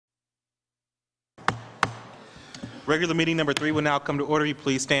Regular meeting number 3 will now come to order. You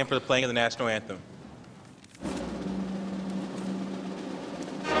please stand for the playing of the national anthem.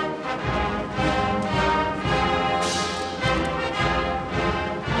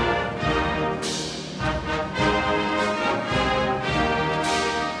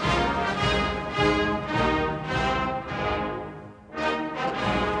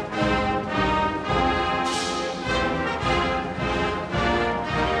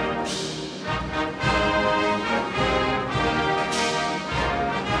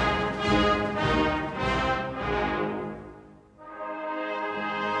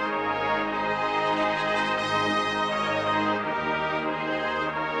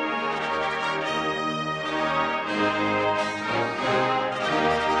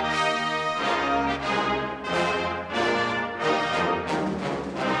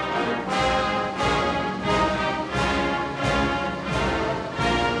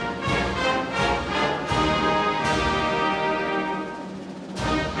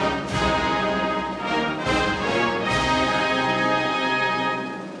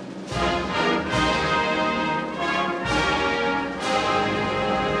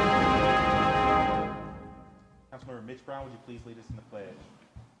 Would you please lead us in the pledge?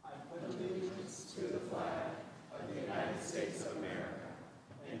 I pledge allegiance to the flag of the United States of America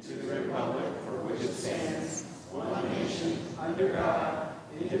and to the republic for which it stands, one nation, under God,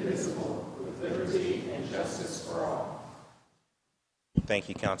 indivisible, with liberty and justice for all. Thank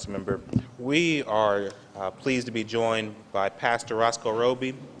you, Councilmember. We are pleased to be joined by Pastor Roscoe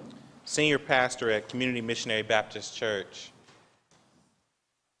Roby, Senior Pastor at Community Missionary Baptist Church.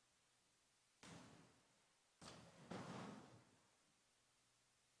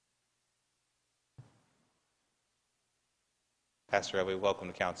 Pastor Roby,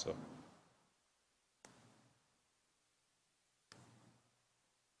 welcome to Council.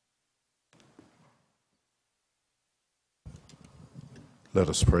 Let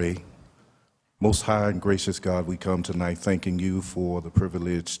us pray. Most high and gracious God, we come tonight thanking you for the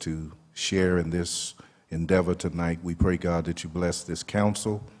privilege to share in this endeavor tonight. We pray, God, that you bless this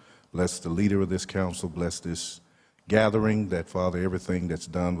council, bless the leader of this council, bless this gathering, that, Father, everything that's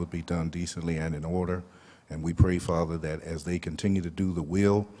done would be done decently and in order. And we pray, Father, that as they continue to do the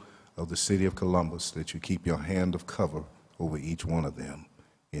will of the city of Columbus, that you keep your hand of cover over each one of them.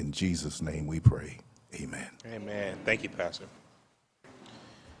 In Jesus' name we pray. Amen. Amen. Thank you, Pastor.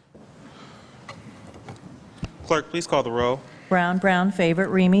 Clerk, please call the roll. Brown, Favorite,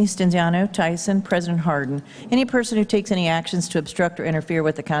 Remy, Stenziano, Tyson, President Harden. Any person who takes any actions to obstruct or interfere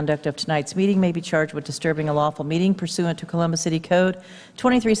with the conduct of tonight's meeting may be charged with disturbing a lawful meeting pursuant to Columbus City Code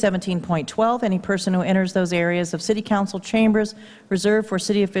 2317.12. Any person who enters those areas of City Council chambers reserved for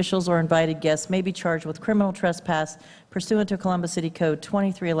city officials or invited guests may be charged with criminal trespass pursuant to Columbus City Code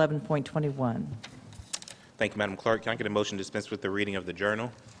 2311.21. Thank you, Madam Clerk. Can I get a motion to dispense with the reading of the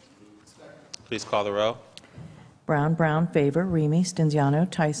journal? Please call the roll. Brown, Favor, Remy, Stenziano,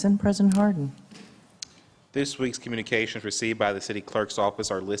 Tyson, President Harden. This week's communications received by the City Clerk's office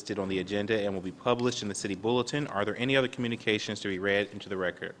are listed on the agenda and will be published in the City Bulletin. Are there any other communications to be read into the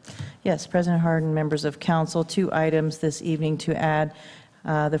record? Yes, President Harden, members of council, 2 items this evening to add.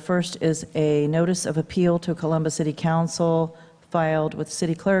 The first is a notice of appeal to Columbus City Council filed with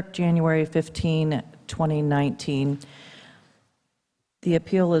City Clerk January 15, 2019. The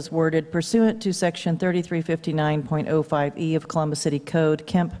appeal is worded pursuant to Section 3359.05E of Columbus City Code.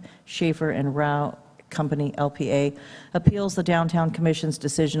 Kemp, Schaefer, and Rao Company, LPA, appeals the Downtown Commission's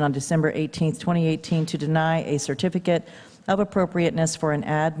decision on December 18, 2018 to deny a certificate of appropriateness for an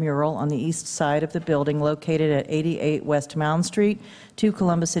ad mural on the east side of the building located at 88 West Mound Street to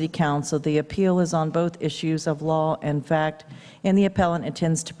Columbus City Council. The appeal is on both issues of law and fact, and the appellant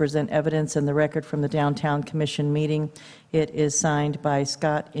intends to present evidence in the record from the Downtown Commission meeting. It is signed by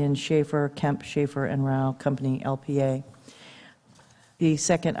Scott N. Schaefer, Kemp, Schaefer, and Rao Company, LPA. The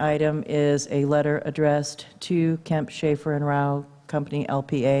second item is a letter addressed to Kemp, Schaefer, and Rao Company,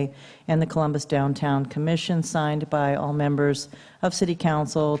 LPA, and the Columbus Downtown Commission, signed by all members of City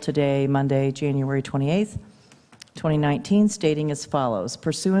Council today, Monday, January 28th, 2019, stating as follows.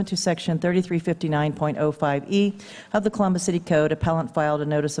 Pursuant to Section 3359.05E of the Columbus City Code, appellant filed a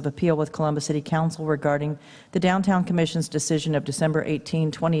notice of appeal with Columbus City Council regarding the Downtown Commission's decision of December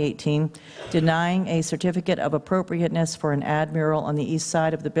 18, 2018, denying a certificate of appropriateness for an ad mural on the east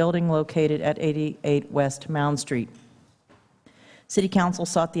side of the building located at 88 West Mound Street. City Council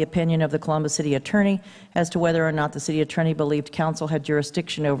sought the opinion of the Columbus City Attorney as to whether or not the City Attorney believed Council had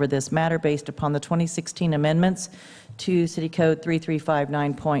jurisdiction over this matter based upon the 2016 amendments to City Code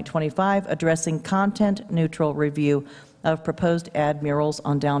 3359.25 addressing content-neutral review of proposed ad murals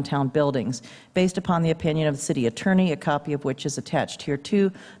on downtown buildings. Based upon the opinion of the city attorney, a copy of which is attached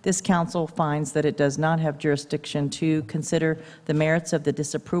hereto, this council finds that it does not have jurisdiction to consider the merits of the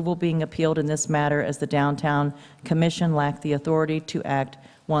disapproval being appealed in this matter, as the Downtown Commission lacked the authority to act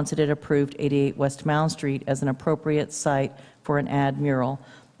once it had approved 88 West Mound Street as an appropriate site for an ad mural.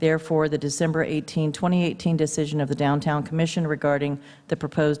 Therefore, the December 18, 2018 decision of the Downtown Commission regarding the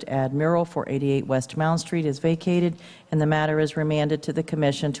proposed ad mural for 88 West Mound Street is vacated, and the matter is remanded to the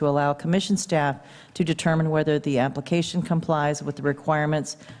Commission to allow Commission staff to determine whether the application complies with the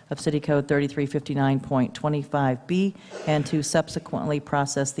requirements of City Code 3359.25B and to subsequently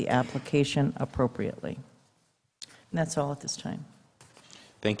process the application appropriately. And that's all at this time.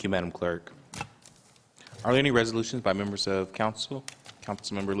 Thank you, Madam Clerk. Are there any resolutions by members of council?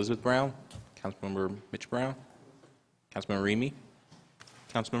 Councilmember Elizabeth Brown, Councilmember Mitch Brown, Councilmember Remy,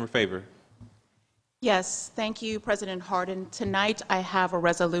 Councilmember Favor. Yes, thank you, President Harden. Tonight I have a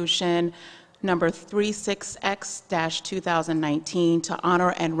resolution number 36X-2019 to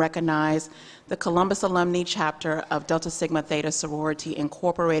honor and recognize the Columbus Alumnae chapter of Delta Sigma Theta Sorority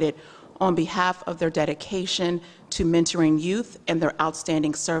Incorporated on behalf of their dedication to mentoring youth and their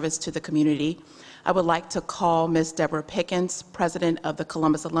outstanding service to the community. I would like to call Ms. Deborah Pickens, President of the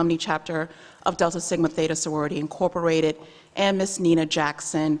Columbus Alumnae Chapter of Delta Sigma Theta Sorority Incorporated, and Ms. Nina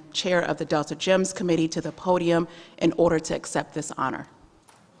Jackson, Chair of the Delta Gems Committee, to the podium in order to accept this honor.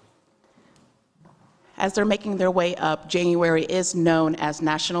 As they're making their way up, January is known as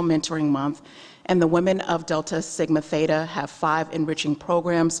National Mentoring Month, and the women of Delta Sigma Theta have 5 enriching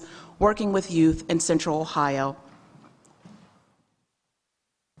programs working with youth in Central Ohio.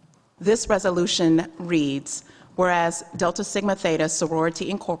 This resolution reads, whereas Delta Sigma Theta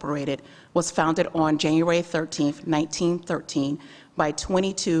Sorority Incorporated was founded on January 13, 1913 by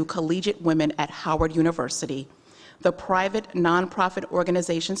 22 collegiate women at Howard University, the private nonprofit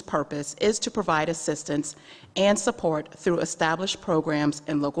organization's purpose is to provide assistance and support through established programs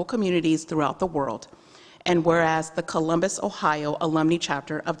in local communities throughout the world. And whereas the Columbus, Ohio Alumni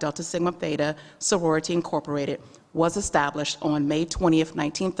Chapter of Delta Sigma Theta Sorority Incorporated was established on May 20th,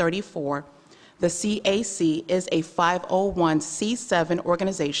 1934, the CAC is a 501c7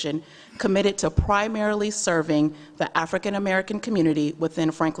 organization committed to primarily serving the African American community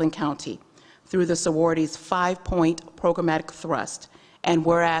within Franklin County through the sorority's 5-point programmatic thrust. And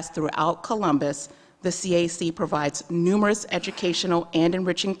whereas throughout Columbus, the CAC provides numerous educational and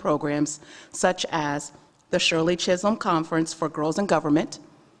enriching programs such as the Shirley Chisholm Conference for Girls in Government,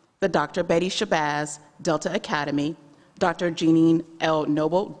 the Dr. Betty Shabazz Delta Academy, Dr. Jeanine L.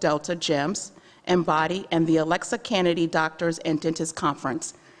 Noble Delta Gems, Embody, and the Alexa Kennedy Doctors and Dentists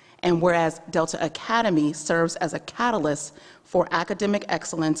Conference. And whereas Delta Academy serves as a catalyst for academic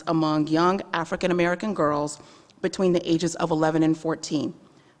excellence among young African American girls between the ages of 11 and 14.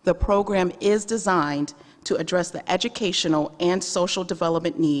 The program is designed to address the educational and social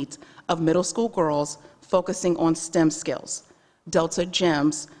development needs of middle school girls, focusing on STEM skills. Delta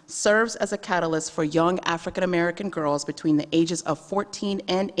Gems serves as a catalyst for young African American girls between the ages of 14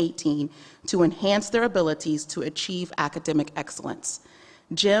 and 18 to enhance their abilities to achieve academic excellence.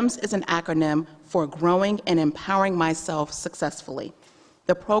 GEMS is an acronym for Growing and Empowering Myself Successfully.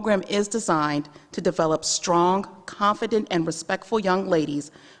 The program is designed to develop strong, confident, and respectful young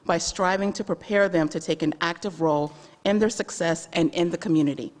ladies by striving to prepare them to take an active role in their success and in the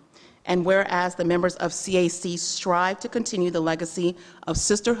community. And whereas the members of CAC strive to continue the legacy of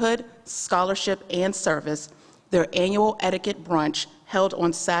sisterhood, scholarship, and service, their annual etiquette brunch held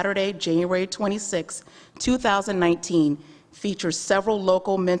on Saturday, January 26, 2019, features several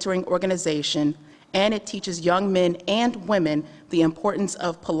local mentoring organizations, and it teaches young men and women the importance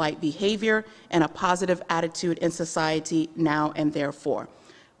of polite behavior and a positive attitude in society now and therefore.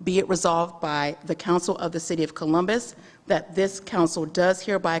 Be it resolved by the Council of the City of Columbus that this council does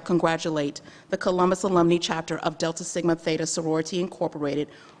hereby congratulate the Columbus Alumni Chapter of Delta Sigma Theta Sorority Incorporated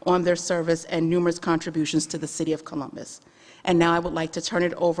on their service and numerous contributions to the City of Columbus. And now I would like to turn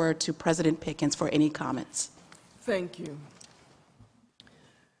it over to President Pickens for any comments. Thank you.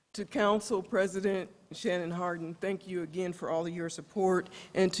 To Council President Shannon Harden, thank you again for all of your support,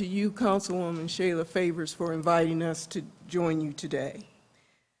 and to you, Councilwoman Shayla Favors, for inviting us to join you today.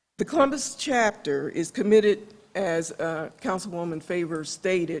 The Columbus chapter is committed, as Councilwoman Favors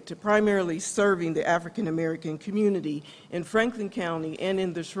stated, to primarily serving the African American community in Franklin County and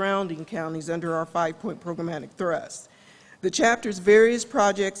in the surrounding counties under our 5-point programmatic thrust. The chapter's various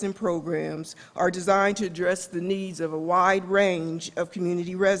projects and programs are designed to address the needs of a wide range of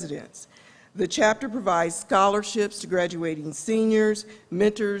community residents. The chapter provides scholarships to graduating seniors,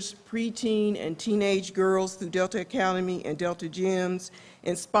 mentors preteen and teenage girls through Delta Academy and Delta Gyms,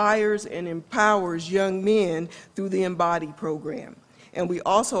 inspires and empowers young men through the Embody program. And we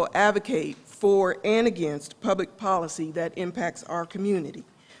also advocate for and against public policy that impacts our community.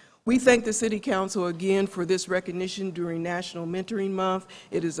 We thank the City Council again for this recognition during National Mentoring Month.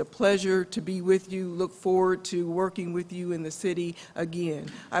 It is a pleasure to be with you. Look forward to working with you in the city again.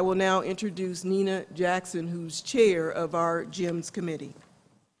 I will now introduce Nina Jackson, who's chair of our GYMS committee.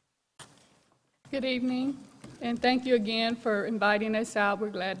 Good evening, and thank you again for inviting us out. We're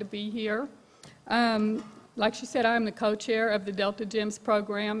glad to be here. Like she said, I'm the co-chair of the Delta GYMS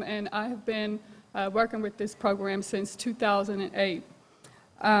program, and I have been working with this program since 2008.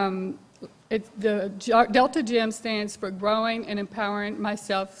 The Delta GYMS stands for Growing and Empowering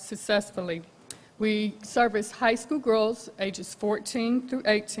Myself Successfully. We service high school girls ages 14 through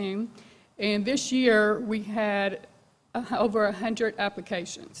 18, and this year we had over 100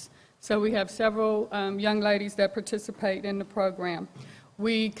 applications. So we have several young ladies that participate in the program.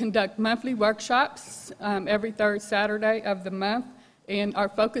 We conduct monthly workshops every third Saturday of the month, and our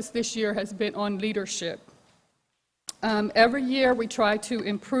focus this year has been on leadership. Every year we try to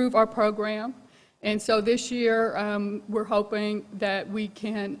improve our program, and so this year we're hoping that we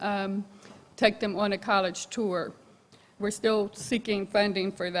can take them on a college tour. We're still seeking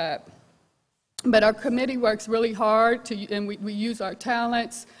funding for that. But our committee works really hard, and we use our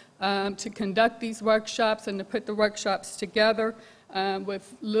talents to conduct these workshops and to put the workshops together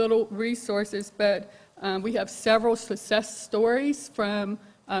with little resources, but we have several success stories from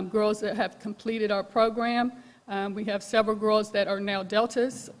girls that have completed our program. We have several girls that are now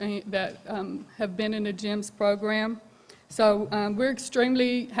Deltas that have been in the GYMS program. So we're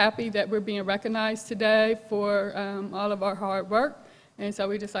extremely happy that we're being recognized today for all of our hard work, and so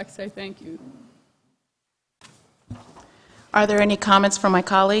we just like to say thank you. Are there any comments from my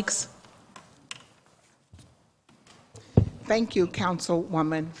colleagues? Thank you,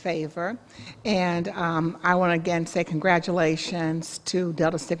 Councilwoman Favor. And I want to again say congratulations to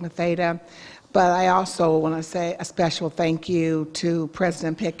Delta Sigma Theta. But I also want to say a special thank you to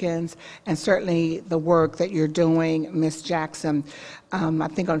President Pickens and certainly the work that you're doing, Ms. Jackson. I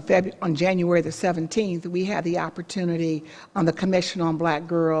think on January the 17th, we had the opportunity on the Commission on Black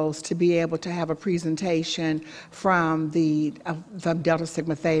Girls to be able to have a presentation from the Delta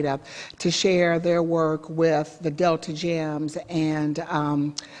Sigma Theta to share their work with the Delta GYMS, and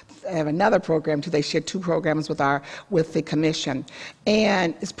they have another program too. They share two programs with the Commission.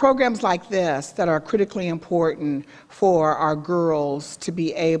 And it's programs like this that are critically important for our girls to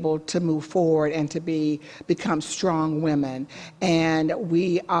be able to move forward and to become strong women. And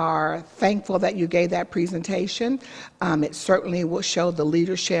we are thankful that you gave that presentation. It certainly will show the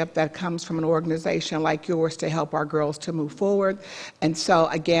leadership that comes from an organization like yours to help our girls to move forward. And so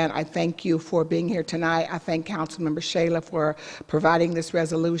again, I thank you for being here tonight. I thank Councilmember Shayla for providing this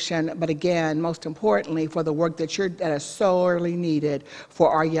resolution, but again, most importantly, for the work that is sorely needed for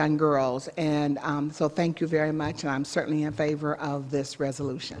our young girls. And so thank you very much, and I'm certainly in favor of this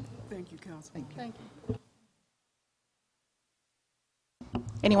resolution. Thank you, Council. Thank you. Thank you.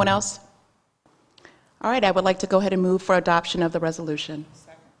 Anyone else? All right, I would like to go ahead and move for adoption of the resolution.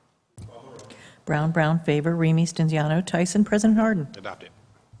 Brown, Brown, Favor, Remy, Stenziano, Tyson, President Harden. Adopted.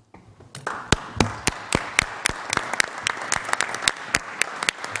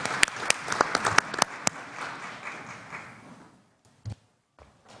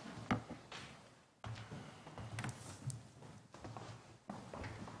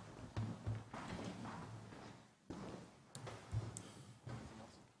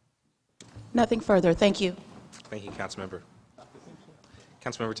 Nothing further. Thank you. Thank you, Councilmember.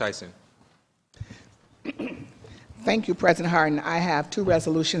 Councilmember Tyson. Thank you, President Harden. I have two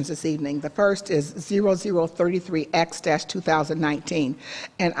resolutions this evening. The first is 0033X-2019,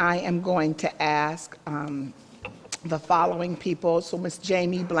 and I am going to ask the following people, so Ms.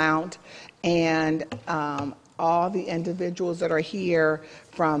 Jamie Blount and all the individuals that are here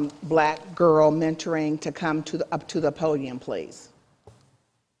from Black Girl Mentoring to come up to the podium, please.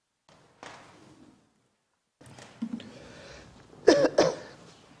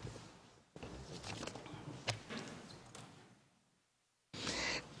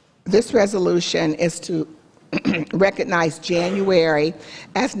 This resolution is to recognize January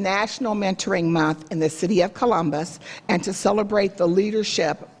as National Mentoring Month in the City of Columbus and to celebrate the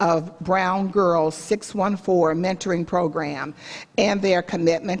leadership of Brown Girls 614 Mentoring Program and their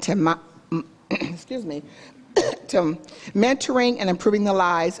commitment to to mentoring and improving the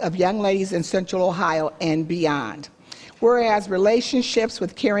lives of young ladies in Central Ohio and beyond. Whereas relationships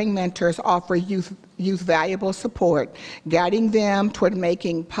with caring mentors offer youth valuable support, guiding them toward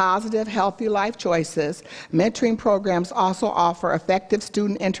making positive, healthy life choices, mentoring programs also offer effective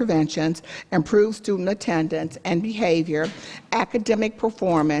student interventions, improve student attendance and behavior, academic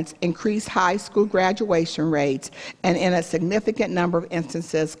performance, increase high school graduation rates, and in a significant number of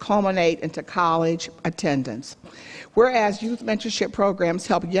instances culminate into college attendance. Whereas youth mentorship programs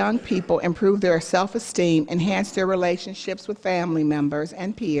help young people improve their self-esteem, enhance their relationships with family members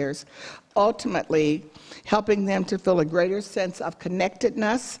and peers, ultimately helping them to feel a greater sense of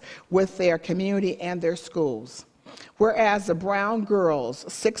connectedness with their community and their schools. Whereas the Brown Girls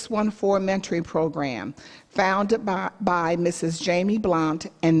 614 Mentoring Program, founded by Mrs. Jamie Blount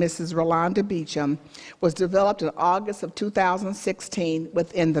and Mrs. Rolanda Beecham, was developed in August of 2016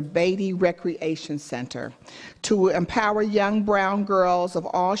 within the Beatty Recreation Center to empower young brown girls of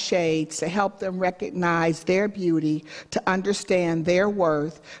all shades, to help them recognize their beauty, to understand their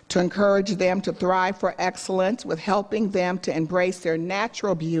worth, to encourage them to thrive for excellence, with helping them to embrace their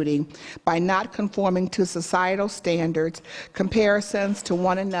natural beauty by not conforming to societal standards, comparisons to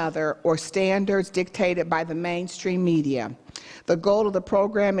one another, or standards dictated by the mainstream media. The goal of the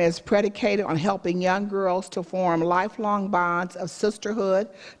program is predicated on helping young girls to form lifelong bonds of sisterhood,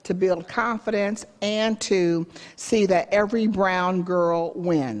 to build confidence, and to see that every brown girl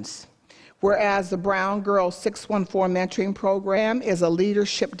wins. Whereas the Brown Girls 614 Mentoring Program is a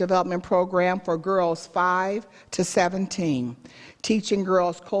leadership development program for girls 5 to 17, teaching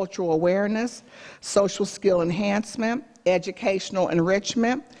girls cultural awareness, social skill enhancement, educational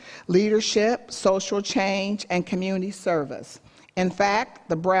enrichment, leadership, social change, and community service. In fact,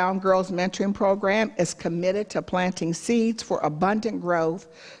 the Brown Girls Mentoring Program is committed to planting seeds for abundant growth,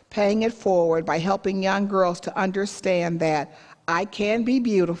 paying it forward by helping young girls to understand that I can be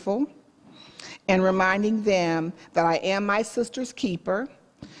beautiful, and reminding them that I am my sister's keeper.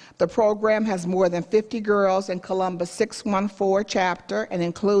 The program has more than 50 girls in Columbus 614 chapter and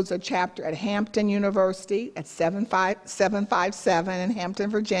includes a chapter at Hampton University at 757 in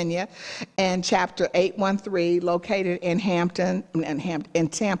Hampton, Virginia, and chapter 813 located in in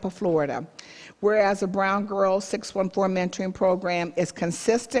Tampa, Florida. Whereas the Brown Girls 614 Mentoring Program is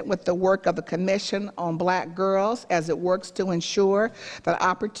consistent with the work of the Commission on Black Girls as it works to ensure that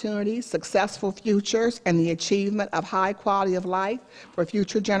opportunities, successful futures, and the achievement of high quality of life for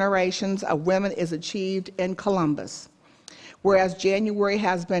future generations of women is achieved in Columbus. Whereas January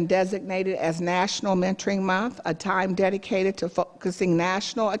has been designated as National Mentoring Month, a time dedicated to focusing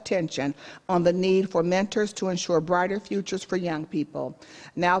national attention on the need for mentors to ensure brighter futures for young people.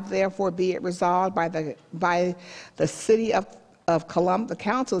 Now, therefore, be it resolved by the City of Columbus, the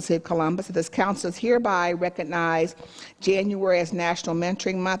Council of the City of Columbus, that this council is hereby recognize January as National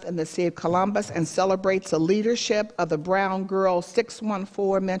Mentoring Month in the City of Columbus and celebrates the leadership of the Brown Girls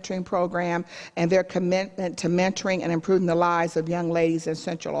 614 Mentoring Program and their commitment to mentoring and improving the lives of young ladies in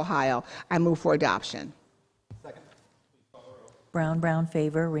Central Ohio. I move for adoption. Second. Brown,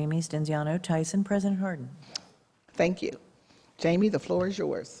 favor. Remy, Stenziano, Tyson. President Harden. Thank you. Jamie, the floor is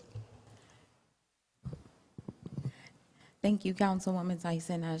yours. Thank you, Councilwoman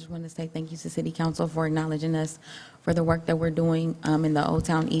Tyson. I just want to say thank you to City Council for acknowledging us for the work that we're doing in the Old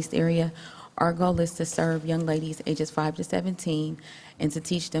Town East area. Our goal is to serve young ladies ages 5 to 17 and to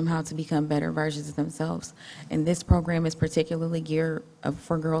teach them how to become better versions of themselves. And this program is particularly geared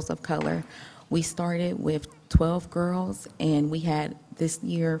for girls of color. We started with 12 girls, and we had this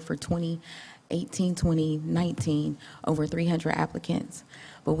year for 2018, 2019, over 300 applicants.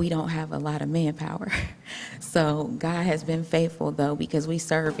 But we don't have a lot of manpower. So God has been faithful, though, because we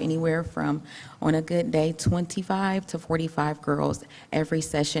serve anywhere from, on a good day, 25 to 45 girls every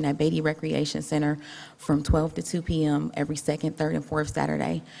session at Beatty Recreation Center from 12 to 2 p.m. every second, third, and fourth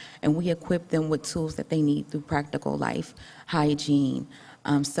Saturday. And we equip them with tools that they need through practical life, hygiene,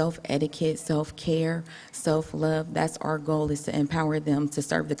 self-etiquette, self-care, self-love. That's our goal, is to empower them to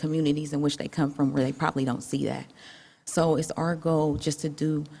serve the communities in which they come from, where they probably don't see that. So it's our goal just to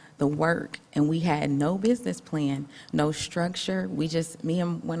do the work, and we had no business plan, no structure. We just, me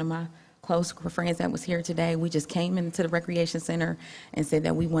and one of my close friends that was here today, we just came into the recreation center and said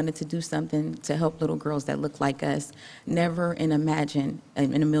that we wanted to do something to help little girls that look like us. Never imagine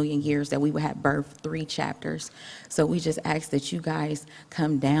in a million years that we would have birthed 3 chapters. So we just ask that you guys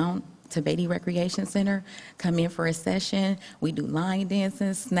come down to Beatty Recreation Center, come in for a session. We do line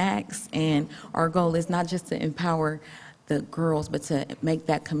dances, snacks, and our goal is not just to empower the girls, but to make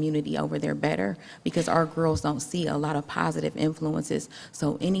that community over there better, because our girls don't see a lot of positive influences.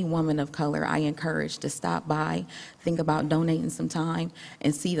 So any woman of color, I encourage to stop by, think about donating some time,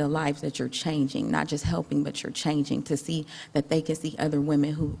 and see the lives that you're changing, not just helping, but you're changing, to see that they can see other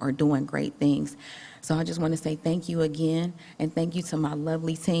women who are doing great things. So I just want to say thank you again, and thank you to my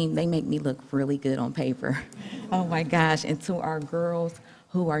lovely team. They make me look really good on paper. Oh my gosh, and to our girls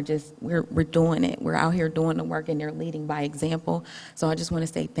who are just, we're doing it. We're out here doing the work, and they're leading by example. So I just want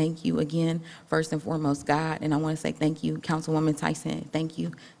to say thank you again, first and foremost, God, and I want to say thank you, Councilwoman Tyson. Thank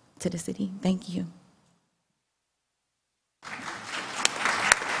you to the city. Thank you.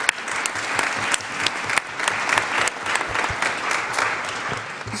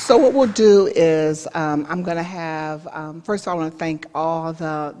 So what we'll do is I'm going to have, first I want to thank all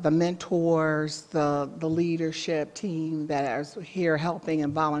the mentors, the leadership team that is here helping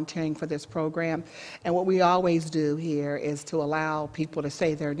and volunteering for this program. And what we always do here is to allow people to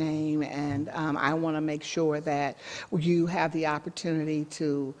say their name, and I want to make sure that you have the opportunity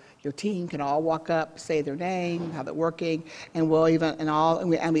to, your team can all walk up, say their name, how they're working, and we'll even,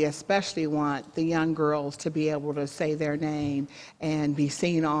 and we especially want the young girls to be able to say their name and be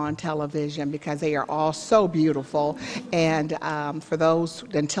seen on television, because they are all so beautiful. And for those,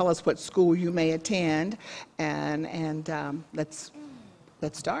 then tell us what school you may attend, and let's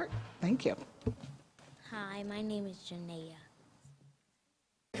start. Thank you. Hi, my name is Janaea.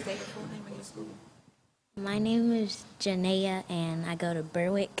 Say your full name and your school. My name is Janaea, and I go to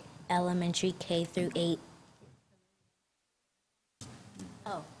Berwick Elementary K through 8.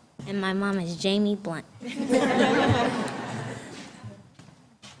 Oh, and my mom is Jamie Blunt.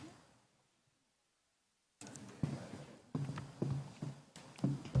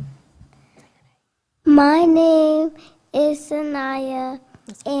 My name is Sanaya,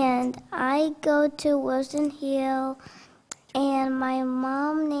 and I go to Wilson Hill, and my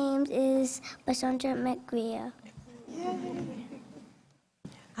mom's name is Basandra McGreer.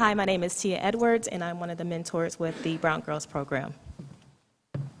 Hi, my name is Tia Edwards, and I'm one of the mentors with the Brown Girls program.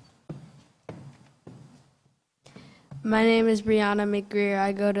 My name is Brianna McGreer.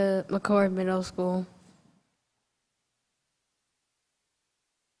 I go to McCord Middle School.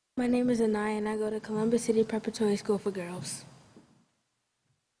 My name is Anaya, and I go to Columbus City Preparatory School for Girls.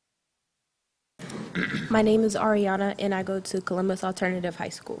 My name is Ariana, and I go to Columbus Alternative High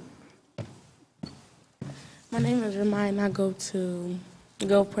School. My name is Ramai, and I go to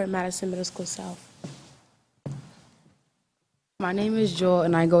Gulfport Madison Middle School South. My name is Joel,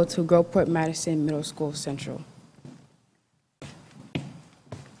 and I go to Gulfport Madison Middle School Central.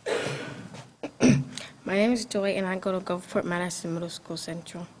 My name is Joy, and I go to Gulfport Madison Middle School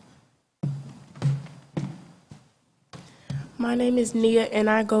Central. My name is Nia, and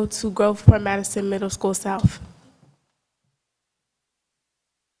I go to Gulfport Madison Middle School South.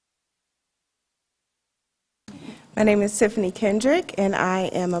 My name is Tiffany Kendrick, and I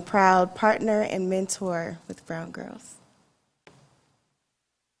am a proud partner and mentor with Brown Girls.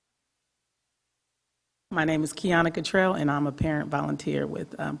 My name is Kiana Cottrell, and I'm a parent volunteer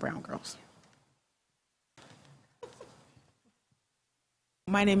with Brown Girls.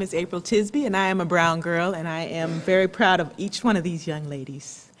 My name is April Tisby, and I am a Brown Girl, and I am very proud of each one of these young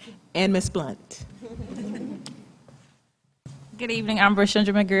ladies, and Miss Blunt. Good evening, I'm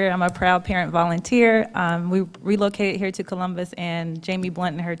Brashundra McGreer. I'm a proud parent volunteer. We relocated here to Columbus, and Jamie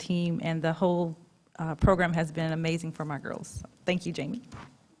Blunt and her team and the whole program has been amazing for my girls. Thank you, Jamie.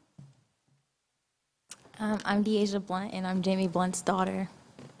 I'm Deasia Blunt, and I'm Jamie Blunt's daughter.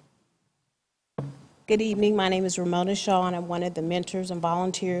 Good evening, my name is Ramona Shaw, and I'm one of the mentors and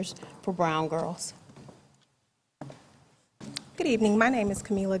volunteers for Brown Girls. Good evening, my name is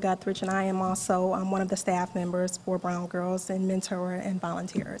Camila Guthridge, and I am also one of the staff members for Brown Girls and mentor and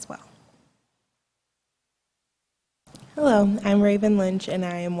volunteer as well. Hello, I'm Raven Lynch, and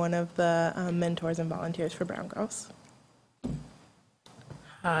I am one of the mentors and volunteers for Brown Girls.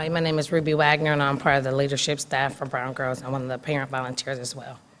 Hi, my name is Ruby Wagner, and I'm part of the leadership staff for Brown Girls. I'm one of the parent volunteers as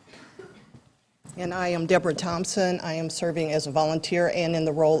well. And I am Deborah Thompson. I am serving as a volunteer and in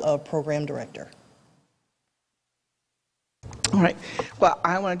the role of program director. All right. Well,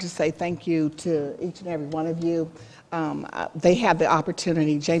 I wanted to say thank you to each and every one of you. They had the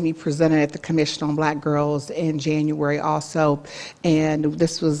opportunity, Jamie presented at the Commission on Black Girls in January also, and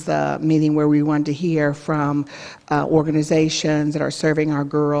this was the meeting where we wanted to hear from organizations that are serving our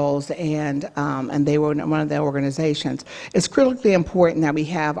girls, and they were in one of the organizations. It's critically important that we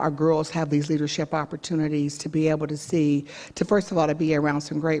have our girls have these leadership opportunities to be able to see, to first of all, to be around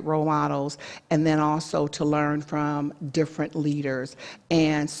some great role models, and then also to learn from different leaders.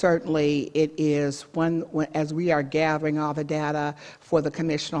 And certainly it is as we are gathering all the data for the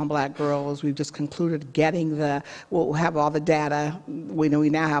Commission on Black Girls, we've just concluded getting we'll have all the data. We know we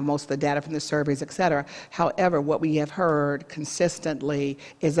now have most of the data from the surveys, et cetera. However, what we have heard consistently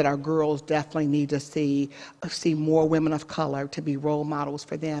is that our girls definitely need to see more women of color to be role models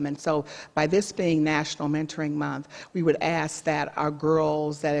for them. And so by this being National Mentoring Month, we would ask that our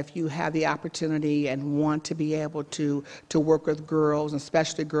girls, that if you have the opportunity and want to be able to work with girls,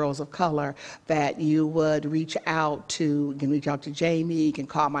 especially girls of color, that you would reach out to, you can reach out to Jamie, you can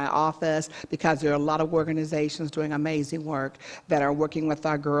call my office, because there are a lot of organizations doing amazing work that are working with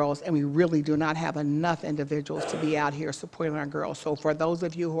our girls, and we really do not have enough individuals to be out here supporting our girls. So for those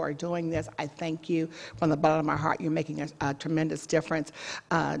of you who are doing this, I thank you from the bottom of my heart. You're making a tremendous difference.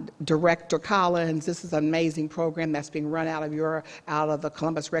 Director Collins, this is an amazing program that's being run out of the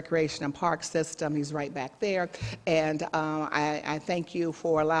Columbus Recreation and Park System. He's right back there. And I thank you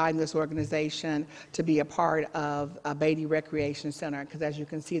for allowing this organization to be a part of Beatty Recreation Center, because as you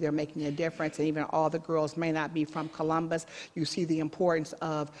can see, they're making a difference. And even all the girls may not be from Columbus, you see the importance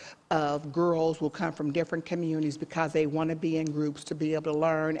of girls will come from different communities because they want to be in groups to be able to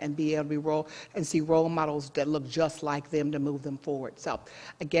learn and be able to see role models that look just like them to move them forward. So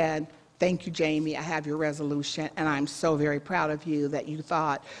again, thank you, Jamie. I have your resolution, and I'm so very proud of you that you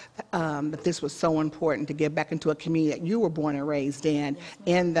thought that this was so important to get back into a community that you were born and raised in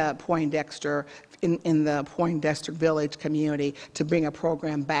the Poindexter, in the Poindexter Village community, to bring a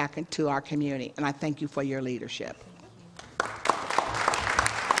program back into our community. And I thank you for your leadership.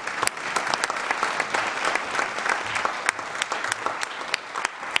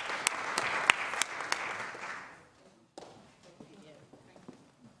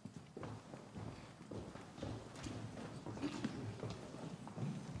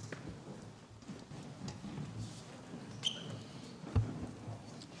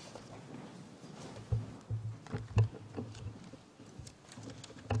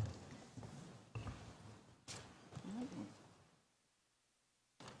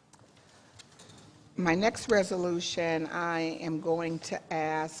 My next resolution, I am going to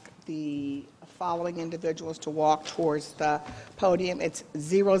ask the following individuals to walk towards the podium. It's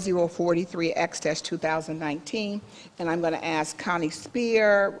 0043X-2019, and I'm going to ask Connie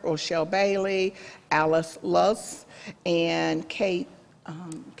Spear, Rochelle Bailey, Alice Luss, and Kate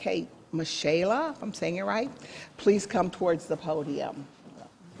Michela, if I'm saying it right. Please come towards the podium.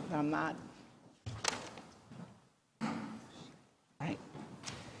 I'm not. Right.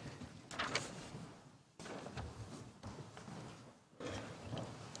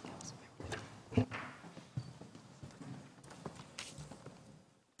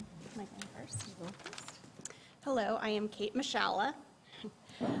 Hello, I am Kate Mishala.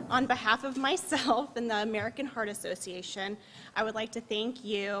 On behalf of myself and the American Heart Association, I would like to thank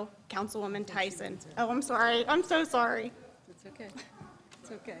you, Councilwoman Tyson. Oh, I'm sorry. I'm so sorry. It's okay.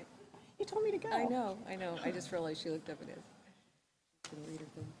 It's okay. You told me to go. I know. I just realized she looked up at it. She's going to read her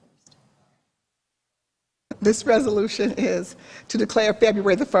thing first. This resolution is to declare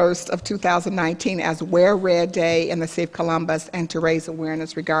February the 1st of 2019 as Wear Red Day in the city of Columbus, and to raise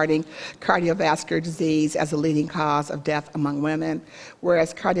awareness regarding cardiovascular disease as a leading cause of death among women.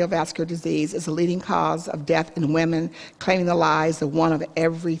 Whereas cardiovascular disease is a leading cause of death in women, claiming the lives of 1 of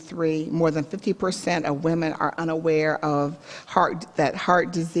every 3. More than 50% of women are unaware of that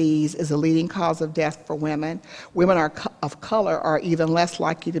heart disease is a leading cause of death for women. Women of color are even less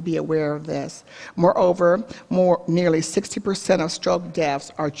likely to be aware of this. Moreover, nearly 60% of stroke deaths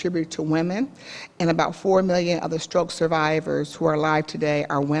are attributed to women, and about 4 million of the stroke survivors who are alive today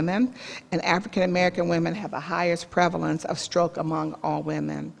are women, and African American women have the highest prevalence of stroke among all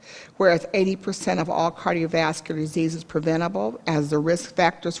women. Whereas 80% of all cardiovascular disease is preventable, as the risk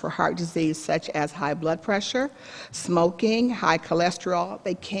factors for heart disease such as high blood pressure, smoking, high cholesterol,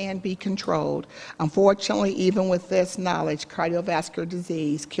 they can be controlled. Unfortunately, even with this knowledge, cardiovascular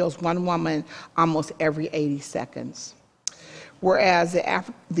disease kills 1 woman almost every 80 seconds. Whereas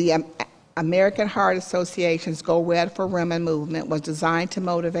the American Heart Association's Go Red for Women movement was designed to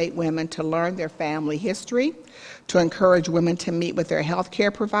motivate women to learn their family history, to encourage women to meet with their health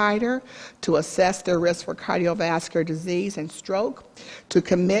care provider, to assess their risk for cardiovascular disease and stroke, to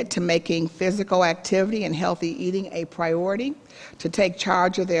commit to making physical activity and healthy eating a priority, to take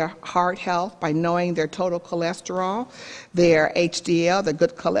charge of their heart health by knowing their total cholesterol, their HDL, the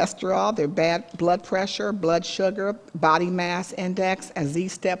good cholesterol, their bad blood pressure, blood sugar, body mass index, as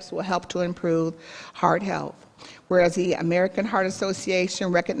these steps will help to improve heart health. Whereas the American Heart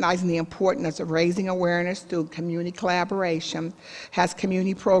Association, recognizing the importance of raising awareness through community collaboration, has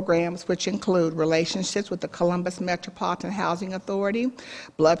community programs which include relationships with the Columbus Metropolitan Housing Authority,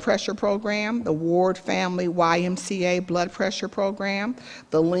 blood pressure program, the Ward Family YMCA blood pressure program,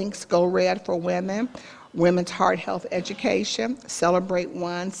 the Links Go Red for Women, Women's Heart Health Education, Celebrate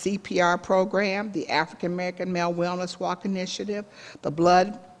One CPR program, the African American Male Wellness Walk Initiative, the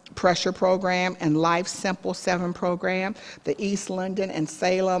Blood Pressure Program, and Life Simple 7 program, the East London and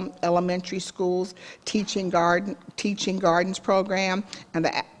Salem Elementary Schools Teaching Gardens program, and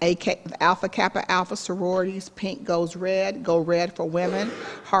the Alpha Kappa Alpha Sororities Pink Goes Red, Go Red for Women,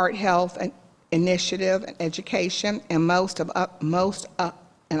 Heart Health Initiative and Education, and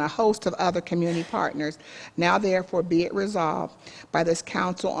and a host of other community partners. Now therefore be it resolved by this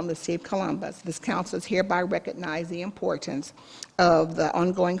Council on the City of Columbus. This Council is hereby recognize the importance of the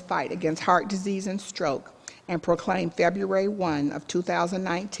ongoing fight against heart disease and stroke, and proclaim February 1 of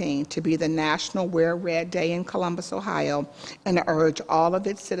 2019 to be the National Wear Red Day in Columbus, Ohio, and urge all of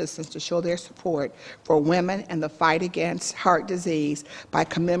its citizens to show their support for women and the fight against heart disease by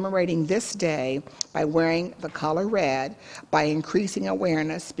commemorating this day by wearing the color red, by increasing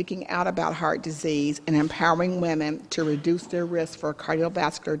awareness, speaking out about heart disease, and empowering women to reduce their risk for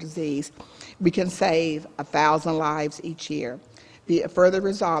cardiovascular disease. We can save 1,000 lives each year. Be it further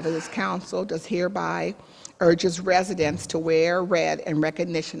resolved that this Council does hereby urges residents to wear red in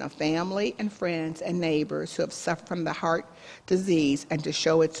recognition of family and friends and neighbors who have suffered from the heart disease, and to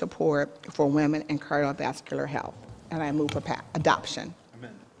show its support for women and cardiovascular health. And I move for adoption.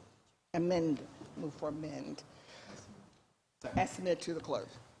 Amend. Move for amend. As submitted to the clerk.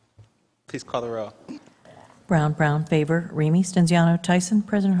 Please call the roll. Brown, Brown, favor. Remy, Stenziano, Tyson,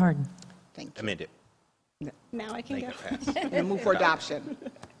 President Harden. Thank you. Amend it. Now I can go. And move for adoption.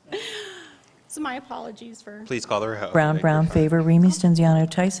 So my apologies for. Please call the roll. Brown, Brown, favor. Remy, Stenziano,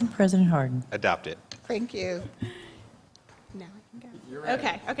 Tyson, President Harden. Adopt it. Thank you. Now I can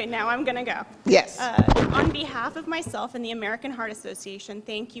go. Okay, now I'm going to go. Yes. On behalf of myself and the American Heart Association,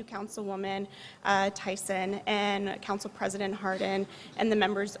 thank you, Councilwoman Tyson and Council President Harden and the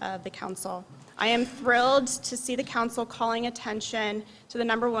members of the Council. I am thrilled to see the Council calling attention to the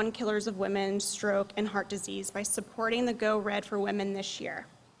 #1 killers of women, stroke, and heart disease by supporting the Go Red for Women this year.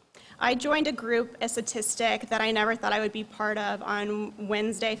 I joined a statistic that I never thought I would be part of on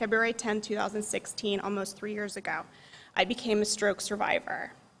Wednesday, February 10, 2016, almost 3 years ago. I became a stroke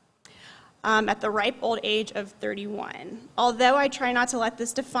survivor at the ripe old age of 31. Although I try not to let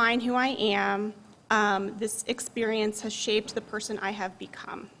this define who I am, this experience has shaped the person I have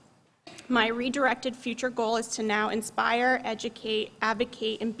become. My redirected future goal is to now inspire, educate,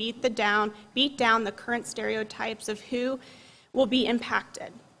 advocate, and beat down the current stereotypes of who will be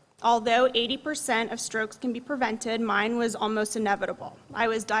impacted. Although 80% of strokes can be prevented, mine was almost inevitable. I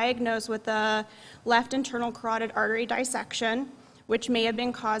was diagnosed with a left internal carotid artery dissection, which may have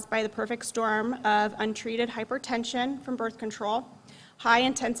been caused by the perfect storm of untreated hypertension from birth control,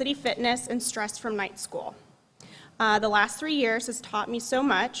 high-intensity fitness, and stress from night school. The last 3 years has taught me so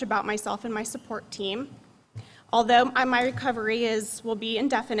much about myself and my support team. Although my recovery will be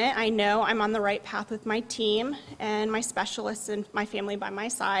indefinite, I know I'm on the right path with my team and my specialists and my family by my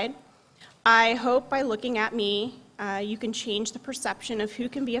side. I hope by looking at me, you can change the perception of who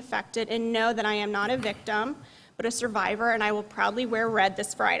can be affected and know that I am not a victim, but a survivor, and I will proudly wear red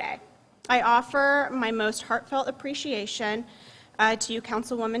this Friday. I offer my most heartfelt appreciation to you,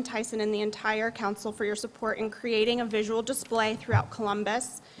 Councilwoman Tyson, and the entire Council for your support in creating a visual display throughout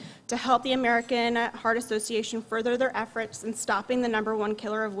Columbus to help the American Heart Association further their efforts in stopping the #1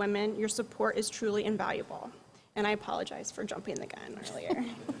 killer of women. Your support is truly invaluable. And I apologize for jumping the gun earlier,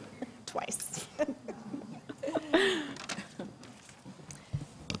 twice.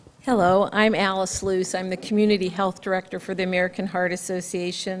 Hello, I'm Alice Luce. I'm the Community Health Director for the American Heart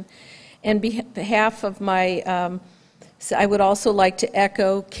Association. On behalf of my So I would also like to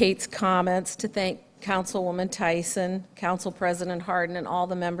echo Kate's comments to thank Councilwoman Tyson, Council President Harden, and all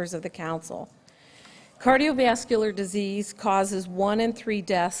the members of the Council. Cardiovascular disease causes 1 in 3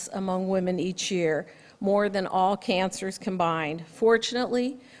 deaths among women each year, more than all cancers combined.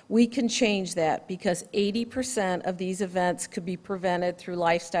 Fortunately, we can change that because 80% of these events could be prevented through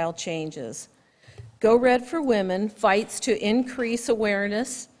lifestyle changes. Go Red for Women fights to increase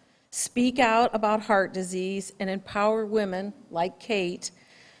awareness, speak out about heart disease, and empower women like Kate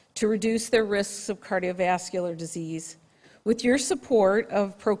to reduce their risks of cardiovascular disease. With your support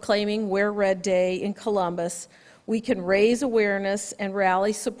of proclaiming Wear Red Day in Columbus, we can raise awareness and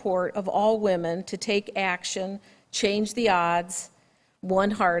rally support of all women to take action, change the odds,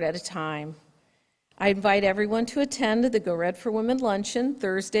 one heart at a time. I invite everyone to attend the Go Red for Women Luncheon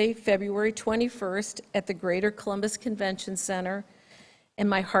Thursday, February 21st at the Greater Columbus Convention Center, and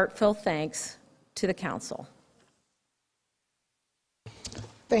my heartfelt thanks to the council.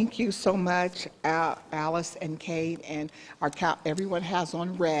 Thank you so much, Alice and Kate, and everyone has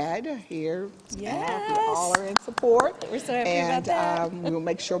on red here. Yes. We all are in support. We're so happy about that. We'll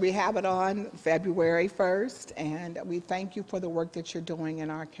make sure we have it on February 1st, and we thank you for the work that you're doing in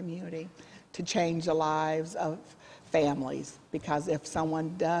our community to change the lives of families, because if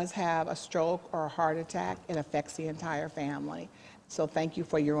someone does have a stroke or a heart attack, it affects the entire family. So thank you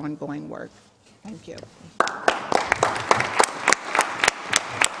for your ongoing work. Thank you.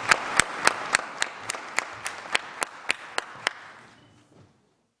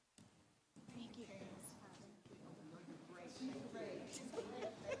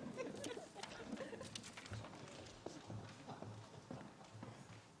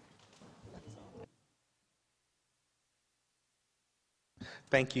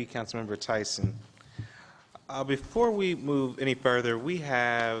 Thank you, Councilmember Tyson. Before we move any further, we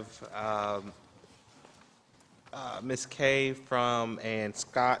have Ms. Kay and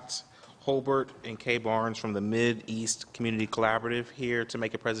Scott Holbert and Kay Barnes from the Mid-East Community Collaborative here to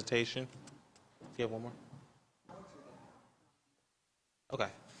make a presentation. Do you have one more? Okay.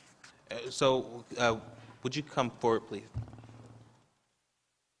 So would you come forward, please?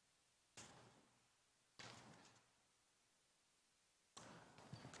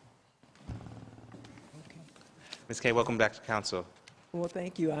 Ms. Kay, welcome back to council. Well,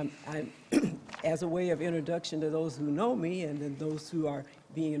 thank you. I'm as a way of introduction to those who know me and then those who are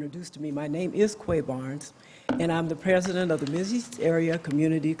being introduced to me, my name is Quay Barnes, and I'm the president of the Mid-East Area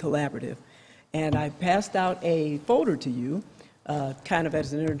Community Collaborative. And I passed out a folder to you, kind of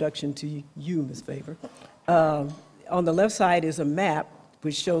as an introduction to you, Ms. Favor. On the left side is a map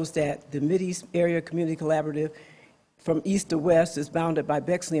which shows that the Mid-East Area Community Collaborative from east to west is bounded by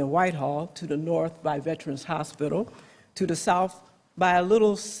Bexley and Whitehall, to the north by Veterans Hospital, to the south by a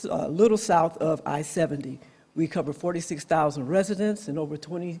little south of I-70. We cover 46,000 residents and over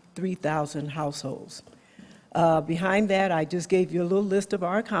 23,000 households. Behind that, I just gave you a little list of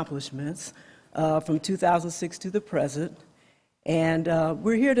our accomplishments from 2006 to the present. And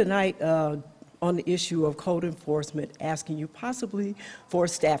we're here tonight on the issue of code enforcement, asking you possibly for a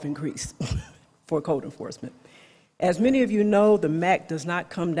staff increase for code enforcement. As many of you know, the MAC does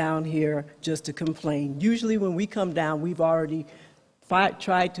not come down here just to complain. Usually when we come down, we've already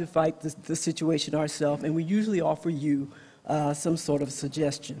tried to fight the situation ourselves, and we usually offer you some sort of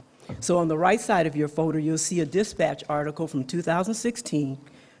suggestion. So on the right side of your folder, you'll see a dispatch article from 2016,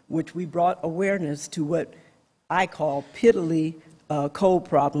 which we brought awareness to what I call piddly code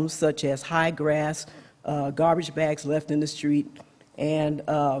problems, such as high grass, garbage bags left in the street, and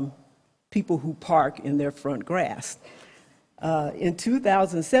people who park in their front grass. In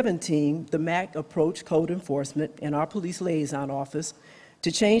 2017, the MAC approached code enforcement and our police liaison office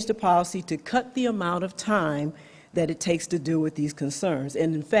to change the policy to cut the amount of time that it takes to deal with these concerns,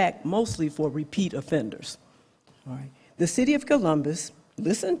 and in fact, mostly for repeat offenders. All right. The City of Columbus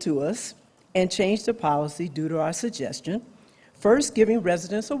listened to us and changed the policy due to our suggestion, first giving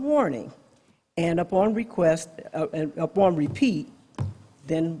residents a warning, and upon request, upon repeat,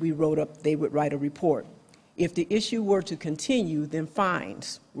 then they would write a report. If the issue were to continue, then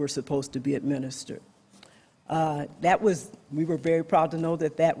fines were supposed to be administered. We were very proud to know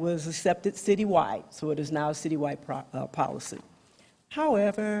that that was accepted citywide, so it is now a citywide policy.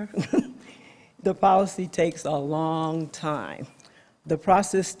 However, the policy takes a long time. The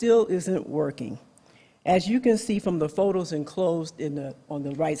process still isn't working. As you can see from the photos enclosed on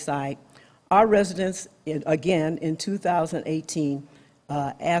the right side, our residents, again, in 2018,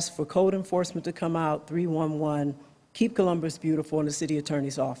 asked for code enforcement to come out, 311, Keep Columbus Beautiful, in the city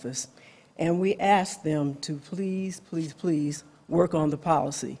attorney's office. And we asked them to please, please, please work on the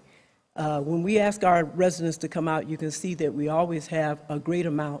policy. When we ask our residents to come out, you can see that we always have a great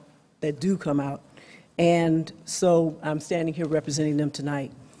amount that do come out. And so I'm standing here representing them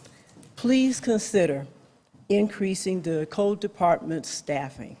tonight. Please consider increasing the code department's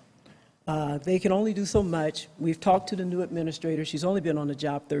staffing. They can only do so much. We've talked to the new administrator. She's only been on the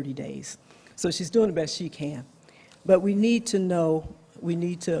job 30 days. So she's doing the best she can. But we need to know we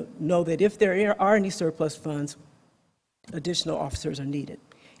need to know that if there are any surplus funds, additional officers are needed.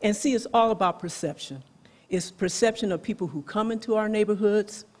 And see, it's all about perception. It's perception of people who come into our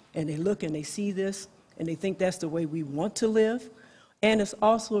neighborhoods and they look and they see this and they think that's the way we want to live. And it's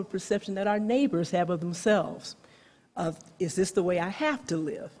also a perception that our neighbors have of themselves. Is this the way I have to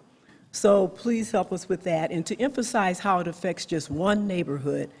live? So please help us with that. And to emphasize how it affects just one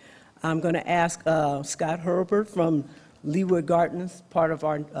neighborhood, I'm going to ask Scott Herbert from Leawood Gardens, part of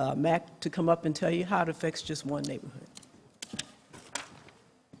our MAC, to come up and tell you how it affects just one neighborhood.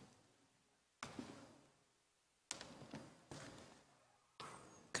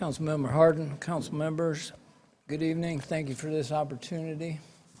 Councilmember Harden, council members, good evening. Thank you for this opportunity.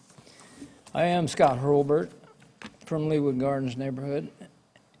 I am Scott Hurlbert from Leawood Gardens neighborhood,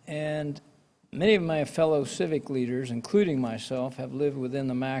 and many of my fellow civic leaders, including myself, have lived within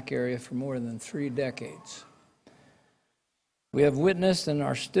the MAC area for more than 3 decades. We have witnessed and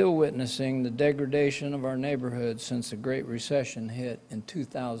are still witnessing the degradation of our neighborhoods since the Great Recession hit in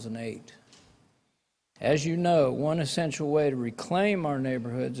 2008. As you know, one essential way to reclaim our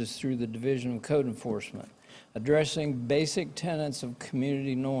neighborhoods is through the Division of Code Enforcement, addressing basic tenets of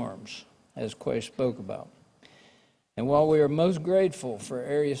community norms, as Quay spoke about. And while we are most grateful for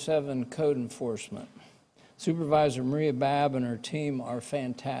Area 7 Code Enforcement, Supervisor Maria Babb and her team are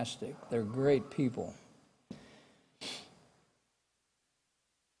fantastic. They're great people.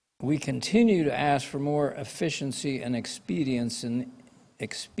 We continue to ask for more efficiency and expediency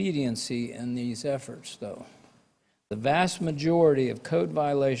in these efforts, though. The vast majority of code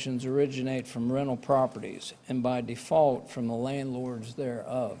violations originate from rental properties and by default from the landlords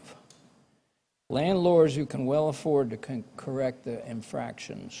thereof. Landlords who can well afford to correct the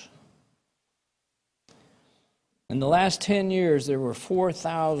infractions. In the last 10 years, there were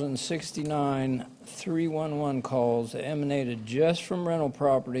 4,069 311 calls that emanated just from rental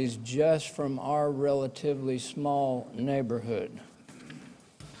properties, just from our relatively small neighborhood.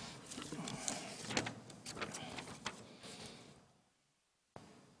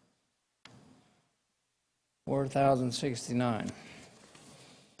 $4,069.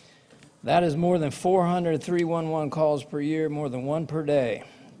 That is more than 400 311 calls per year, more than 1 per day,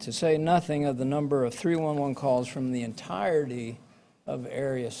 to say nothing of the number of 311 calls from the entirety of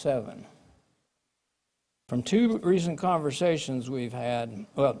Area 7. From 2 recent conversations we've had,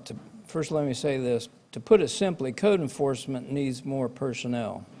 first let me say this, to put it simply, code enforcement needs more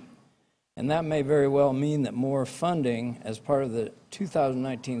personnel. And that may very well mean that more funding as part of the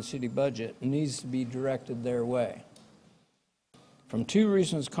 2019 city budget needs to be directed their way. From 2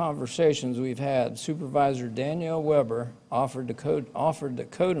 recent conversations we've had, Supervisor Danielle Weber offered that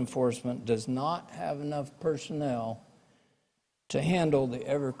code enforcement does not have enough personnel to handle the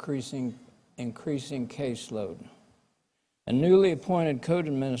increasing caseload. A newly appointed code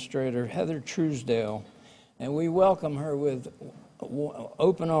administrator, Heather Truesdale, and we welcome her with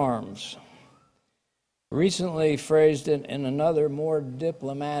open arms, recently phrased it in another more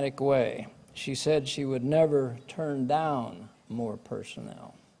diplomatic way. She said she would never turn down more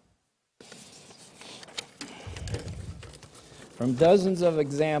personnel. From dozens of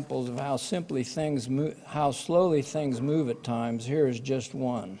examples of how slowly things move at times, here is just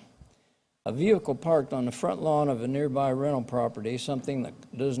one. A vehicle parked on the front lawn of a nearby rental property, something that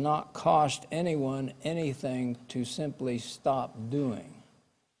does not cost anyone anything to simply stop doing.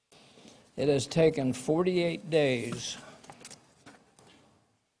 It has taken 48 days.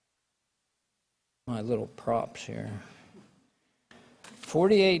 My little props here.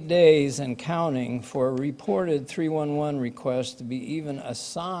 48 days and counting for a reported 311 request to be even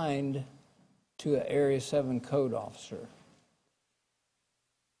assigned to an Area 7 code officer.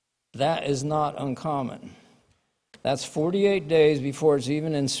 That is not uncommon. That's 48 days before it's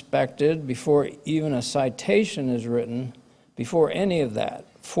even inspected, before even a citation is written, before any of that.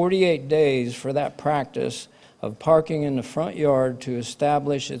 48 days for that practice of parking in the front yard to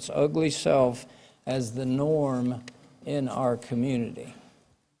establish its ugly self as the norm in our community.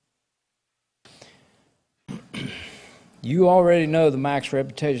 You already know the MAC's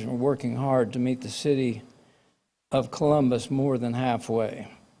reputation for working hard to meet the city of Columbus more than halfway.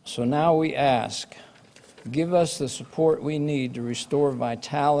 So now we ask, give us the support we need to restore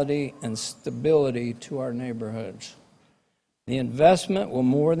vitality and stability to our neighborhoods. The investment will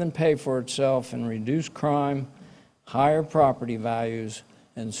more than pay for itself in reduced crime, higher property values,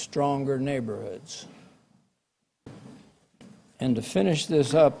 and stronger neighborhoods. And to finish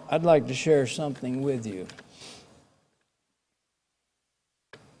this up, I'd like to share something with you.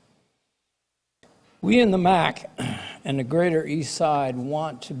 We in the MAC and the Greater East Side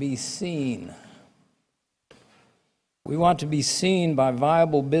want to be seen. We want to be seen by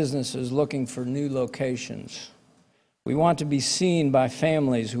viable businesses looking for new locations. We want to be seen by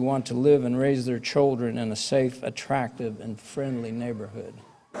families who want to live and raise their children in a safe, attractive, and friendly neighborhood.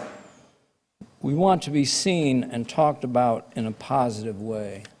 We want to be seen and talked about in a positive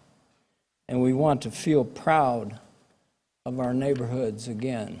way. And we want to feel proud of our neighborhoods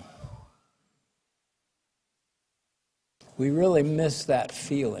again. We really miss that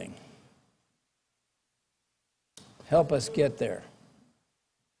feeling. Help us get there.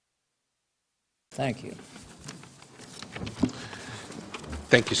 Thank you.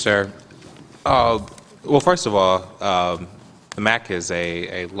 Thank you, sir. Well, first of all, the MAC has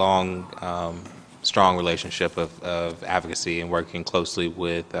a long, strong relationship of advocacy and working closely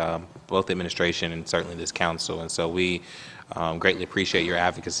with both the administration and certainly this council. And so we greatly appreciate your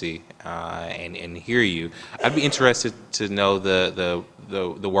advocacy and hear you. I'd be interested to know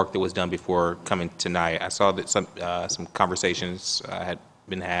the work that was done before coming tonight. I saw that some conversations had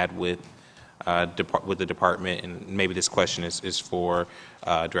been had with the department, and maybe this question is for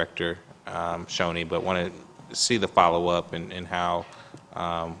Director Shoney, but want to see the follow-up and how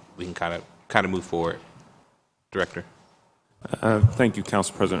we can kind of move forward. Director. Thank you,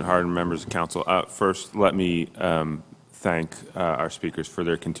 Council President Hard and members of Council. First, let me thank our speakers for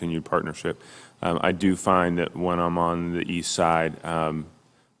their continued partnership. I do find that when I'm on the east side,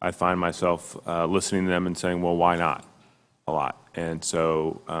 I find myself listening to them and saying, well, why not? A lot. And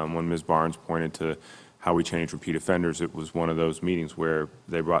so when Ms. Barnes pointed to how we change repeat offenders, it was one of those meetings where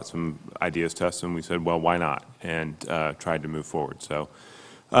they brought some ideas to us and we said, well, why not? And tried to move forward. So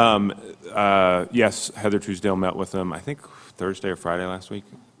yes, Heather Truesdale met with them, I think Thursday or Friday last week?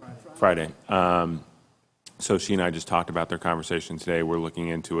 Friday. So she and I just talked about their conversation today. We're looking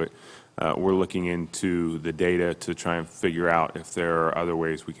into it. We're looking into the data to try and figure out if there are other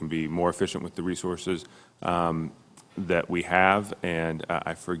ways we can be more efficient with the resources that we have. And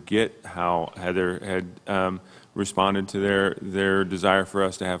I forget how Heather had responded to their desire for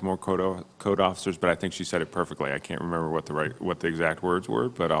us to have more code officers, but I think she said it perfectly. I can't remember what the exact words were,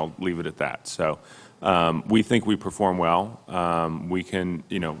 but I'll leave it at that. So we think we perform well. We can,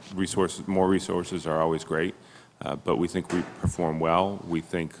 more resources are always great, but we think we perform well. We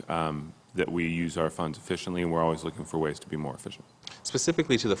think that we use our funds efficiently, and we're always looking for ways to be more efficient.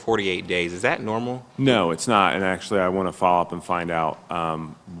 Specifically to the 48 days, is that normal? No, it's not. And actually, I want to follow up and find out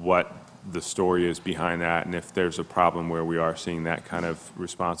what the story is behind that, and if there's a problem where we are seeing that kind of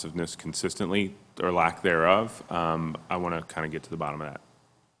responsiveness consistently or lack thereof. I want to kind of get to the bottom of that.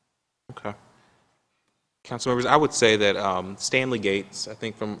 Okay. Council members, I would say that Stanley Gates, I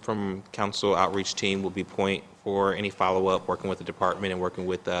think from Council Outreach Team, will be point for any follow-up, working with the department and working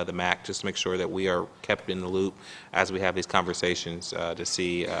with the MAC, just to make sure that we are kept in the loop as we have these conversations to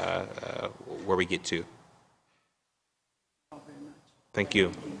see where we get to. Thank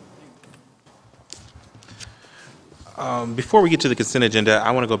you. Before we get to the consent agenda,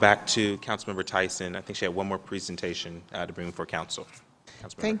 I want to go back to Councilmember Tyson. I think she had one more presentation to bring before Council.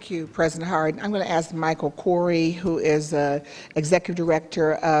 Thank you, President Hard. I'm going to ask Michael Corey, who is Executive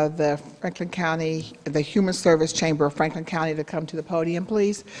Director of the Franklin County, the Human Service Chamber of Franklin County, to come to the podium,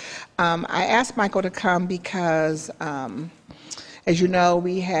 please. I asked Michael to come because, as you know,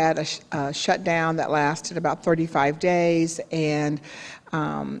 we had a shutdown that lasted about 35 days, and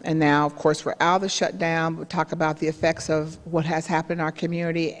now, of course, we're out of the shutdown. We'll talk about the effects of what has happened in our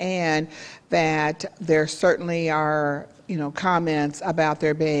community, and that there certainly are comments about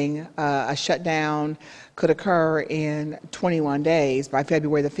there being a shutdown could occur in 21 days by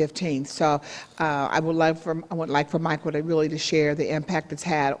February the 15th. So I would like for Michael to really share the impact it's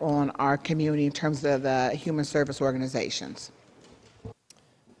had on our community in terms of the human service organizations.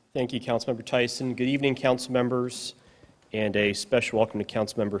 Thank you, Councilmember Tyson. Good evening, council members, and a special welcome to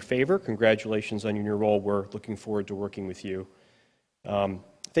Councilmember Favor. Congratulations on your new role. We're looking forward to working with you.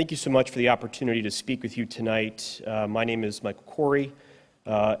 Thank you so much for the opportunity to speak with you tonight. My name is Michael Corey,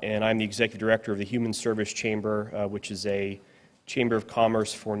 and I'm the Executive Director of the Human Service Chamber, which is a chamber of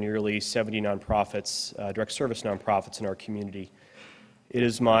commerce for nearly 70 nonprofits, direct service nonprofits in our community. It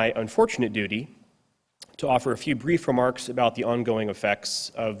is my unfortunate duty to offer a few brief remarks about the ongoing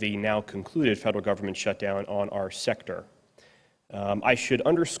effects of the now concluded federal government shutdown on our sector. I should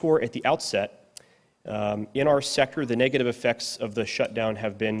underscore at the outset, in our sector, the negative effects of the shutdown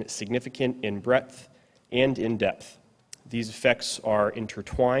have been significant in breadth and in depth. These effects are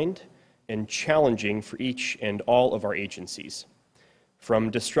intertwined and challenging for each and all of our agencies.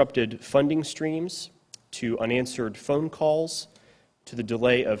 From disrupted funding streams to unanswered phone calls to the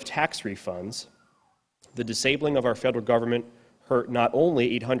delay of tax refunds, the disabling of our federal government hurt not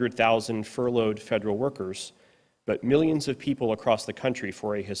only 800,000 furloughed federal workers, but millions of people across the country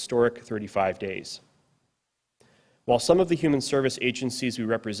for a historic 35 days. While some of the human service agencies we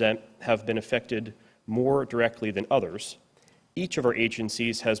represent have been affected more directly than others, each of our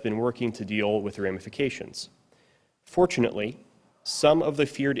agencies has been working to deal with the ramifications. Fortunately, some of the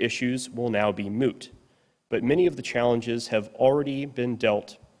feared issues will now be moot, but many of the challenges have already been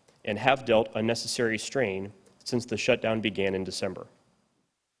dealt and have dealt unnecessary strain since the shutdown began in December.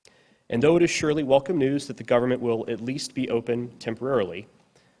 And though it is surely welcome news that the government will at least be open temporarily,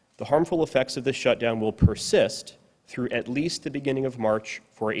 the harmful effects of this shutdown will persist through at least the beginning of March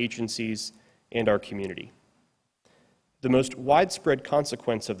for our agencies and our community. The most widespread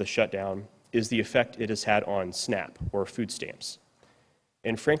consequence of the shutdown is the effect it has had on SNAP, or food stamps.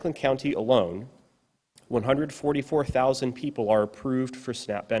 In Franklin County alone, 144,000 people are approved for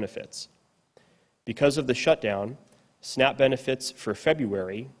SNAP benefits. Because of the shutdown, SNAP benefits for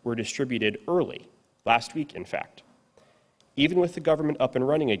February were distributed early, last week in fact. Even with the government up and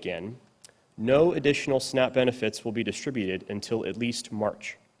running again, no additional SNAP benefits will be distributed until at least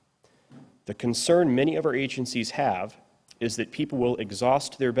March. The concern many of our agencies have is that people will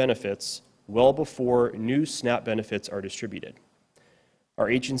exhaust their benefits well before new SNAP benefits are distributed. Our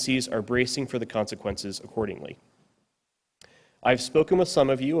agencies are bracing for the consequences accordingly. I've spoken with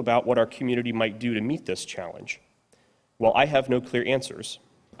some of you about what our community might do to meet this challenge. While I have no clear answers,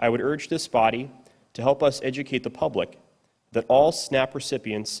 I would urge this body to help us educate the public that all SNAP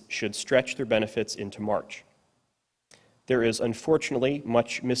recipients should stretch their benefits into March. There is unfortunately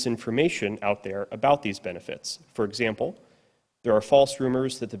much misinformation out there about these benefits. For example, there are false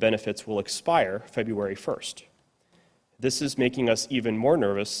rumors that the benefits will expire February 1st. This is making us even more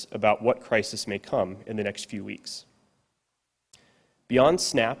nervous about what crisis may come in the next few weeks. Beyond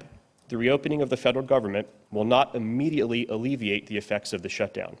SNAP, the reopening of the federal government will not immediately alleviate the effects of the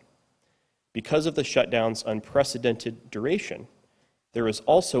shutdown. Because of the shutdown's unprecedented duration, there is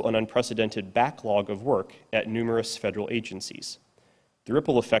also an unprecedented backlog of work at numerous federal agencies, the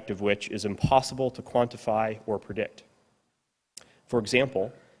ripple effect of which is impossible to quantify or predict. For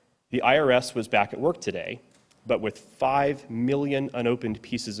example, the IRS was back at work today, but with 5 million unopened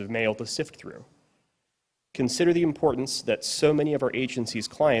pieces of mail to sift through. Consider the importance that so many of our agency's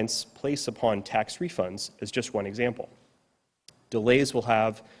clients place upon tax refunds as just one example. Delays will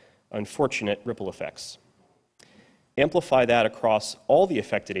have unfortunate ripple effects. Amplify that across all the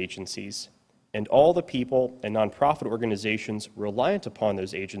affected agencies and all the people and nonprofit organizations reliant upon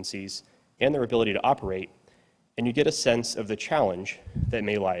those agencies and their ability to operate, and you get a sense of the challenge that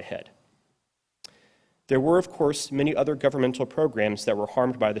may lie ahead. There were, of course, many other governmental programs that were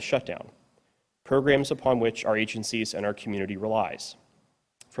harmed by the shutdown, programs upon which our agencies and our community relies.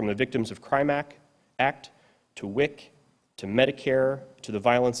 From the Victims of Crime Act to WIC, to Medicare, to the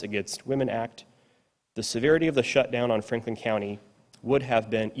Violence Against Women Act, the severity of the shutdown on Franklin County would have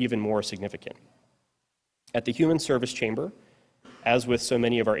been even more significant. At the Human Service Chamber, as with so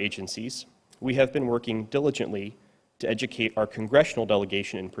many of our agencies, we have been working diligently to educate our congressional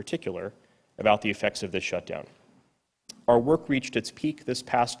delegation in particular about the effects of this shutdown. Our work reached its peak this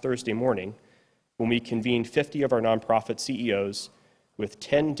past Thursday morning when we convened 50 of our nonprofit CEOs with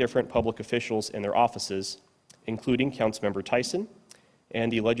 10 different public officials in their offices, including Councilmember Tyson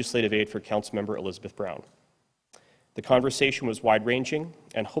and the legislative aide for Councilmember Elizabeth Brown. The conversation was wide-ranging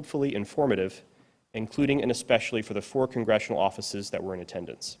and hopefully informative, including and especially for the 4 congressional offices that were in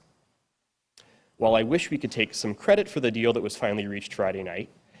attendance. While I wish we could take some credit for the deal that was finally reached Friday night,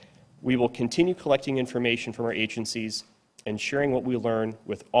 we will continue collecting information from our agencies and sharing what we learn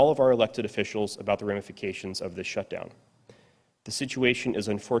with all of our elected officials about the ramifications of this shutdown. The situation is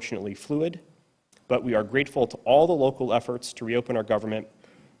unfortunately fluid, but we are grateful to all the local efforts to reopen our government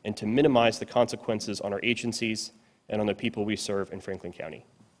and to minimize the consequences on our agencies and on the people we serve in Franklin County.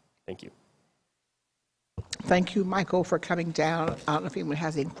 Thank you. Thank you, Michael, for coming down. I don't know if anyone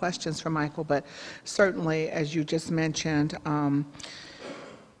has any questions for Michael, but certainly, as you just mentioned,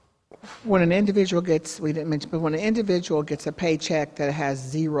 when an individual gets, we didn't mention, but when an individual gets a paycheck that has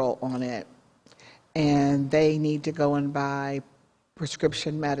 0 on it, and they need to go and buy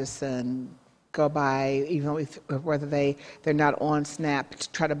prescription medicine, go buy, even whether they're not on SNAP,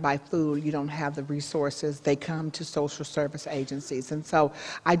 to try to buy food, you don't have the resources, they come to social service agencies. And so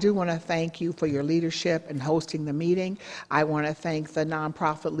I do want to thank you for your leadership in hosting the meeting. I want to thank the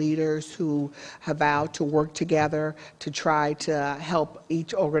nonprofit leaders who have vowed to work together to try to help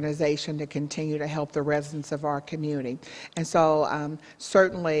each organization to continue to help the residents of our community. And so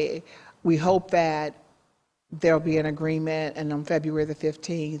certainly we hope that there'll be an agreement, and on February the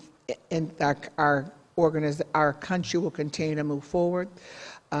 15th, and our country will continue to move forward.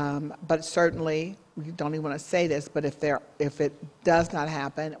 But certainly, we don't even want to say this, but if it does not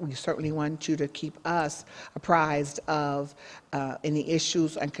happen, we certainly want you to keep us apprised of any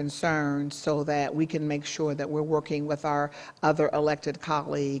issues and concerns so that we can make sure that we're working with our other elected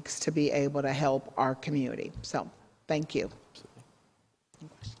colleagues to be able to help our community. So, thank you.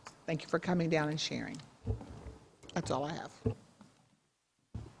 Thank you for coming down and sharing. That's all I have.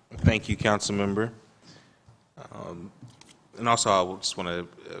 Thank you, Council Member. And also, I just want to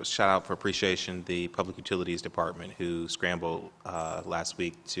shout out for appreciation the Public Utilities Department who scrambled last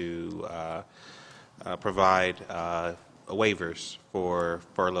week to provide waivers for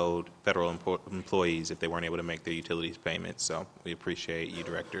furloughed federal employees if they weren't able to make their utilities payments. So we appreciate you,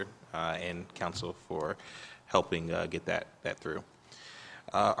 Director, and Council for helping get that through.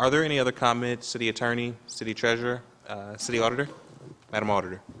 Are there any other comments, City Attorney, City Treasurer, City Auditor? Madam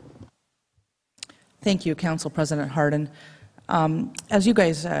Auditor. Thank you, Council President Hardin. As you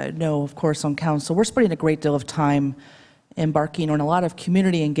guys know, of course, on Council, we're spending a great deal of time embarking on a lot of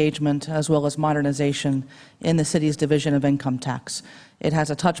community engagement as well as modernization in the city's Division of Income Tax. It has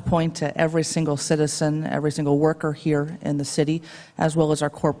a touch point to every single citizen, every single worker here in the city, as well as our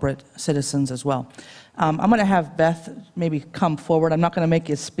corporate citizens as well. I'm going to have Beth maybe come forward. I'm not going to make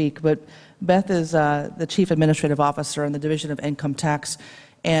you speak, but Beth is the Chief Administrative Officer in the Division of Income Tax.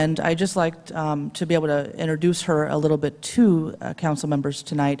 And I'd just like to be able to introduce her a little bit to council members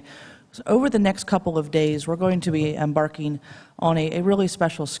tonight. So over the next couple of days, we're going to be embarking on a really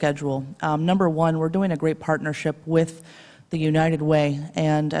special schedule. Number one, we're doing a great partnership with the United Way,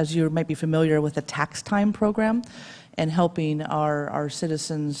 and as you might be familiar with the Tax Time program, and helping our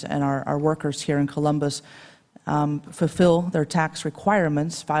citizens and our workers here in Columbus fulfill their tax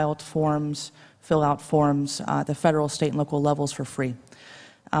requirements, file out forms, fill out forms at the federal, state, and local levels for free.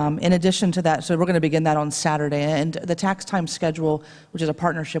 In addition to that, so we're going to begin that on Saturday, and the Tax Time schedule, which is a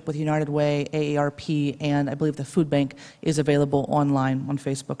partnership with United Way, AARP, and I believe the Food Bank, is available online on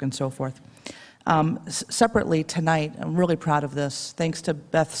Facebook and so forth. Separately tonight, I'm really proud of this, thanks to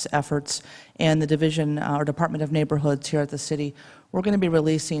Beth's efforts and the Division or Department of Neighborhoods here at the city, we're going to be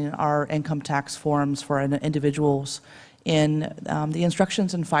releasing our income tax forms for individuals in the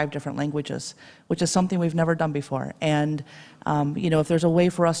instructions in 5 different languages, which is something we've never done before. And you know, if there's a way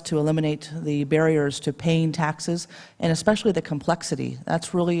for us to eliminate the barriers to paying taxes, and especially the complexity,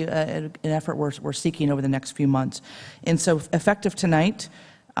 that's really an effort we're seeking over the next few months. And so effective tonight,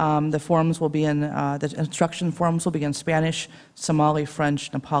 the forms will be in, the instruction forms will be in Spanish, Somali,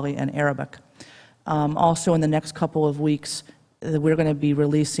 French, Nepali, and Arabic. Also in the next couple of weeks, we're going to be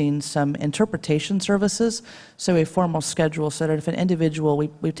releasing some interpretation services, so a formal schedule so that if an individual,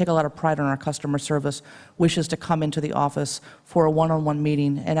 we take a lot of pride in our customer service, wishes to come into the office for a one-on-one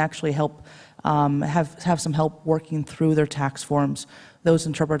meeting and actually help have some help working through their tax forms, those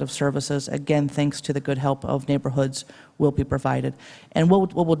interpretive services, again, thanks to the good help of neighborhoods, will be provided. And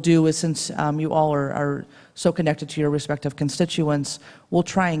what we'll do is, since you all are so connected to your respective constituents, we'll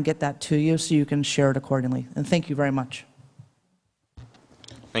try and get that to you so you can share it accordingly. And thank you very much.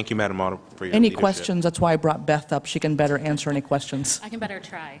 Thank you, Madam Auditor, for your Any leadership. questions? That's why I brought Beth up. She can better answer any questions. I can better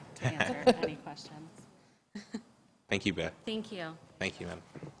try to answer any questions. Thank you, Beth. Thank you. Thank you, Madam.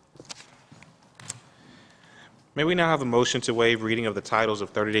 May we now have a motion to waive reading of the titles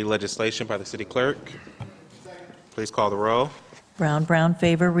of 30-day legislation by the City Clerk? Please call the roll. Brown,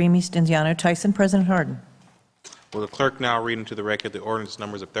 favor, Remy Stenziano Tyson, President Hardin. Will the clerk now read into the record the ordinance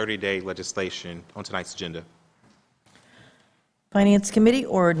numbers of 30-day legislation on tonight's agenda? Finance Committee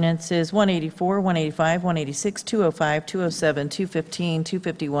ordinances 184, 185, 186, 205, 207, 215,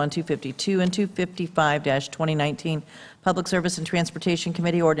 251, 252, and 255-2019. Public Service and Transportation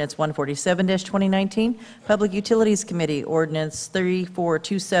Committee ordinance 147-2019. Public Utilities Committee ordinance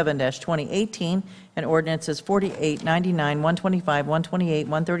 3427-2018, and ordinances 48, 99, 125, 128,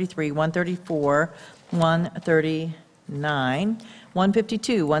 133, 134, 139.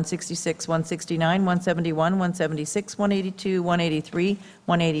 152, 166, 169, 171, 176, 182, 183,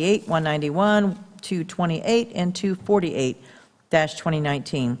 188, 191, 228, and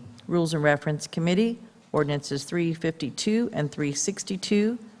 248-2019. Rules and Reference Committee, ordinances 352 and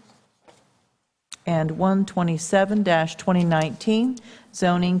 362, and 127-2019.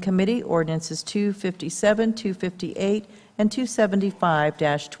 Zoning Committee, ordinances 257, 258, and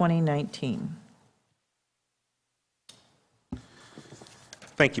 275-2019.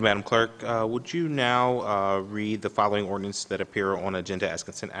 Thank you, Madam Clerk. Would you now read the following ordinance that appear on agenda as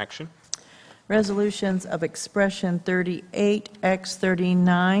consent action? Resolutions of expression 38, X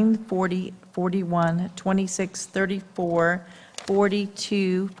 39, 40, 41, 26, 34,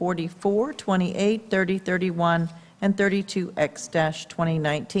 42, 44, 28, 30, 31, and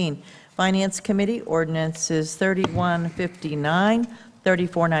 32X-2019. Finance Committee, ordinances 3159,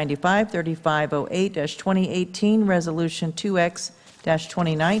 3495, 3508-2018, Resolution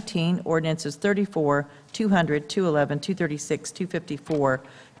 2X-2019, ordinances 34, 200, 211, 236, 254,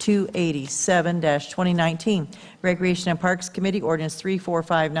 287-2019. Recreation and Parks Committee, ordinance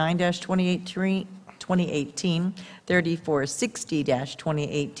 3459-2018,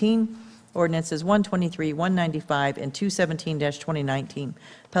 3460-2018, ordinances 123, 195, and 217-2019.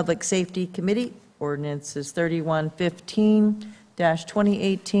 Public Safety Committee, ordinances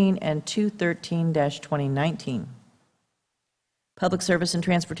 3115-2018 and 213-2019. Public Service and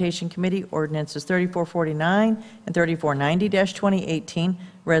Transportation Committee, ordinances 3449 and 3490-2018,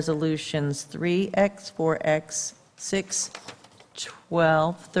 resolutions 3X, 4X, 6,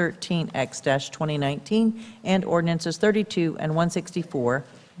 12, 13X-2019, and ordinances 32 and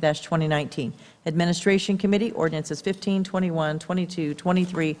 164-2019. Administration Committee, ordinances 15, 21, 22,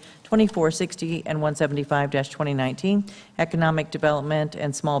 23, 24, 60, and 175-2019. Economic Development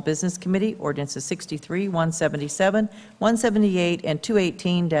and Small Business Committee, ordinances 63, 177, 178, and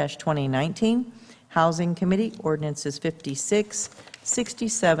 218-2019. Housing Committee, ordinances 56,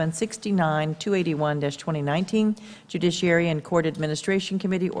 67, 69, 281-2019. Judiciary and Court Administration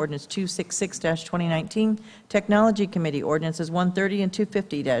Committee, ordinance 266-2019. Technology Committee, ordinances 130 and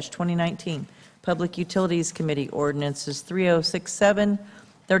 250-2019. Public Utilities Committee, ordinances 3067,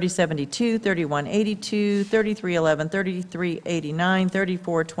 3072, 3182, 3311, 3389,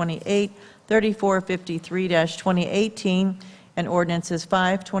 3428, 3453-2018, and ordinances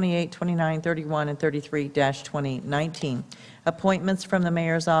 5, 28, 29, 31, and 33-2019. Appointments from the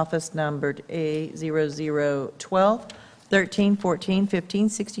Mayor's Office numbered A0012, 13, 14, 15,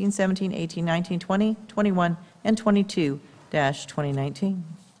 16, 17, 18, 19, 20, 21, and 22-2019.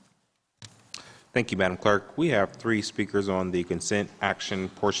 Thank you, Madam Clerk. We have 3 speakers on the consent action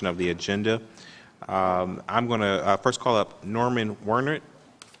portion of the agenda. I'm going to first call up Norman Wernert,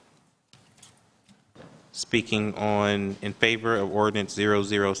 speaking in favor of ordinance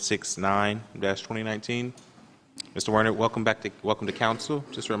 0069-2019. Mr. Wernert, welcome to council.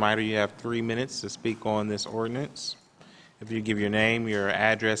 Just a reminder, you have 3 minutes to speak on this ordinance. If you give your name, your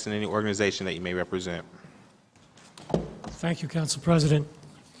address, and any organization that you may represent. Thank you, Council President.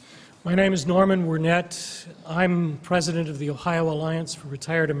 My name is Norman Wernett. I'm president of the Ohio Alliance for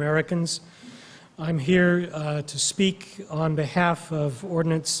Retired Americans. I'm here to speak on behalf of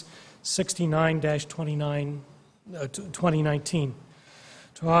Ordinance 69-2019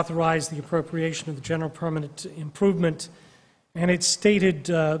 to authorize the appropriation of the general permanent improvement and its stated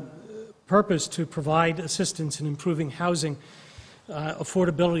purpose to provide assistance in improving housing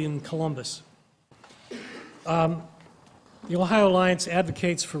affordability in Columbus. The Ohio Alliance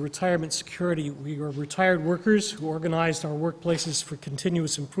advocates for retirement security. We are retired workers who organized our workplaces for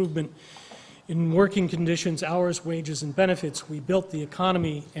continuous improvement in working conditions, hours, wages, and benefits. We built the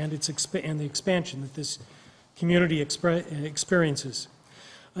economy and the expansion that this community experiences.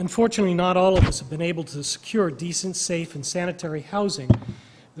 Unfortunately, not all of us have been able to secure decent, safe, and sanitary housing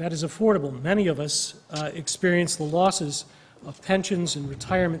that is affordable. Many of us experienced the losses of pensions and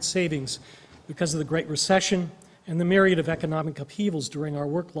retirement savings because of the Great Recession and the myriad of economic upheavals during our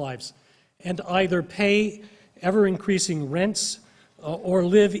work lives, and either pay ever-increasing rents or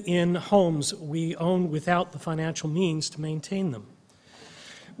live in homes we own without the financial means to maintain them.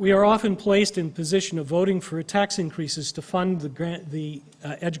 We are often placed in position of voting for tax increases to fund the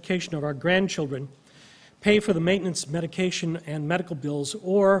education of our grandchildren, pay for the maintenance, medication, and medical bills,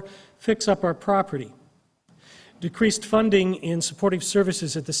 or fix up our property. Decreased funding in supportive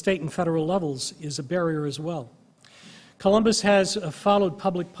services at the state and federal levels is a barrier as well. Columbus has followed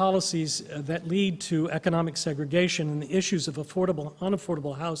public policies that lead to economic segregation and the issues of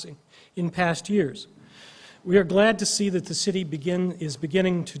unaffordable housing in past years. We are glad to see that the city is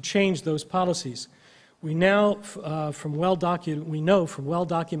beginning to change those policies. We know from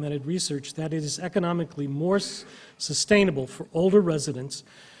well-documented research that it is economically more sustainable for older residents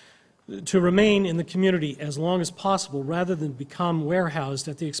to remain in the community as long as possible rather than become warehoused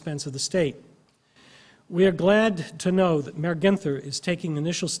at the expense of the state. We are glad to know that Mayor Ginther is taking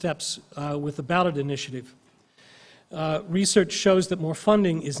initial steps with the ballot initiative. Research shows that more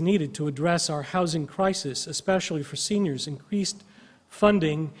funding is needed to address our housing crisis, especially for seniors. Increased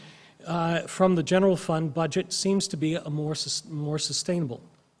funding from the general fund budget seems to be more sustainable.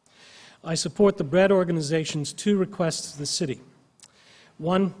 I support the BREAD organization's 2 requests to the city.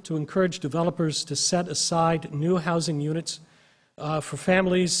 1, to encourage developers to set aside new housing units for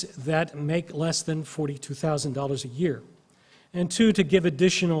families that make less than $42,000 a year. And 2, to give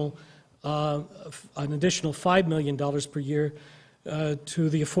additional an additional $5 million per year to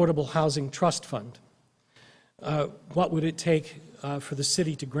the Affordable Housing Trust Fund. What would it take for the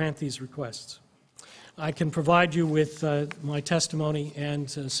city to grant these requests? I can provide you with my testimony and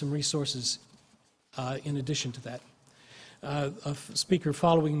some resources in addition to that. A speaker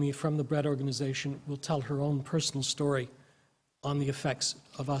following me from the Bread Organization will tell her own personal story on the effects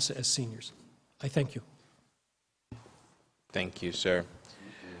of us as seniors. I thank you. Thank you, sir.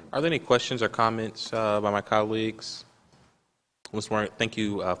 Are there any questions or comments by my colleagues? Ms. Warren, thank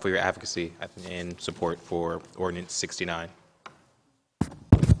you for your advocacy and support for Ordinance 69.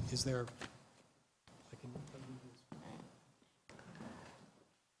 Is there...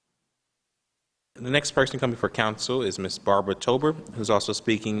 The next person coming for council is Ms. Barbara Tober, who's also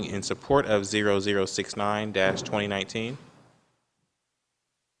speaking in support of 0069-2019.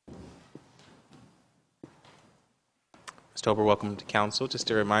 Ms. Tober, welcome to council. Just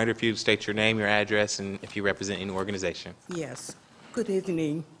a reminder, if you state your name, your address, and if you represent any organization. Yes. Good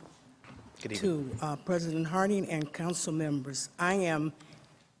evening, Good evening. to President Harding and council members. I am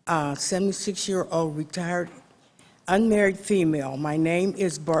a 76-year-old retired unmarried female. My name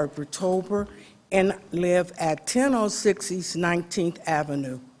is Barbara Tober and live at 1006 East 19th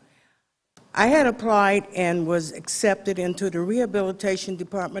Avenue. I had applied and was accepted into the Rehabilitation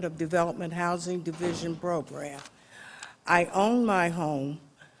Department of Development Housing Division program. I own my home,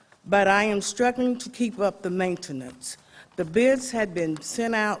 but I am struggling to keep up the maintenance. The bids had been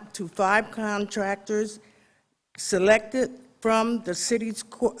sent out to 5 contractors selected from the city's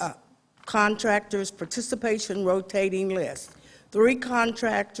contractors participation rotating list. 3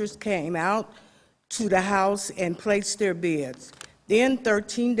 contractors came out to the house and placed their bids. Then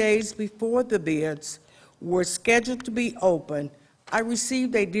 13 days before the bids were scheduled to be opened, I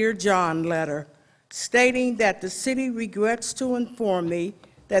received a Dear John letter stating that the city regrets to inform me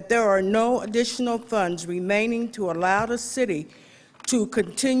that there are no additional funds remaining to allow the city to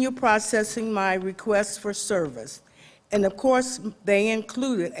continue processing my request for service. And of course, they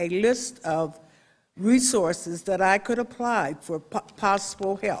included a list of resources that I could apply for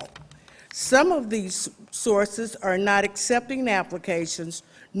possible help. Some of these sources are not accepting applications,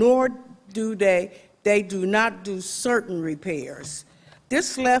 nor do they do not do certain repairs.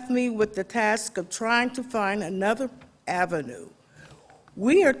 This left me with the task of trying to find another avenue.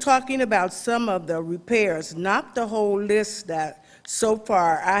 We are talking about some of the repairs, not the whole list that so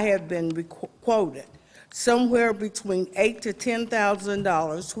far I have been quoted, somewhere between $8,000 to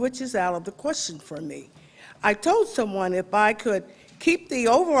 $10,000, which is out of the question for me. I told someone if I could keep the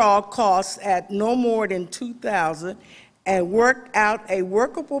overall cost at no more than $2,000 and work out a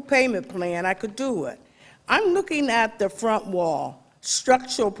workable payment plan, I could do it. I'm looking at the front wall,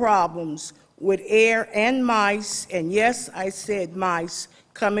 structural problems with air and mice, and yes, I said mice,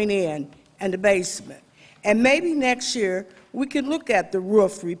 coming in, and the basement. And maybe next year we can look at the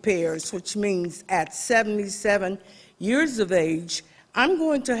roof repairs, which means at 77 years of age, I'm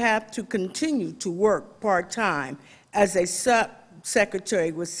going to have to continue to work part-time as a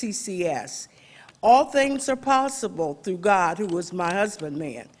secretary with CCS. All things are possible through God, who is my husband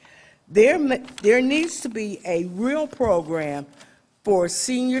man. There needs to be a real program for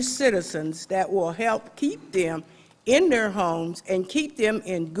senior citizens that will help keep them in their homes and keep them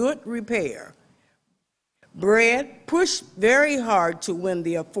in good repair. Bread pushed very hard to win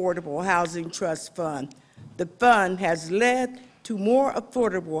the Affordable Housing Trust Fund. The fund has led to more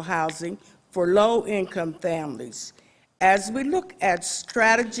affordable housing for low-income families. As we look at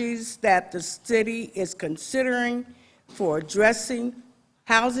strategies that the city is considering for addressing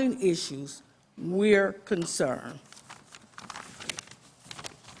housing issues, we're concerned.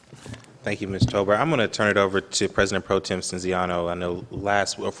 Thank you, Ms. Tober. I'm going to turn it over to President Pro Tem Cinziano. I know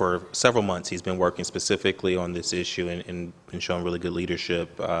for several months he's been working specifically on this issue and been showing really good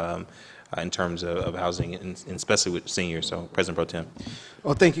leadership in terms of housing, and especially with seniors. So, President Pro Tem.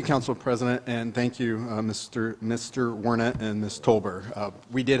 Well, thank you, Council President, and thank you, Mr. Werner and Ms. Tolber.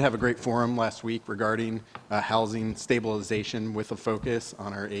 We did have a great forum last week regarding housing stabilization with a focus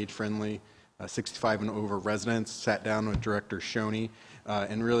on our age-friendly 65 and over residents. Sat down with Director Shoney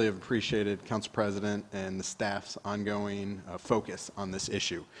and really have appreciated Council President and the staff's ongoing focus on this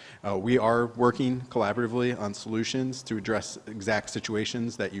issue. We are working collaboratively on solutions to address exact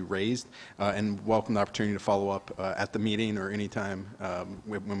situations that you raised, and welcome the opportunity to follow up at the meeting or anytime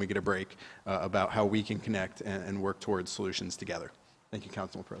when we get a break about how we can connect and work towards solutions together. Thank you,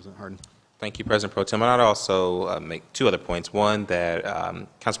 Council President Hardin. Thank you, President Pro Tem. I'd also make 2 other points. One, that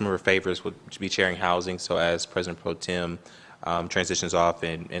Councilmember Favors would be chairing housing, so as President Pro Tem transitions off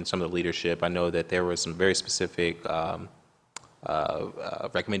and some of the leadership, I know that there were some very specific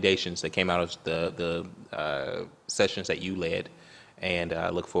recommendations that came out of the sessions that you led. And I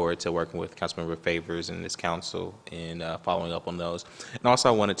look forward to working with Councilmember Favors and this council in following up on those. And also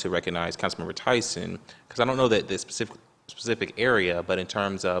I wanted to recognize Councilmember Tyson, because I don't know that the specific area, but in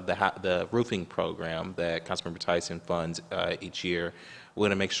terms of the roofing program that Councilmember Tyson funds each year, we're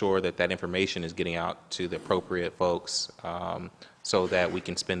going to make sure that that information is getting out to the appropriate folks so that we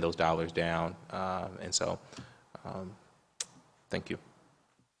can spend those dollars down. Thank you.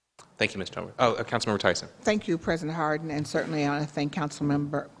 Thank you, Ms. Tomer. Oh, Councilmember Tyson. Thank you, President Harden, and certainly I want to thank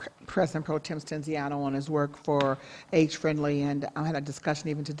Councilmember President Pro Tem Stenziano on his work for age-friendly. And I had a discussion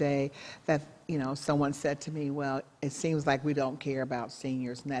even today that, you know, someone said to me, well, it seems like we don't care about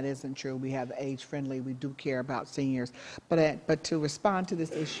seniors, and that isn't true. We have age-friendly. We do care about seniors. But to respond to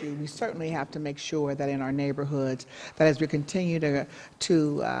this issue, we certainly have to make sure that in our neighborhoods, that as we continue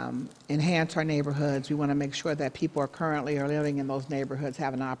to enhance our neighborhoods, we want to make sure that people are currently living in those neighborhoods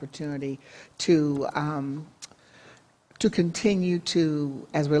have an opportunity to continue to,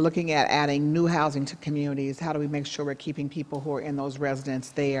 as we're looking at adding new housing to communities, how do we make sure we're keeping people who are in those residents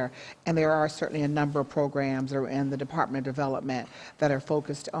there? And there are certainly a number of programs that are in the Department of Development that are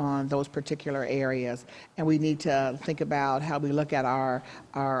focused on those particular areas. And we need to think about how we look at our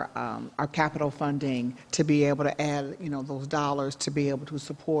capital funding to be able to add, you know, those dollars to be able to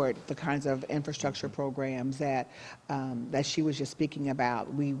support the kinds of infrastructure programs that she was just speaking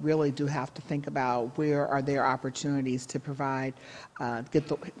about. We really do have to think about where are there opportunities to provide,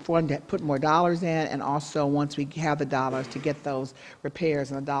 put more dollars in, and also once we have the dollars to get those repairs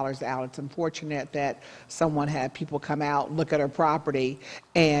and the dollars out. It's unfortunate that someone had people come out, look at her property,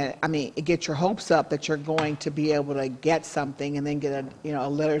 and I mean, it gets your hopes up that you're going to be able to get something, and then get a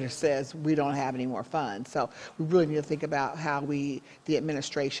letter that says we don't have any more funds. So we really need to think about how the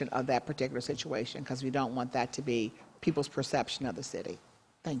administration of that particular situation, because we don't want that to be people's perception of the city.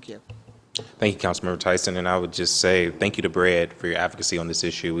 Thank you. Thank you, Councilmember Tyson, and I would just say thank you to Brad for your advocacy on this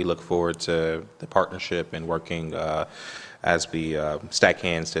issue. We look forward to the partnership and working as we stack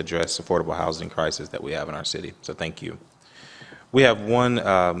hands to address affordable housing crisis that we have in our city. So thank you. We have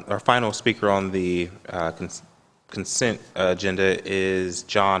our final speaker on the consent agenda is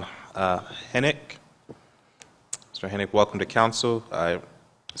John Hennick. Mr. Hennick, welcome to council.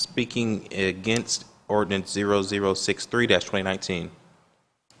 Speaking against ordinance 0063-2019.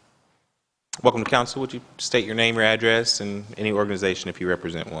 Welcome to council. Would you state your name, your address, and any organization if you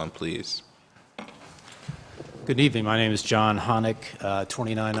represent one, please? Good evening. My name is John Honick,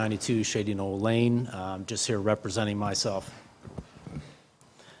 2992 Shady Knoll Lane. I'm just here representing myself.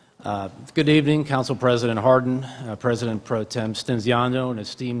 Good evening, Council President Harden, President Pro Tem Stenziano, and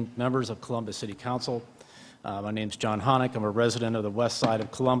esteemed members of Columbus City Council. My name is John Honick. I'm a resident of the west side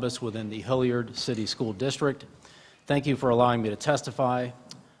of Columbus within the Hilliard City School District. Thank you for allowing me to testify.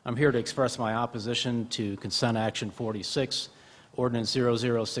 I'm here to express my opposition to Consent Action 46, Ordinance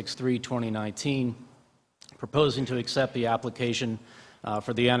 0063-2019, proposing to accept the application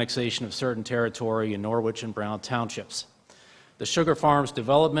for the annexation of certain territory in Norwich and Brown Townships. The Sugar Farms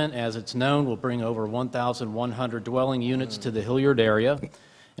development, as it's known, will bring over 1,100 dwelling units to the Hilliard area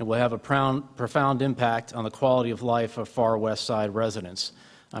and will have a profound impact on the quality of life of Far West Side residents.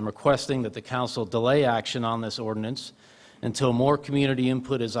 I'm requesting that the council delay action on this ordinance until more community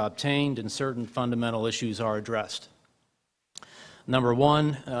input is obtained and certain fundamental issues are addressed. Number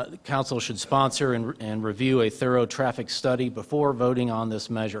one, the council should sponsor and review a thorough traffic study before voting on this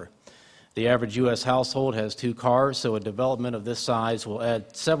measure. The average U.S. household has 2 cars, so a development of this size will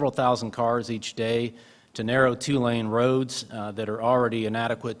add several thousand cars each day to narrow 2-lane roads that are already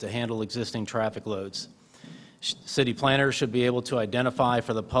inadequate to handle existing traffic loads. City planners should be able to identify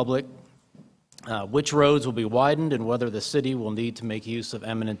for the public which roads will be widened and whether the city will need to make use of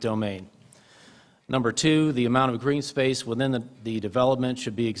eminent domain. Number 2, the amount of green space within the development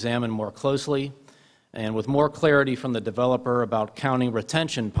should be examined more closely and with more clarity from the developer about counting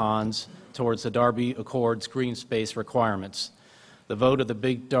retention ponds towards the Darby Accord's green space requirements. The vote of the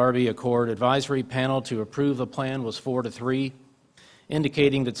Big Darby Accord Advisory Panel to approve the plan was 4-3,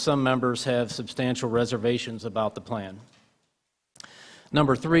 indicating that some members have substantial reservations about the plan.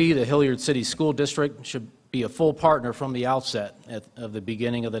 Number 3, the Hilliard City School District should be a full partner from the outset of the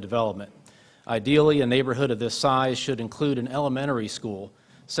beginning of the development. Ideally, a neighborhood of this size should include an elementary school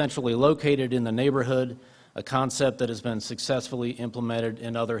centrally located in the neighborhood, a concept that has been successfully implemented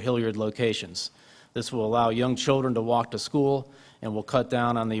in other Hilliard locations. This will allow young children to walk to school and will cut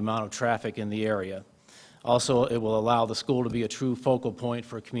down on the amount of traffic in the area. Also, it will allow the school to be a true focal point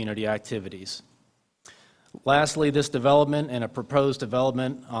for community activities. Lastly, this development and a proposed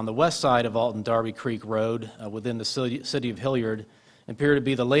development on the west side of Alton Darby Creek Road within the city of Hilliard appear to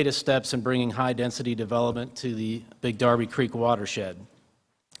be the latest steps in bringing high-density development to the Big Darby Creek watershed.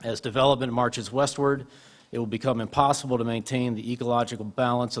 As development marches westward, it will become impossible to maintain the ecological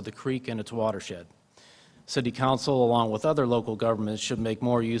balance of the creek and its watershed. City Council, along with other local governments, should make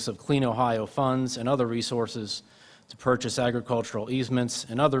more use of Clean Ohio funds and other resources to purchase agricultural easements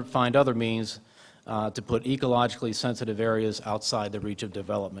and find other means to put ecologically sensitive areas outside the reach of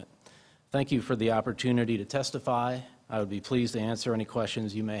development. Thank you for the opportunity to testify. I would be pleased to answer any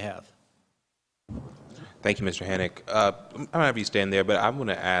questions you may have. Thank you, Mr. Hennick. I'm going to have you stand there, but I'm going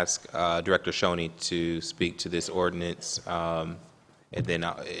to ask Director Shoney to speak to this ordinance, and then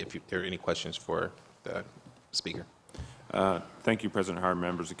if there are any questions for the speaker. Thank you, President Hart,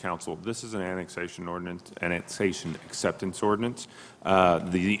 members of council. This is an annexation ordinance, annexation acceptance ordinance.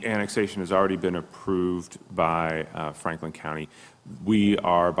 The annexation has already been approved by Franklin County. We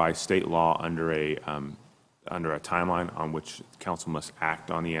are, by state law, under a timeline on which council must act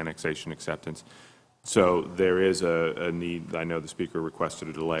on the annexation acceptance. So there is a need. I know the speaker requested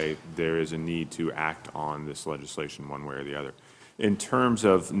a delay. There is a need to act on this legislation one way or the other. In terms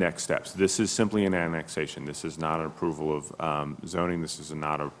of next steps, this is simply an annexation. This is not an approval of zoning. This is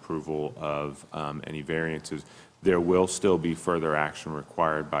not an approval of any variances. There will still be further action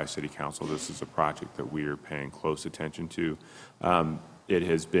required by City Council. This is a project that we are paying close attention to. It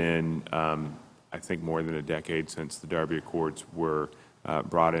has been, I think, more than a decade since the Darby Accords were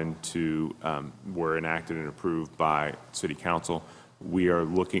were enacted and approved by City Council. We are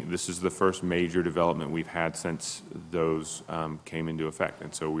looking, this is the first major development we've had since those came into effect.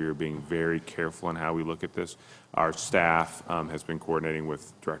 And so we are being very careful in how we look at this. Our staff has been coordinating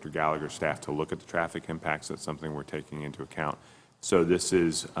with Director Gallagher's staff to look at the traffic impacts. That's something we're taking into account. So this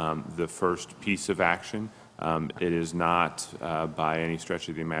is the first piece of action. It is not, by any stretch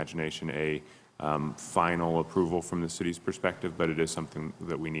of the imagination, a final approval from the city's perspective, but it is something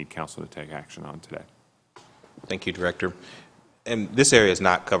that we need council to take action on today. Thank you, Director. And this area is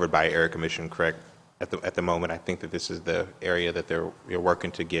not covered by area commission, correct? At the moment, I think that this is the area that you're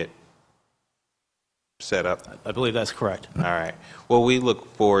working to get set up. I believe that's correct. All right. Well, we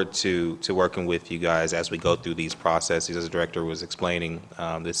look forward to working with you guys as we go through these processes. As the director was explaining,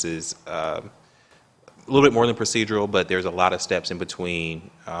 this is a little bit more than procedural, but there's a lot of steps in between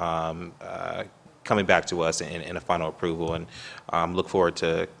coming back to us in a final approval. And look forward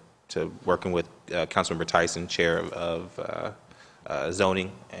to working with Councilmember Tyson, Chair of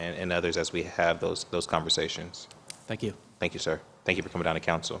Zoning, and others as we have those conversations. Thank you. Thank you, sir. Thank you for coming down to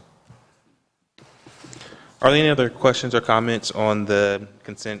council. Are there any other questions or comments on the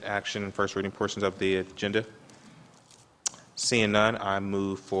consent action and first reading portions of the agenda? Seeing none, I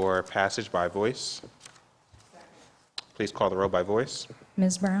move for passage by voice. Please call the roll by voice.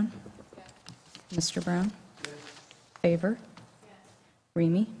 Ms. Brown? Yes. Mr. Brown? Yes. Favor? Yes.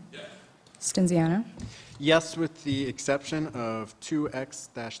 Remy? Yes. Stenziano? Yes, with the exception of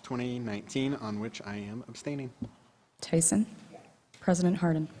 2X-2019, on which I am abstaining. Tyson? Yes. President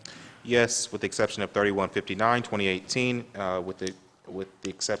Harden? Yes, with the exception of 3159, 2018. With the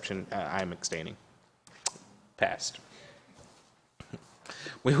exception, I am abstaining. Passed.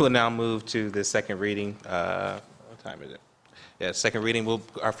 We will now move to the second reading. What time is it? Yeah, second reading.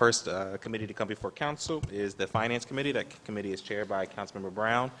 Our first committee to come before council is the Finance Committee. That committee is chaired by Councilmember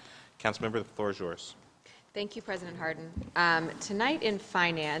Brown. Councilmember, the floor is yours. Thank you, President Harden. Tonight in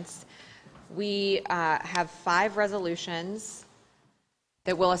Finance, we have 5 resolutions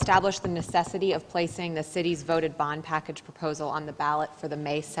that will establish the necessity of placing the city's voted bond package proposal on the ballot for the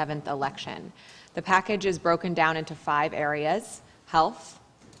May 7th election. The package is broken down into 5 areas: health,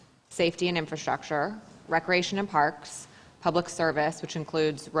 safety and infrastructure, recreation and parks, public service, which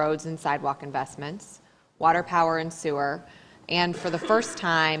includes roads and sidewalk investments, water, power, and sewer, and for the first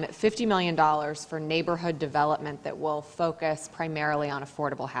time, $50 million for neighborhood development that will focus primarily on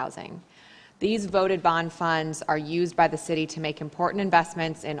affordable housing. These voted bond funds are used by the city to make important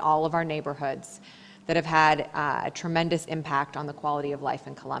investments in all of our neighborhoods that have had a tremendous impact on the quality of life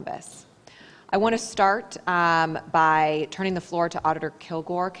in Columbus. I want to start by turning the floor to Auditor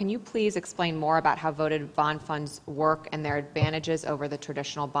Kilgore. Can you please explain more about how voted bond funds work and their advantages over the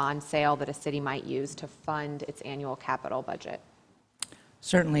traditional bond sale that a city might use to fund its annual capital budget?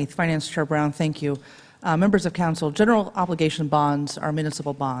 Certainly. Finance Chair Brown, thank you. Members of Council, general obligation bonds are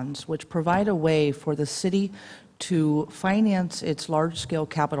municipal bonds, which provide a way for the city to finance its large-scale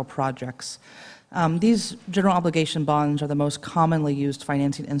capital projects. These general obligation bonds are the most commonly used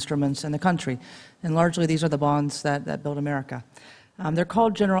financing instruments in the country, and largely these are the bonds that build America. They're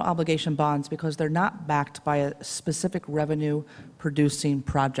called general obligation bonds because they're not backed by a specific revenue-producing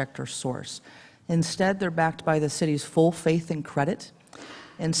project or source. Instead, they're backed by the city's full faith and credit.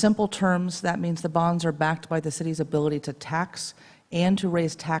 In simple terms, that means the bonds are backed by the city's ability to tax and to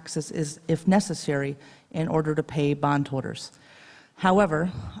raise taxes if necessary in order to pay bondholders.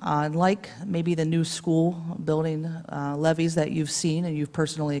 However, like maybe the new school building levies that you've seen and you've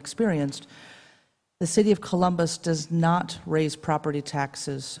personally experienced, the City of Columbus does not raise property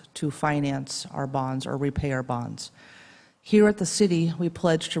taxes to finance our bonds or repay our bonds. Here at the city, we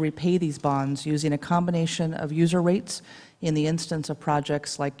pledge to repay these bonds using a combination of user rates in the instance of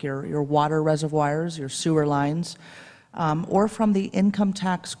projects like your water reservoirs, your sewer lines, or from the income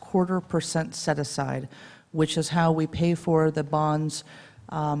tax 0.25% set aside, which is how we pay for the bonds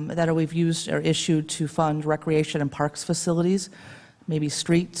that we've used or issued to fund recreation and parks facilities, maybe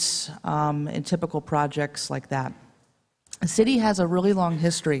streets, and typical projects like that. The city has a really long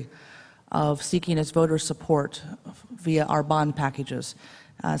history of seeking its voter support via our bond packages.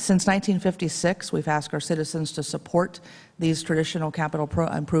 Since 1956, we've asked our citizens to support these traditional capital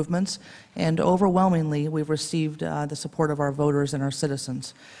improvements, and overwhelmingly, we've received the support of our voters and our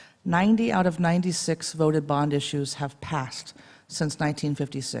citizens. 90 out of 96 voted bond issues have passed since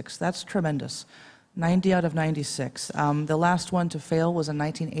 1956. That's tremendous. 90 out of 96. The last one to fail was in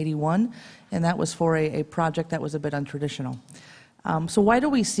 1981, and that was for a project that was a bit untraditional. So why do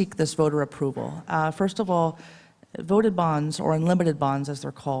we seek this voter approval? First of all, voted bonds, or unlimited bonds as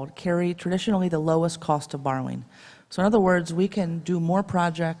they're called, carry traditionally the lowest cost of borrowing. So in other words, we can do more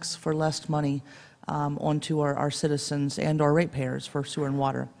projects for less money onto our citizens and our ratepayers for sewer and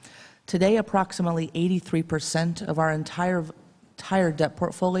water. Today, approximately 83% of our entire debt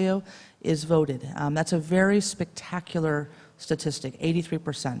portfolio is voted. That's a very spectacular statistic,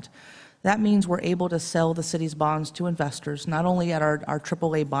 83%. That means we're able to sell the city's bonds to investors, not only at our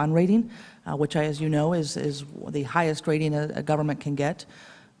AAA bond rating, which, as you know, is the highest rating a government can get,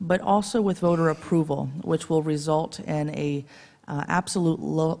 but also with voter approval, which will result in a absolute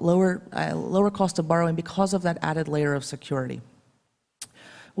lower cost of borrowing because of that added layer of security.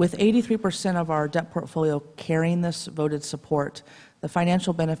 With 83% of our debt portfolio carrying this voted support, the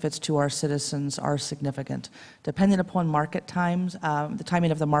financial benefits to our citizens are significant. Depending upon market times, the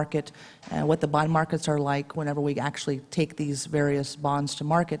timing of the market, what the bond markets are like whenever we actually take these various bonds to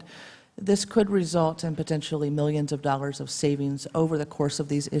market, this could result in potentially millions of dollars of savings over the course of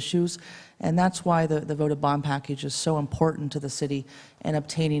these issues, and that's why the voted bond package is so important to the city in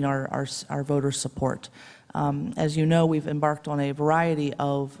obtaining our voter support. As you know, we've embarked on a variety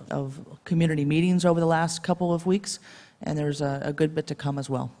of community meetings over the last couple of weeks, and there's a good bit to come as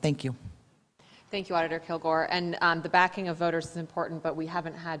well. Thank you. Thank you, Auditor Kilgore. And the backing of voters is important, but we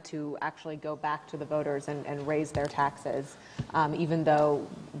haven't had to actually go back to the voters and raise their taxes, even though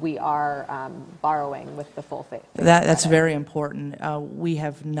we are borrowing with the full faith. That's very important. We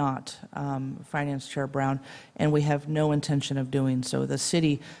have not, Finance Chair Brown, and we have no intention of doing so. The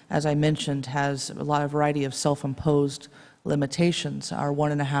city, as I mentioned, has a lot of variety of self-imposed limitations. Our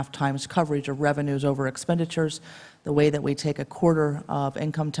 1.5 times coverage of revenues over expenditures, the way that we take a quarter of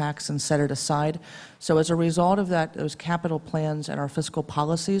income tax and set it aside. So as a result of that, those capital plans and our fiscal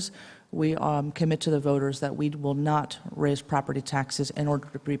policies, we commit to the voters that we will not raise property taxes in order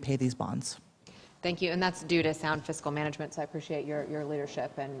to repay these bonds. Thank you, and that's due to sound fiscal management, so I appreciate your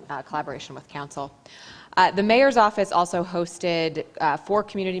leadership and collaboration with Council. The Mayor's Office also hosted 4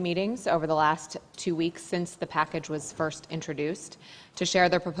 community meetings over the last 2 weeks since the package was first introduced to share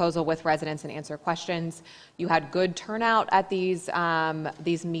their proposal with residents and answer questions. You had good turnout at these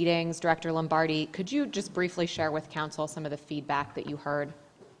meetings. Director Lombardi, could you just briefly share with Council some of the feedback that you heard?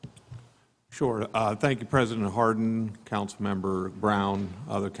 Sure. Thank you, President Hardin, Councilmember Brown,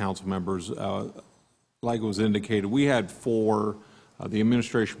 other council members. Like it was indicated, we had 4, the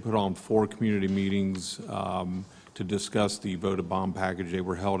administration put on 4 community meetings to discuss the voted bond package. They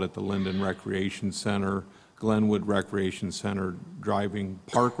were held at the Linden Recreation Center, Glenwood Recreation Center, Driving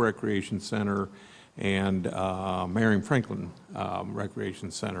Park Recreation Center, and Marion Franklin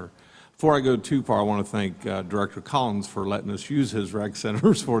Recreation Center. Before I go too far, I want to thank Director Collins for letting us use his rec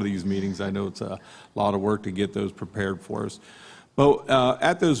centers for these meetings. I know it's a lot of work to get those prepared for us. But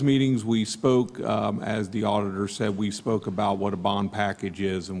at those meetings, we spoke, as the auditor said, we spoke about what a bond package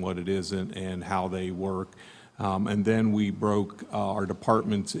is and what it isn't and how they work. And then we broke our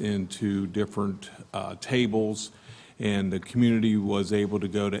departments into different tables, and the community was able to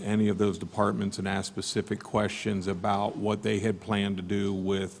go to any of those departments and ask specific questions about what they had planned to do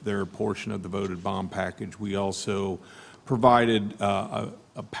with their portion of the voted bond package. We also provided a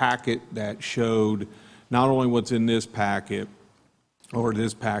packet that showed not only what's in this packet, or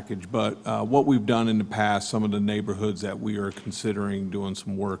this package, but what we've done in the past, some of the neighborhoods that we are considering doing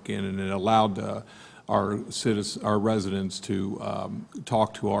some work in, and it allowed our residents to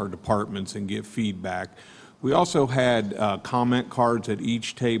talk to our departments and get feedback. We also had comment cards at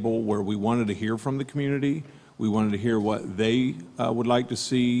each table where we wanted to hear from the community. We wanted to hear what they would like to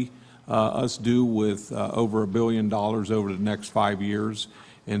see us do with over $1 billion over the next 5 years.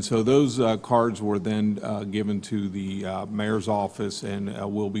 And so those cards were then given to the mayor's office,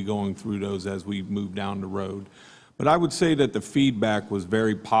 and we'll be going through those as we move down the road. But I would say that the feedback was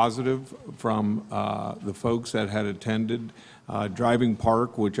very positive from the folks that had attended. Driving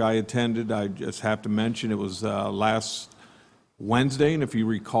Park, which I attended, I just have to mention, it was last Wednesday, and if you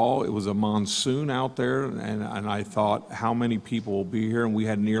recall, it was a monsoon out there, and I thought, how many people will be here? And we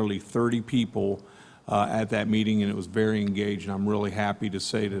had nearly 30 people at that meeting, and it was very engaged, and I'm really happy to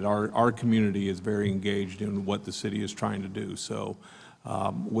say that our community is very engaged in what the city is trying to do. So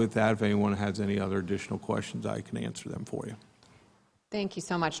with that, if anyone has any other additional questions, I can answer them for you. Thank you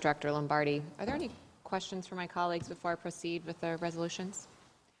so much, Director Lombardi. Are there any questions for my colleagues before I proceed with the resolutions?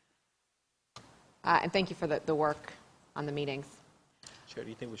 And thank you for the work on the meetings. Chair, do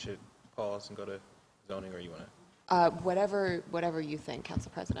you think we should pause and go to zoning, or you want to? Whatever you think,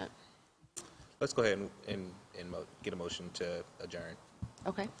 Council President. Let's go ahead and get a motion to adjourn.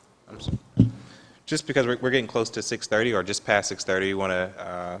 Okay. Just because we're getting close to 6:30 or just past 6:30, we want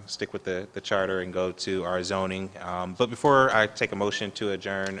to stick with the charter and go to our zoning. But before I take a motion to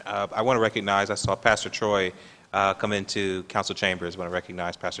adjourn, I want to recognize, I saw Pastor Troy come into council chambers. I want to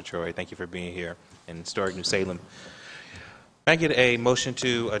recognize Pastor Troy. Thank you for being here in historic New Salem. Can I get a motion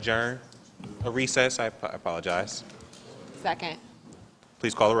to adjourn? A recess? I apologize. Second.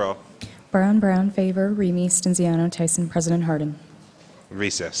 Please call the roll. Brown, favor. Remy, Stenziano, Tyson, President Harden.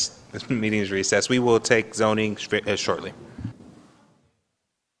 Recess. This meeting is recessed. We will take zoning shortly.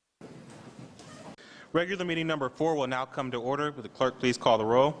 Regular meeting number 4 will now come to order. Will the clerk please call the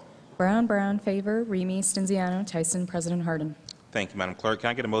roll? Brown, favor. Remy, Stenziano, Tyson, President Harden. Thank you, Madam Clerk. Can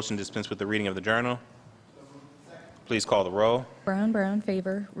I get a motion to dispense with the reading of the journal? Please call the roll. Brown,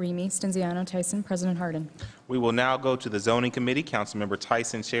 favor. Remy, Stenziano, Tyson, President Harden. We will now go to the Zoning Committee. Councilmember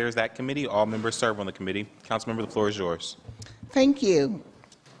Tyson chairs that committee. All members serve on the committee. Councilmember, the floor is yours. Thank you.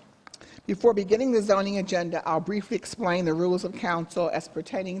 Before beginning the zoning agenda, I'll briefly explain the rules of council as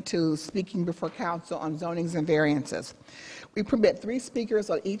pertaining to speaking before council on zonings and variances. We permit 3 speakers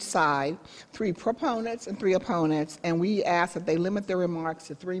on each side, 3 proponents and 3 opponents, and we ask that they limit their remarks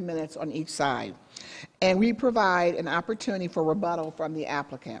to 3 minutes on each side. And we provide an opportunity for rebuttal from the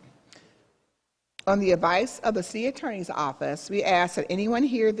applicant. On the advice of the City Attorney's Office, we ask that anyone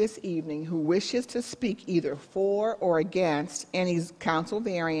here this evening who wishes to speak either for or against any council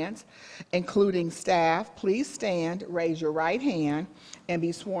variance, including staff, please stand, raise your right hand, and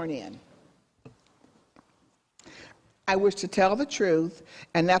be sworn in. I wish to tell the truth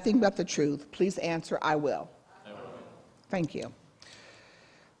and nothing but the truth. Please answer, I will. Thank you.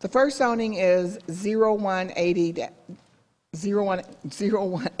 The first zoning is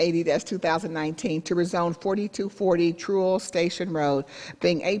 0180-2019 to rezone 4240 Truel Station Road,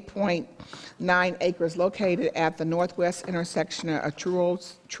 being 8.9 acres located at the northwest intersection of Truel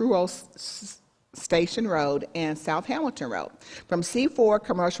Station Road and South Hamilton Road, from C4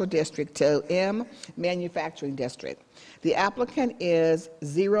 Commercial District to M Manufacturing District. The applicant is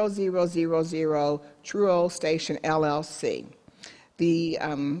 0000 Truel Station LLC.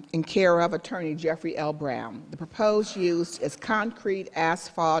 In care of Attorney Jeffrey L. Brown. The proposed use is concrete,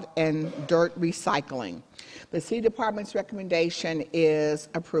 asphalt, and dirt recycling. The City Department's recommendation is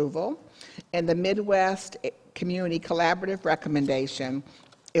approval, and the Midwest Community Collaborative recommendation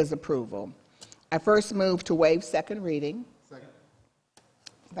is approval. I first move to waive second reading. Second.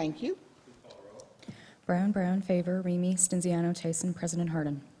 Thank you. Brown, favor. Remy, Stenziano, Tyson, President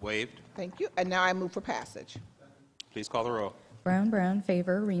Harden. Waived. Thank you. And now I move for passage. Please call the roll. Brown,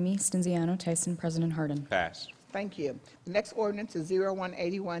 favor. Remy, Stenziano, Tyson, President Harden. Passed. Thank you. The next ordinance is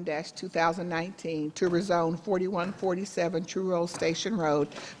 0181-2019 to rezone 4147 Truel Station Road,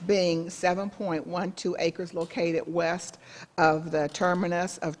 being 7.12 acres located west of the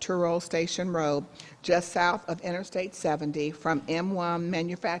terminus of Truel Station Road, just south of Interstate 70, from M1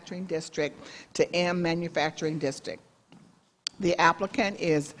 Manufacturing District to M Manufacturing District. The applicant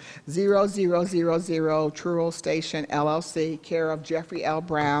is 0000 Truel Station LLC, care of Jeffrey L.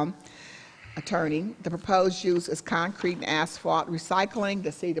 Brown, attorney. The proposed use is concrete and asphalt recycling.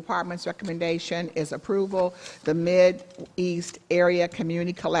 The City Department's recommendation is approval. The Mid-East Area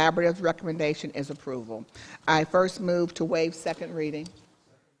Community Collaborative recommendation is approval. I first move to waive second reading.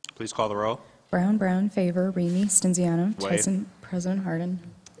 Please call the roll. Brown, favor. Remy, Stenziano, Tyson, President Harden.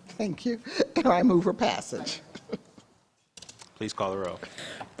 Thank you. And I move for passage. Please call the row.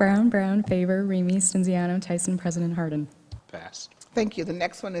 Brown, favor, Remy Stenziano Tyson, President Harden. Passed. Thank you. The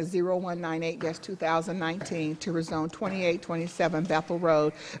next one is 0198-2019 to rezone 2827 Bethel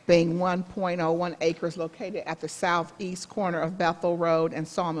Road, being 1.01 acres located at the southeast corner of Bethel Road and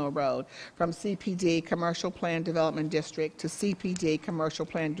Sawmill Road, from CPD Commercial Plan Development District to CPD Commercial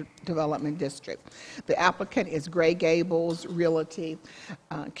Plan Development District. The applicant is Gray Gables Realty,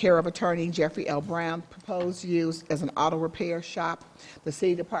 care of attorney Jeffrey L. Brown. Proposed use as an auto repair shop. The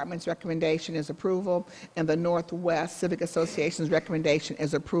City Department's recommendation is approval, and the Northwest Civic Association's recommendation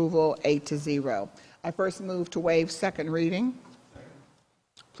is approval, 8-0. I first move to waive second reading.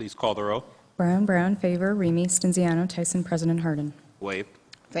 Please call the row. Brown, favor, Remy Stenziano Tyson, President Harden. Waived.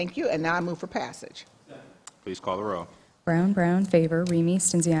 Thank you, and now I move for passage. Please call the row. Brown, favor, Remy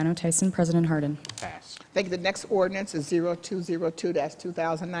Stenziano Tyson, President Harden. Passed. Thank you. The next ordinance is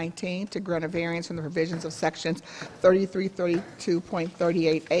 0202-2019 to grant a variance from the provisions of sections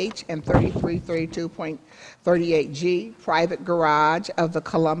 3332.38H and 3332.38G, private garage of the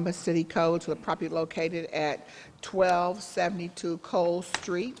Columbus City Code, to the property located at 1272 Cole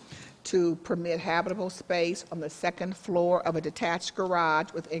Street, to permit habitable space on the second floor of a detached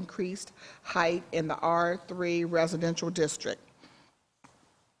garage with increased height in the R3 residential district.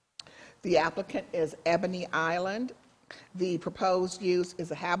 The applicant is Ebony Island. The proposed use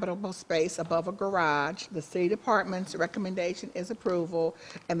is a habitable space above a garage. The City Department's recommendation is approval,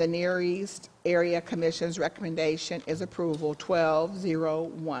 and the Near East Area Commission's recommendation is approval,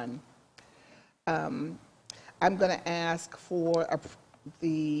 12-01. I'm going to ask for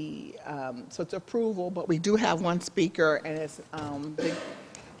so it's approval, but we do have one speaker, and it's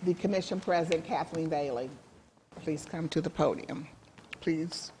the Commission President, Kathleen Bailey. Please come to the podium.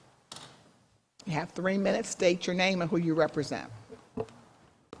 Please. You have 3 minutes. State your name and who you represent.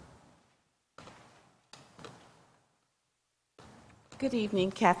 Good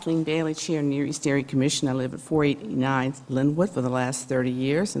evening. Kathleen Bailey, Chair, Near East Area Commission. I live at 489 Linwood for the last 30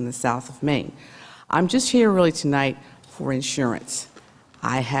 years in the south of Maine. I'm just here really tonight for insurance.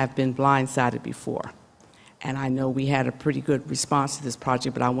 I have been blindsided before, and I know we had a pretty good response to this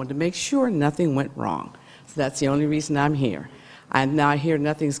project, but I wanted to make sure nothing went wrong. So that's the only reason I'm here. I'm now here,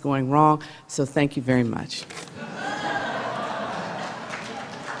 nothing's going wrong, so thank you very much.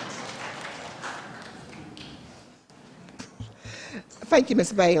 Thank you,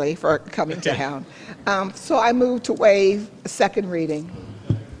 Ms. Bailey, for coming down. So I move to waive second reading.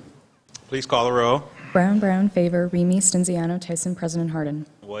 Please call the row. Brown, favor, Remy Stenziano Tyson, President Harden.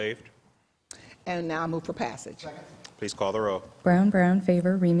 Waived. And now I move for passage. Please call the row. Brown,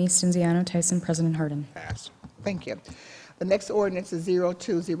 favor, Remy Stenziano Tyson, President Harden. Passed. Thank you. The next ordinance is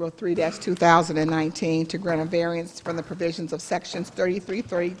 0203-2019 to grant a variance from the provisions of sections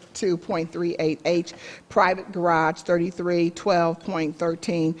 3332.38H, private garage,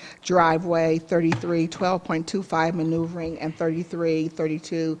 3312.13, driveway, 3312.25, maneuvering, and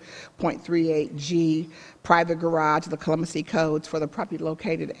 3332.38G, private garage of the Columbus City Codes, for the property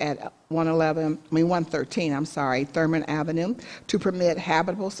located at 113, Thurman Avenue, to permit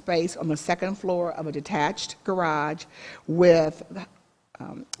habitable space on the second floor of a detached garage with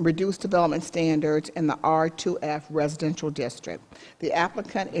reduced development standards in the R2F residential district. The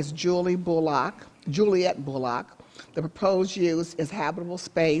applicant is Juliet Bullock. The proposed use is habitable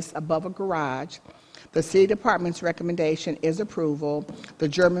space above a garage. The City Department's recommendation is approval. The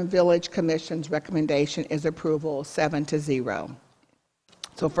German Village Commission's recommendation is approval, 7-0.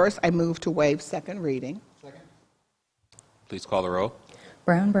 So first, I move to waive second reading. Please call the row.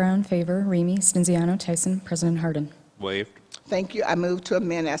 Brown, favor, Remy Stenziano Tyson, President Harden. Waived. Thank you. I move to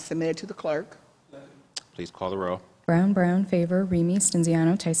amend as submitted to the clerk. Please call the row. Brown, favor, Remy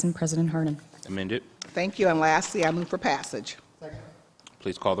Stenziano Tyson, President Harden. Amended. Thank you. And lastly, I move for passage.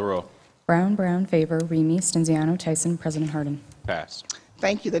 Please call the row. Brown, favor, Remy Stenziano Tyson, President Harden. Passed.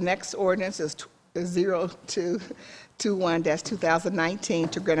 Thank you. The next ordinance is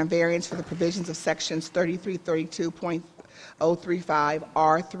 0221-2019 to grant a variance for the provisions of sections 3332.035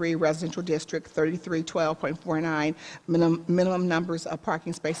 R3 residential district, 3312.49 minimum numbers of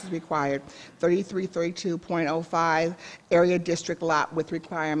parking spaces required, 3332.05 area district lot with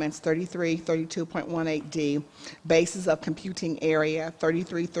requirements, 3332.18D basis of computing area,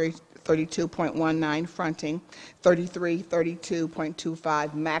 3332.19 fronting,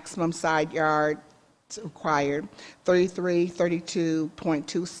 3332.25 maximum side yard required,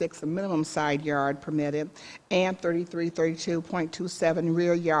 3332.26 minimum side yard permitted, and 3332.27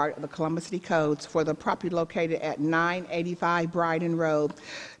 rear yard of the Columbus City Codes for the property located at 985 Bryden Road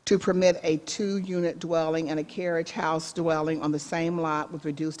to permit a 2-unit dwelling and a carriage house dwelling on the same lot with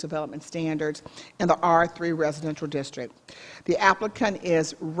reduced development standards in the R3 residential district. The applicant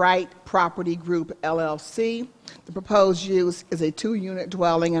is Wright Property Group, LLC. The proposed use is a 2-unit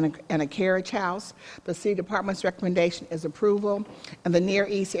dwelling and a carriage house. The City Department's recommendation is approval, and the Near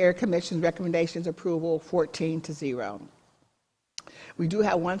East Area Commission's recommendation is approval, 14-0. We do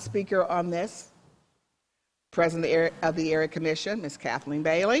have one speaker on this. President of the Area Commission, Ms. Kathleen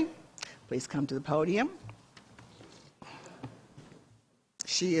Bailey. Please come to the podium.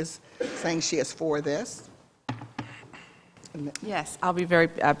 She is saying she is for this. Yes, I'll be very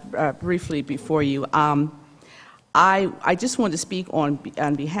briefly before you. I just wanted to speak on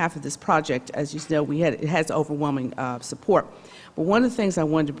behalf of this project. As you know, it has overwhelming support. But one of the things I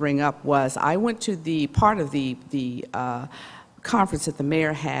wanted to bring up was I went to the part of the conference that the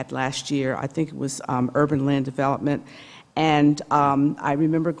mayor had last year. I think it was urban land development, and I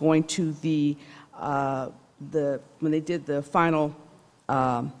remember going to when they did the final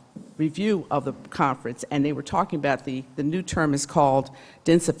review of the conference, and they were talking about the new term is called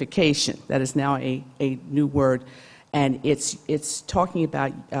densification. That is now a new word, and it's talking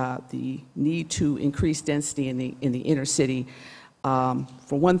about the need to increase density in the inner city, for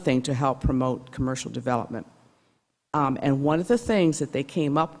one thing, to help promote commercial development. And one of the things that they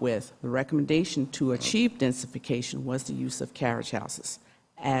came up with, the recommendation to achieve densification, was the use of carriage houses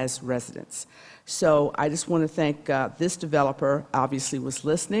as residents. So I just want to thank this developer, obviously was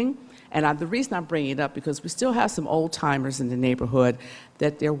listening. And the reason I'm bringing it up, because we still have some old timers in the neighborhood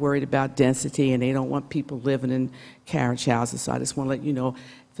that they're worried about density and they don't want people living in carriage houses. So I just want to let you know,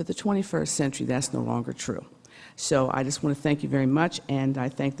 for the 21st century, that's no longer true. So I just want to thank you very much, and I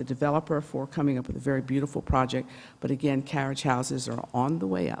thank the developer for coming up with a very beautiful project. But again, carriage houses are on the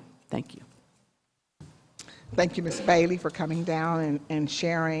way up. Thank you. Thank you, Ms. Bailey, for coming down and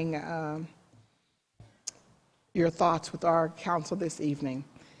sharing your thoughts with our council this evening.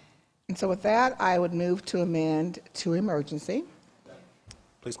 And so with that, I would move to amend to emergency.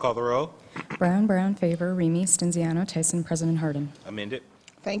 Please call the roll. Brown, favor. Remy, Stenziano, Tyson, President Harden. Amended.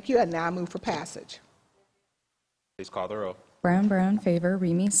 Thank you, and now I move for passage. Please call the roll. Brown, favor.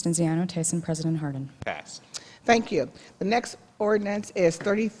 Remy, Stenziano, Tyson, President Harden. Passed. Thank you. The next ordinance is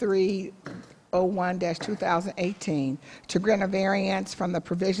 3301-2018 to grant a variance from the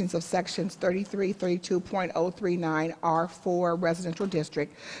provisions of sections 3332.039 R4 Residential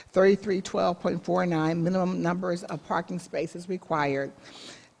District, 3312.49 minimum numbers of parking spaces required,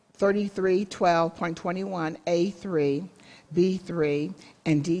 3312.21 A3, B3,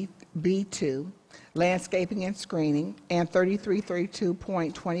 and B2, landscaping and screening, and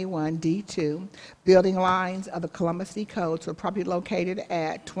 3332.21 D2, building lines of the Columbus City Code to a property located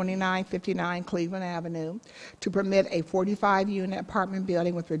at 2959 Cleveland Avenue to permit a 45-unit apartment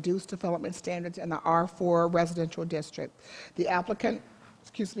building with reduced development standards in the R4 residential district. The applicant,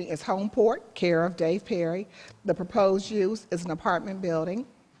 is Homeport, care of Dave Perry. The proposed use is an apartment building.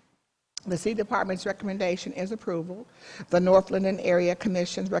 The City Department's recommendation is approval. The North Linden Area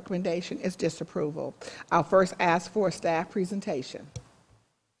Commission's recommendation is disapproval. I'll first ask for a staff presentation.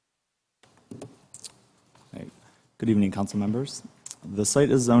 Good evening, council members. The site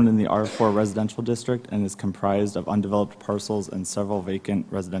is zoned in the R4 residential district and is comprised of undeveloped parcels and several vacant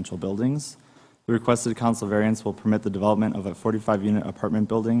residential buildings. The requested council variance will permit the development of a 45-unit apartment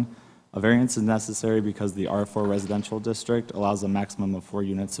building. A variance is necessary because the R4 residential district allows a maximum of 4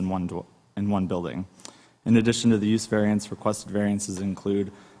 units in one building. In addition to the use variance, requested variances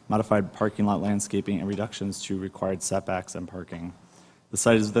include modified parking lot landscaping and reductions to required setbacks and parking. The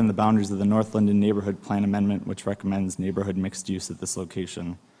site is within the boundaries of the North Linden Neighborhood Plan Amendment, which recommends neighborhood mixed use at this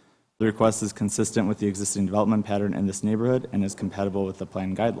location. The request is consistent with the existing development pattern in this neighborhood and is compatible with the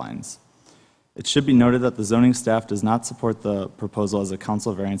plan guidelines. It should be noted that the zoning staff does not support the proposal as a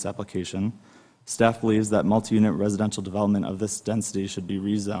council variance application. Staff believes that multi-unit residential development of this density should be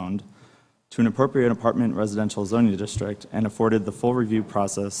rezoned to an appropriate apartment residential zoning district and afforded the full review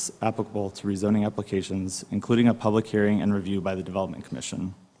process applicable to rezoning applications, including a public hearing and review by the Development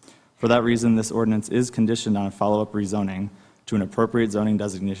Commission. For that reason, this ordinance is conditioned on a follow-up rezoning to an appropriate zoning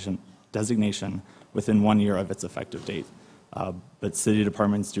designation within 1 year of its effective date. But city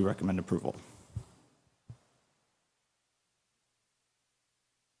departments do recommend approval.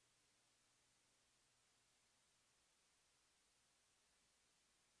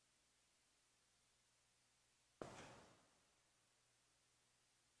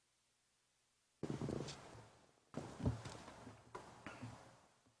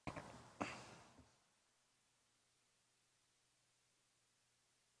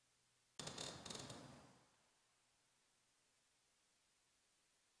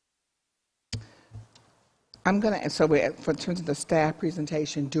 I'm going to, for in terms of the staff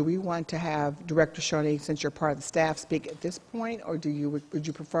presentation, do we want to have Director Shawnee, since you're part of the staff, speak at this point, or would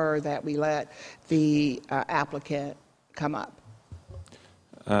you prefer that we let the applicant come up?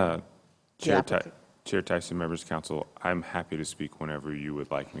 Chair Tyson, members of council, I'm happy to speak whenever you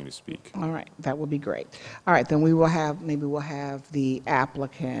would like me to speak. All right, that would be great. All right, then maybe we'll have the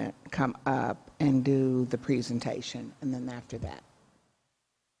applicant come up and do the presentation, and then after that.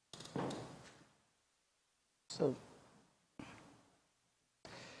 So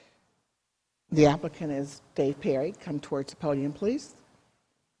the applicant is Dave Perry. Come towards the podium, please.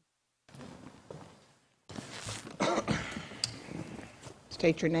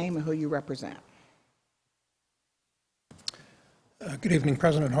 State your name and who you represent. Good evening,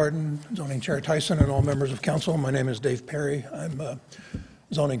 President Harden, Zoning Chair Tyson, and all members of council. My name is Dave Perry. I'm a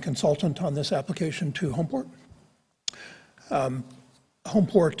zoning consultant on this application to Homeport.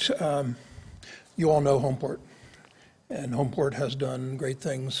 Homeport, you all know Homeport, and Homeport has done great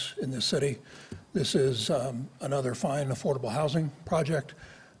things in this city. This is another fine affordable housing project.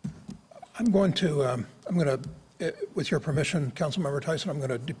 I'm going to, with your permission, Councilmember Tyson, I'm going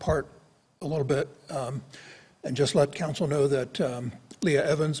to depart a little bit and just let council know that Leah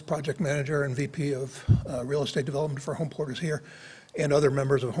Evans, project manager and VP of real estate development for Homeport, is here, and other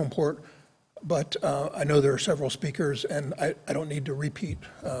members of Homeport. But I know there are several speakers, and I don't need to repeat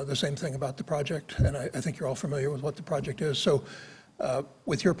the same thing about the project, and I think you're all familiar with what the project is. So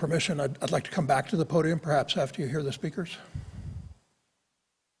with your permission, I'd like to come back to the podium, perhaps after you hear the speakers.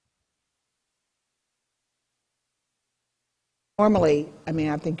 Normally, I mean,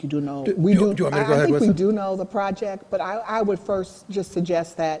 I think you do know. Do you want me to go ahead with it? I think we do know the project, but I would first just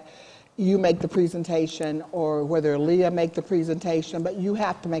suggest that you make the presentation, or whether Leah make the presentation, but you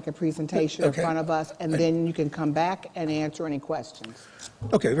have to make a presentation in front of us, and then you can come back and answer any questions.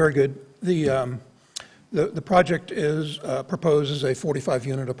 Okay, very good. The project is proposes a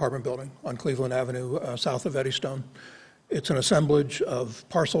 45-unit apartment building on Cleveland Avenue, south of Eddystone. It's an assemblage of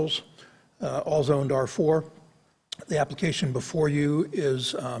parcels, all zoned R4. The application before you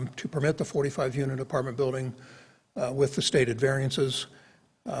is to permit the 45-unit apartment building with the stated variances.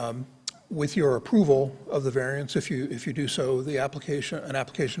 With your approval of the variance, if you do so, an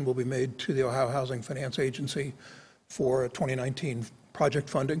application will be made to the Ohio Housing Finance Agency for 2019 project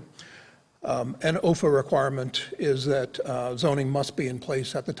funding. An OFA requirement is that zoning must be in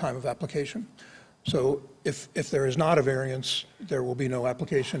place at the time of application. So if there is not a variance, there will be no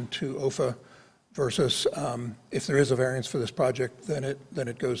application to OFA, versus if there is a variance for this project, then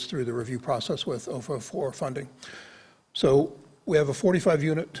it goes through the review process with OFA for funding. So we have a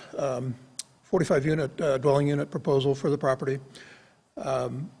 45-unit dwelling unit proposal for the property.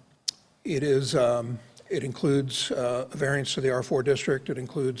 It includes a variance to the R4 district. It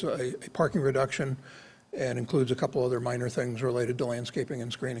includes a parking reduction, and includes a couple other minor things related to landscaping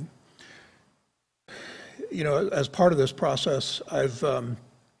and screening. You know, as part of this process, I've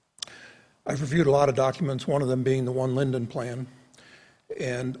reviewed a lot of documents, one of them being the One Linden plan,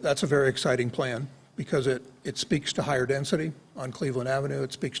 and that's a very exciting plan because it speaks to higher density on Cleveland Avenue.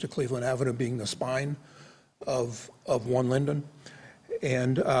 It speaks to Cleveland Avenue being the spine of One Linden,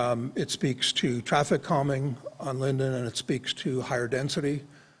 and it speaks to traffic calming on Linden, and it speaks to higher density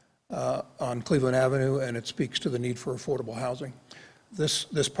on Cleveland Avenue, and it speaks to the need for affordable housing.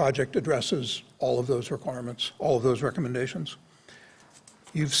 This project addresses all of those requirements, all of those recommendations.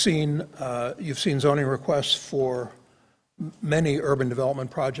 You've seen zoning requests for many urban development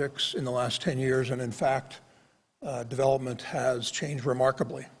projects in the last 10 years, and in fact, development has changed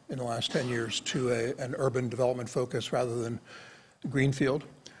remarkably in the last 10 years to an urban development focus rather than greenfield.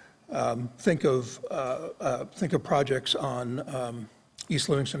 Think of projects on East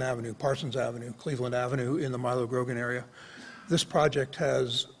Livingston Avenue, Parsons Avenue, Cleveland Avenue in the Milo Grogan area. This project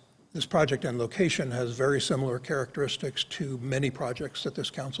and location has very similar characteristics to many projects that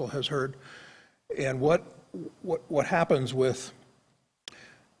this council has heard. And what happens with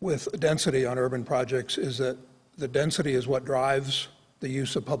density on urban projects is that the density is what drives the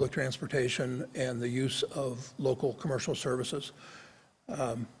use of public transportation and the use of local commercial services.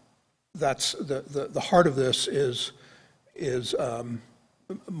 That's the heart of this is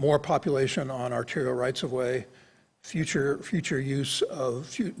more population on arterial rights of way, greater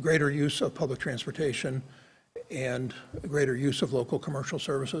use of public transportation, and greater use of local commercial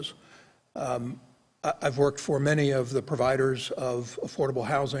services. I've worked for many of the providers of affordable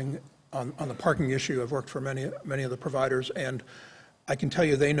housing on the parking issue. I've worked for many of the providers, and I can tell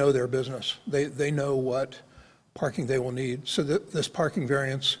you they know their business. They know what parking they will need. So this parking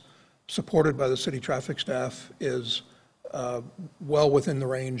variance, supported by the city traffic staff, is well within the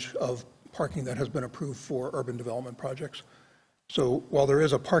range of parking that has been approved for urban development projects. So while there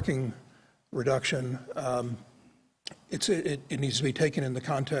is a parking reduction, it needs to be taken in the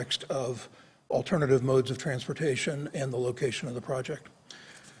context of alternative modes of transportation and the location of the project.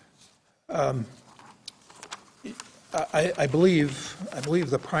 I believe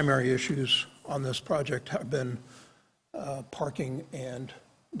the primary issues on this project have been parking and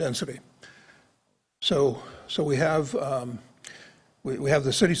density. So we have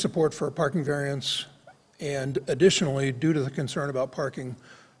the city support for a parking variance, and additionally, due to the concern about parking,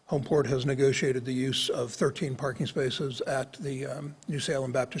 Homeport has negotiated the use of 13 parking spaces at the New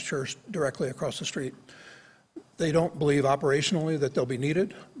Salem Baptist Church directly across the street. They don't believe operationally that they'll be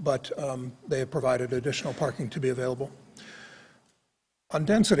needed, but they have provided additional parking to be available. On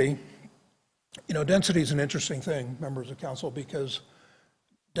density, density is an interesting thing, members of council, because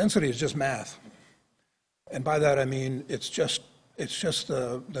density is just math. And by that I mean it's just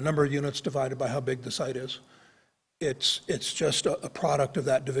the number of units divided by how big the site is. It's just a product of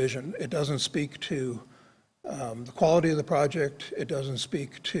that division. It doesn't speak to the quality of the project. It doesn't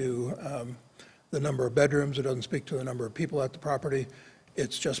speak to the number of bedrooms. It doesn't speak to the number of people at the property.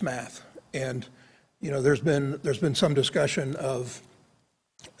 It's just math. And there's been some discussion of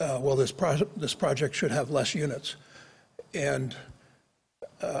well, this project should have less units. And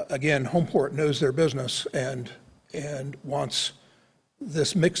again, Homeport knows their business and wants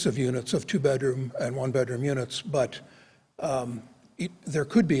this mix of units of 2-bedroom and 1-bedroom units, but there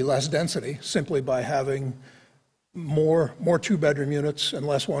could be less density simply by having more 2-bedroom units and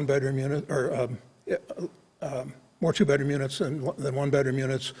less 1-bedroom unit, or more 2-bedroom units than 1-bedroom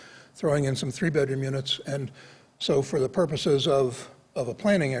units, throwing in some 3-bedroom units. And so for the purposes of a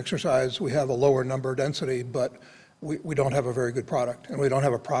planning exercise, we have a lower number density, but we don't have a very good product, and we don't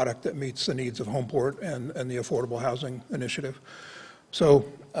have a product that meets the needs of Homeport and the Affordable Housing Initiative. So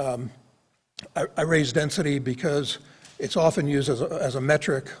I raise density because it's often used as a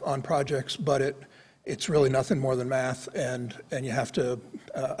metric on projects, but it's really nothing more than math, and you have to,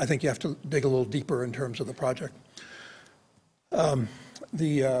 I think you have to dig a little deeper in terms of the project.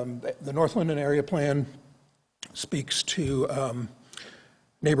 The North Linden area plan speaks to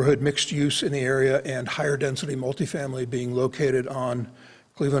neighborhood mixed use in the area and higher density multifamily being located on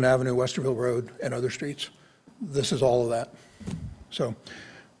Cleveland Avenue, Westerville Road, and other streets. This is all of that. So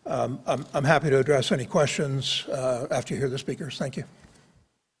I'm happy to address any questions after you hear the speakers. Thank you.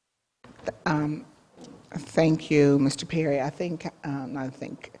 Thank you, Mr. Perry. I think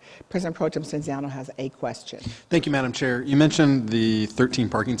President Pro Tem Stenziano has a question. Thank you, Madam Chair. You mentioned the 13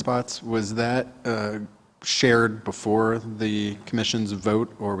 parking spots. Was that shared before the commission's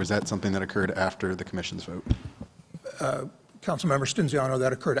vote, or was that something that occurred after the commission's vote? Councilmember Stenziano,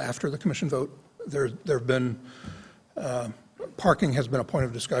 that occurred after the commission vote. There have been parking has been a point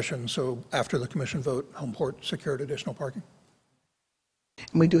of discussion, so after the commission vote, Homeport secured additional parking.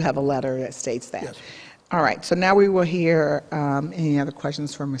 And we do have a letter that states that. Yes. All right, so now we will hear any other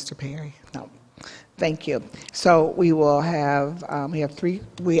questions from Mr. Perry? No. Thank you. So we will have,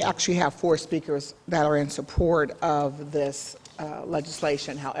 we actually have 4 speakers that are in support of this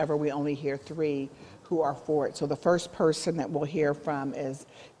legislation. However, we only hear 3 who are for it. So the first person that we'll hear from is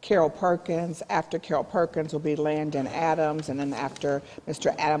Carol Perkins. After Carol Perkins will be Landon Adams, and then after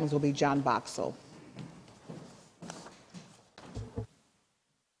Mr. Adams will be John Boxell.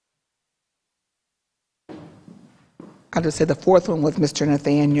 I'll just say the 4th one was Mr.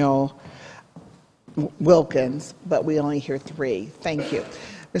 Nathaniel Wilkins, but we only hear 3. Thank you.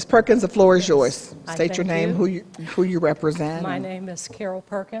 Ms. Perkins, the floor is yours. State your name, who you represent. My name is Carol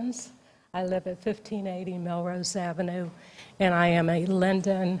Perkins. I live at 1580 Melrose Avenue, and I am a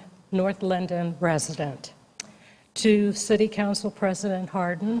North Linden resident. To City Council President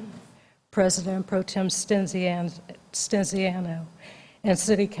Hardin, President Pro Tem Stenziano, and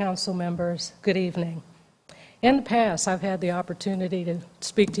City Council members, good evening. In the past, I've had the opportunity to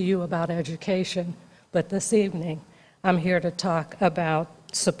speak to you about education, but this evening, I'm here to talk about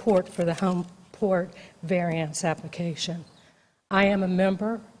support for the Homeport variance application. I am a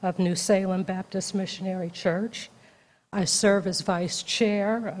member of New Salem Baptist Missionary Church. I serve as vice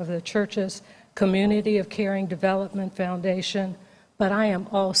chair of the church's Community of Caring Development Foundation, but I am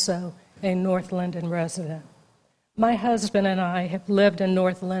also a North Linden resident. My husband and I have lived in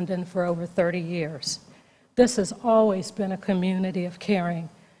North Linden for over 30 years. This has always been a community of caring.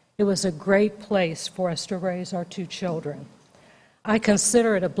 It was a great place for us to raise our 2 children. I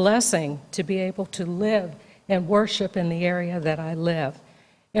consider it a blessing to be able to live and worship in the area that I live,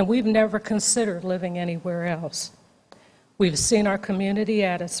 and we've never considered living anywhere else. We've seen our community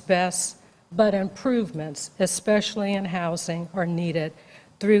at its best, but improvements, especially in housing, are needed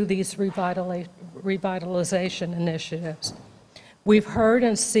through these revitalization initiatives. We've heard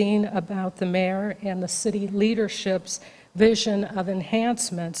and seen about the mayor and the city leadership's vision of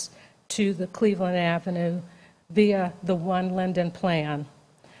enhancements to the Cleveland Avenue via the One Linden Plan.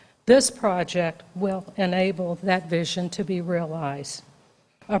 This project will enable that vision to be realized.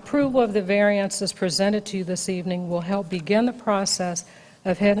 Approval of the variances presented to you this evening will help begin the process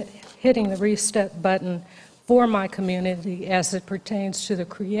of hitting the reset button for my community as it pertains to the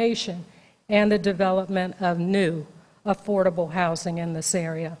creation and the development of new affordable housing in this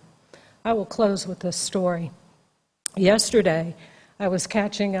area. I will close with this story. Yesterday, I was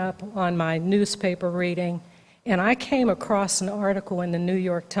catching up on my newspaper reading, and I came across an article in the New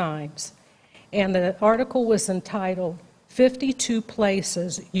York Times. And the article was entitled, 52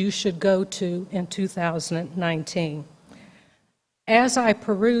 Places You Should Go to in 2019. As I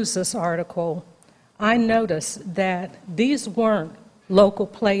perused this article, I noticed that these weren't local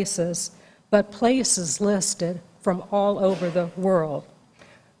places, but places listed from all over the world.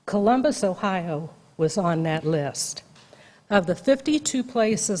 Columbus, Ohio was on that list. Of the 52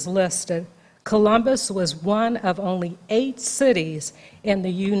 places listed, Columbus was one of only 8 cities in the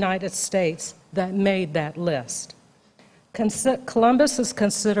United States that made that list. Columbus is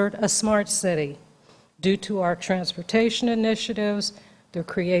considered a smart city due to our transportation initiatives, the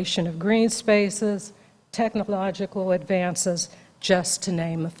creation of green spaces, technological advances, just to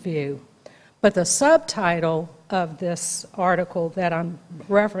name a few. But the subtitle of this article that I'm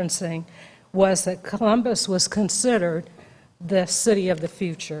referencing was that Columbus was considered the city of the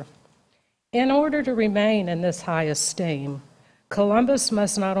future. In order to remain in this high esteem, Columbus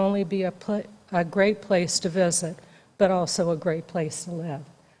must not only be a great place to visit, but also a great place to live.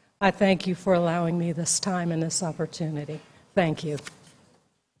 I thank you for allowing me this time and this opportunity. Thank you.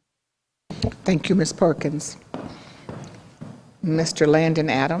 Thank you, Ms. Perkins. Mr. Landon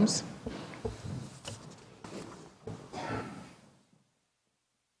Adams.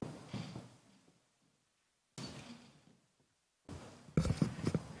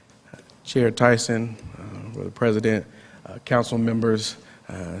 Chair Tyson, the President, council members,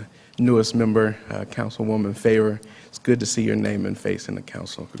 newest member, Councilwoman Favor. It's good to see your name and face in the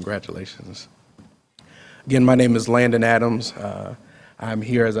council. Congratulations. Again, my name is Landon Adams. I'm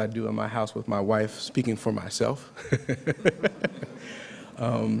here as I do in my house with my wife, speaking for myself.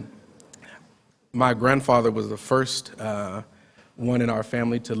 My grandfather was the first one in our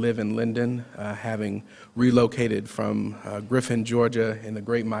family to live in Linden, having relocated from Griffin, Georgia in the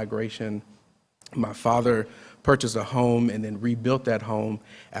Great Migration. My father purchased a home and then rebuilt that home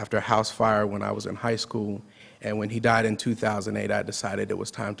after a house fire when I was in high school. And when he died in 2008, I decided it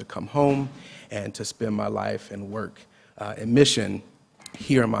was time to come home and to spend my life and work and mission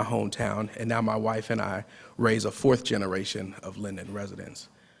here in my hometown. And now my wife and I raise a 4th generation of Linden residents.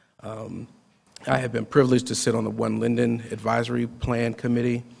 I have been privileged to sit on the One Linden Advisory Plan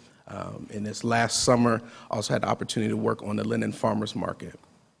Committee. In this last summer, also had the opportunity to work on the Linden Farmers Market.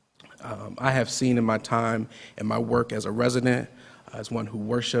 I have seen in my time and my work as a resident, as one who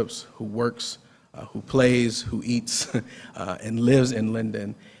worships, who works, who plays, who eats, and lives in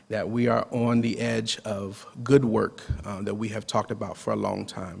Linden, that we are on the edge of good work that we have talked about for a long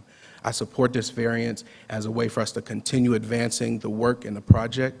time. I support this variance as a way for us to continue advancing the work and the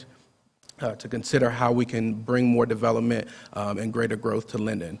project, to consider how we can bring more development and greater growth to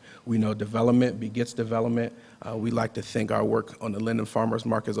Linden. We know development begets development. We like to think our work on the Linden Farmers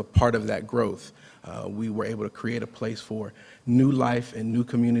Market is a part of that growth. We were able to create a place for new life and new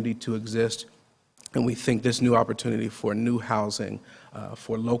community to exist. And we think this new opportunity for new housing,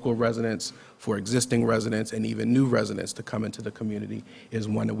 for local residents, for existing residents, and even new residents to come into the community is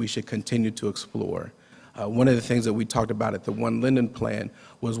one that we should continue to explore. One of the things that we talked about at the One Linden Plan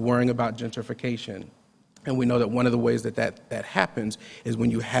was worrying about gentrification. And we know that one of the ways that happens is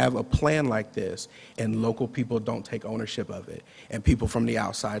when you have a plan like this and local people don't take ownership of it, and people from the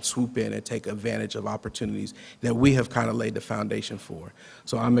outside swoop in and take advantage of opportunities that we have kind of laid the foundation for.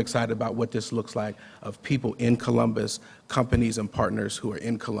 So I'm excited about what this looks like of people in Columbus, companies and partners who are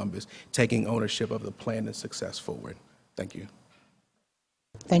in Columbus, taking ownership of the plan and success forward. Thank you.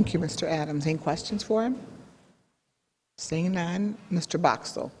 Thank you, Mr. Adams. Any questions for him? Seeing none, Mr.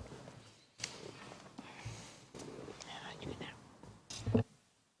 Boxell.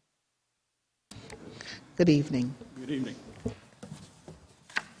 Good evening. Good evening.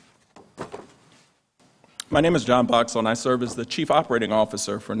 My name is John Boxell, and I serve as the Chief Operating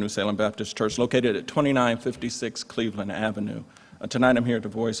Officer for New Salem Baptist Church, located at 2956 Cleveland Avenue. Tonight I'm here to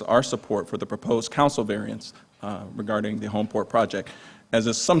voice our support for the proposed council variance regarding the Homeport project. as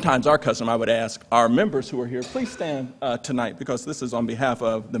is sometimes our custom, I would ask our members who are here, please stand tonight, because this is on behalf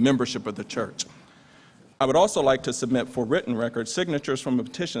of the membership of the church. I would also like to submit for written record signatures from a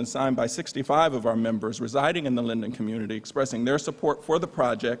petition signed by 65 of our members residing in the Linden community expressing their support for the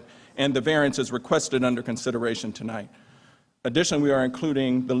project and the variances requested under consideration tonight. Additionally, we are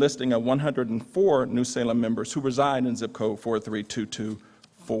including the listing of 104 New Salem members who reside in zip code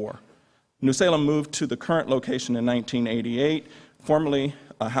 43224. New Salem moved to the current location in 1988, formerly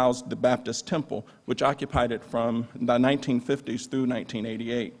housed the Baptist Temple, which occupied it from the 1950s through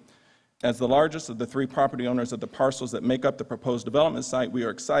 1988. As the largest of the three property owners of the parcels that make up the proposed development site, we are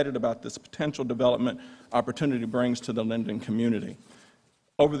excited about this potential development opportunity brings to the Linden community.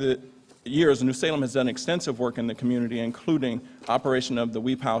 Over the years, New Salem has done extensive work in the community, including operation of the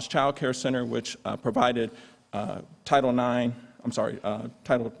Weep House Child Care Center, which provided Title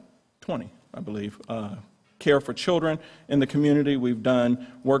 20, I believe, care for children in the community. We've done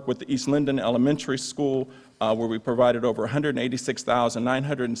work with the East Linden Elementary School, where we provided over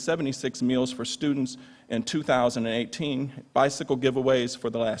 186,976 meals for students in 2018, bicycle giveaways for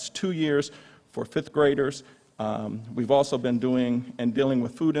the last 2 years for fifth graders. We've also been doing and dealing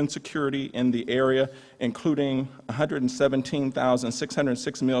with food insecurity in the area, including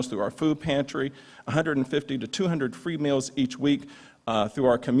 117,606 meals through our food pantry, 150 to 200 free meals each week through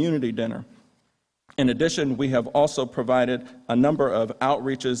our community dinner. In addition, we have also provided a number of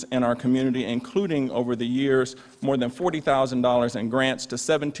outreaches in our community, including over the years more than $40,000 in grants to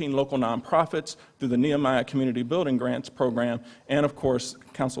 17 local nonprofits through the Nehemiah Community Building Grants Program. And of course,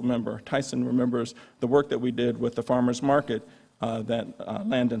 Councilmember Tyson remembers the work that we did with the farmers market that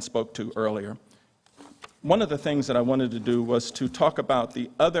Landon spoke to earlier. One of the things that I wanted to do was to talk about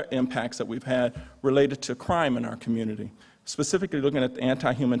the other impacts that we've had related to crime in our community, specifically looking at the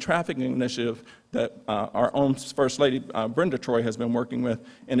anti-human trafficking initiative that our own First Lady, Brenda Troy, has been working with.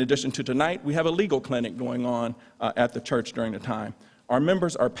 In addition to tonight, we have a legal clinic going on at the church during the time. Our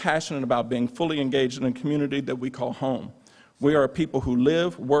members are passionate about being fully engaged in a community that we call home. We are a people who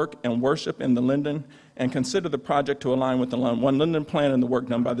live, work, and worship in the Linden and consider the project to align with the One Linden plan and the work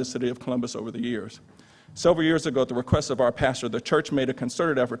done by the City of Columbus over the years. Several years ago, at the request of our pastor, the church made a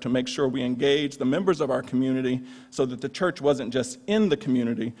concerted effort to make sure we engaged the members of our community so that the church wasn't just in the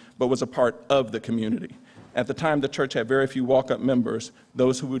community, but was a part of the community. At the time, the church had very few walk-up members,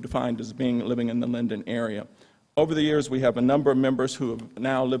 those who we defined as being living in the Linden area. Over the years, we have a number of members who are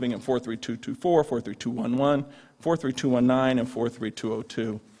now living in 43224, 43211, 43219, and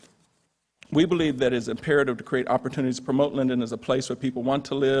 43202. We believe that it is imperative to create opportunities to promote Linden as a place where people want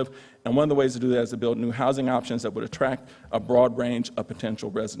to live, and one of the ways to do that is to build new housing options that would attract a broad range of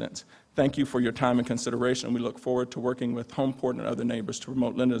potential residents. Thank you for your time and consideration. We look forward to working with Homeport and other neighbors to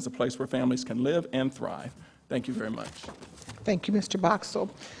promote Linden as a place where families can live and thrive. Thank you very much. Thank you, Mr. Boxell.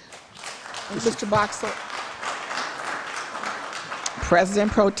 Mr. Boxell,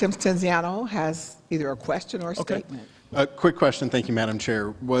 President Pro Tem Stenziano has either a question or a statement. A quick question. Thank you, Madam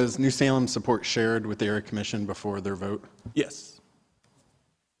Chair. Was New Salem support shared with the Area Commission before their vote? Yes.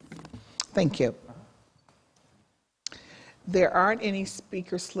 Thank you. There aren't any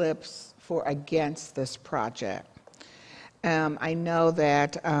speaker slips for against this project. I know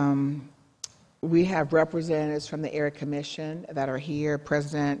that we have representatives from the Area Commission that are here.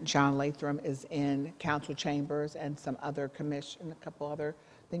 President John Latham is in council chambers, and some other a couple other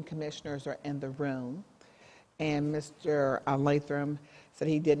commissioners are in the room. And Mr. Latham said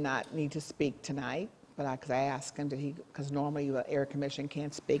he did not need to speak tonight, but because I asked him, because normally the Area Commission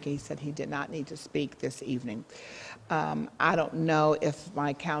can't speak, he said he did not need to speak this evening. I don't know if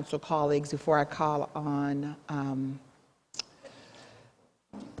my council colleagues, before I call on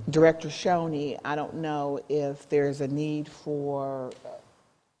Director Shoney, I don't know if there's a need for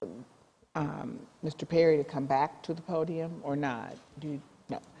Mr. Perry to come back to the podium or not.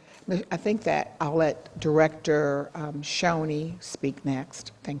 No. I think that I'll let Director Shoney speak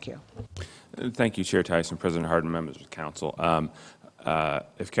next. Thank you. Thank you, Chair Tyson, President Hardin, members of the council.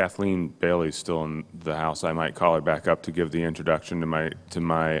 If Kathleen Bailey's still in the House, I might call her back up to give the introduction to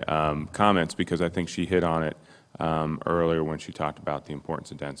my comments, because I think she hit on it earlier when she talked about the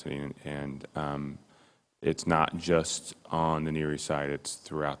importance of density, and it's not just on the Near East Side, it's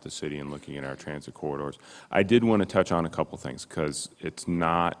throughout the city and looking at our transit corridors. I did want to touch on a couple things, because it's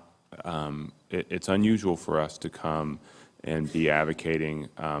not, it's unusual for us to come and be advocating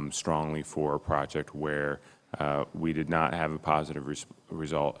strongly for a project where we did not have a positive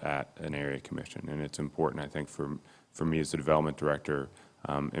result at an area commission. And it's important, I think, for me as the development director,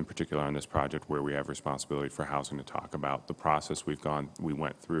 in particular on this project where we have responsibility for housing, to talk about the process we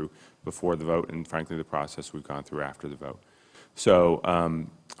went through before the vote, and frankly the process we've gone through after the vote. So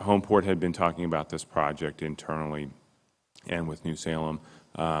Homeport had been talking about this project internally and with New Salem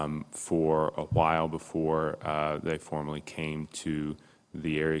for a while before they formally came to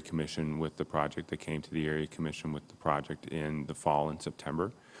the Area Commission with the project. They came to the Area Commission with the project in the fall in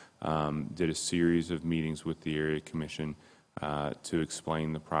September. Did a series of meetings with the Area Commission to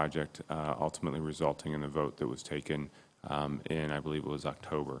explain the project, ultimately resulting in the vote that was taken in, I believe it was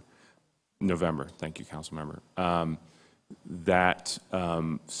November. Thank you, Council Member.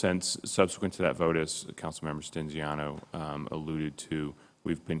 Since subsequent to that vote, as Councilmember Stinziano alluded to,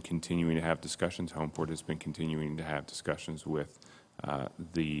 we've been continuing to have discussions. Homeport has been continuing to have discussions with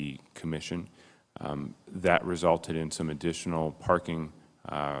the commission. That resulted in some additional parking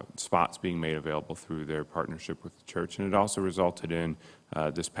spots being made available through their partnership with the church, and it also resulted in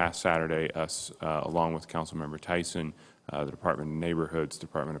this past Saturday us, along with Councilmember Tyson, the Department of Neighborhoods,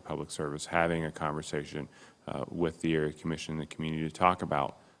 Department of Public Service, having a conversation with the Area Commission and the community to talk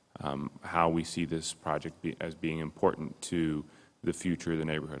about how we see this project as being important to the future of the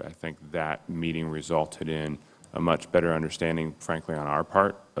neighborhood. I think that meeting resulted in a much better understanding, frankly, on our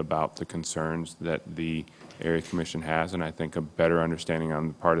part about the concerns that the Area Commission has, and I think a better understanding on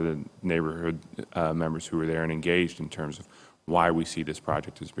the part of the neighborhood members who were there and engaged in terms of why we see this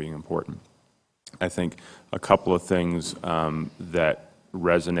project as being important. I think a couple of things that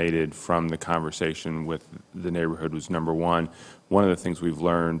resonated from the conversation with the neighborhood was, number one of the things we've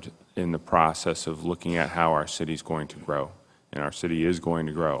learned in the process of looking at how our city is going to grow, and our city is going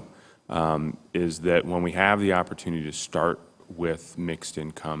to grow, is that when we have the opportunity to start with mixed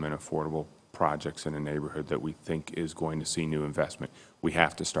income and affordable projects in a neighborhood that we think is going to see new investment, we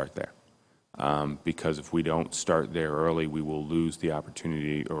have to start there. Because if we don't start there early, we will lose the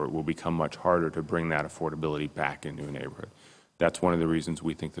opportunity, or it will become much harder to bring that affordability back into a neighborhood. That's one of the reasons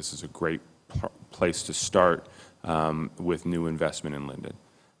we think this is a great place to start with new investment in Linden.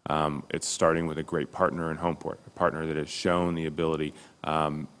 It's starting with a great partner in Homeport, a partner that has shown the ability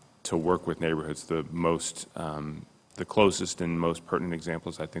to work with neighborhoods. The closest and most pertinent example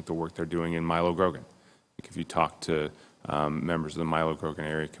is, I think, the work they're doing in Milo Grogan. If you talk to members of the Milo Grogan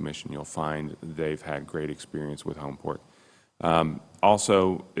Area Commission, you'll find they've had great experience with Homeport.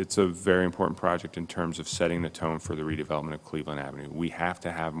 Also, it's a very important project in terms of setting the tone for the redevelopment of Cleveland Avenue. We have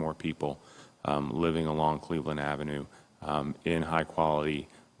to have more people living along Cleveland Avenue in high-quality,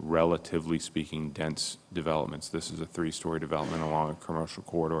 relatively speaking, dense developments. This is a 3-story development along a commercial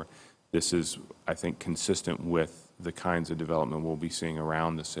corridor. This is, I think, consistent with the kinds of development we'll be seeing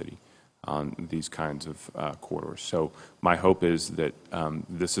around the city on these kinds of corridors. So my hope is that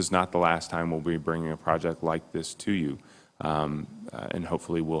this is not the last time we'll be bringing a project like this to you, and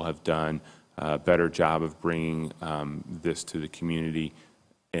hopefully we'll have done a better job of bringing this to the community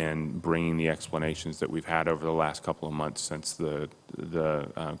and bringing the explanations that we've had over the last couple of months since the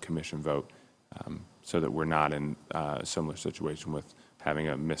commission vote, so that we're not in a similar situation with having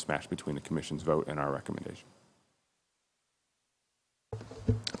a mismatch between the commission's vote and our recommendation.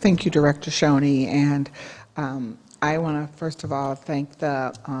 Thank you, Director Shoney, and I want to first of all thank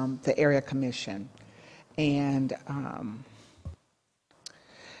the Area Commission. And on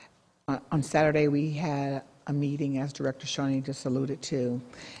Saturday we had a meeting, as Director Shoney just alluded to,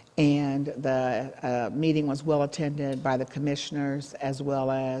 and the meeting was well attended by the commissioners as well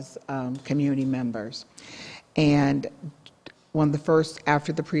as community members. And one of the first,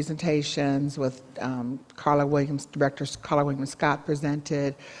 after the presentations with Director Carla Williams Scott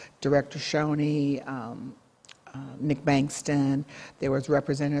presented, Director Shoney, Nick Bankston, there was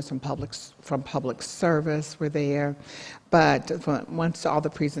representatives from public service were there. But once all the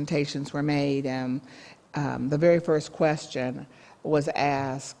presentations were made, the very first question was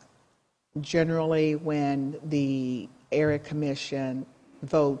asked, generally when the Area Commission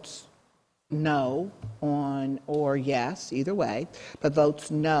votes no on, or yes, either way, but votes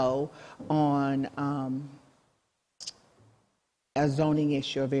no on a zoning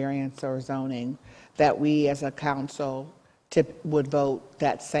issue, a variance or zoning, that we as a council would vote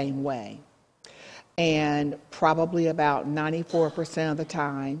that same way. And probably about 94% of the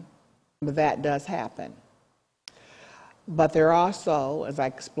time, that does happen. But there are also, as I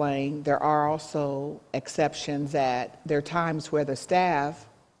explained, there are also exceptions that there are times where the staff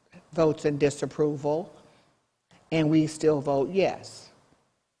votes in disapproval and we still vote yes.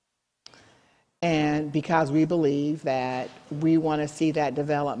 And because we believe that we want to see that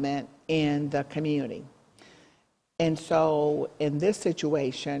development in the community. And so in this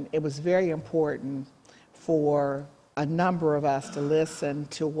situation, it was very important for a number of us to listen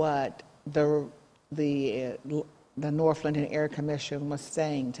to what the North Linden Area Commission was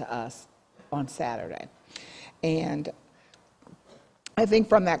saying to us on Saturday. And I think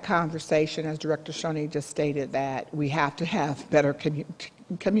from that conversation, as Director Shoney just stated, that we have to have better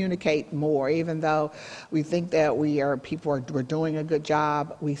communicate more. Even though we think that we're doing a good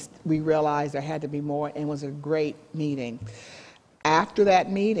job, we realized there had to be more, and it was a great meeting. After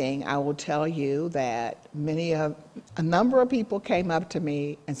that meeting, I will tell you that a number of people came up to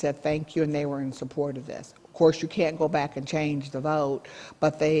me and said thank you, and they were in support of this. Of course, you can't go back and change the vote,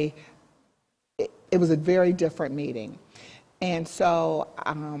 but it was a very different meeting. And so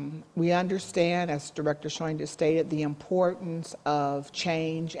we understand, as Director Schoen just stated, the importance of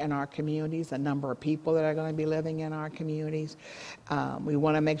change in our communities, the number of people that are going to be living in our communities. We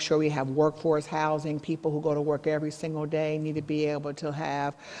want to make sure we have workforce housing. People who go to work every single day need to be able to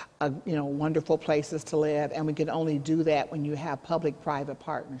have wonderful places to live, and we can only do that when you have public-private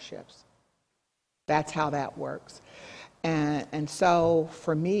partnerships. That's how that works. And so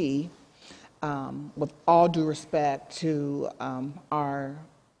for me, with all due respect to our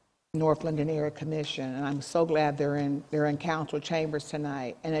North Linden Area Commission, and I'm so glad they're in council chambers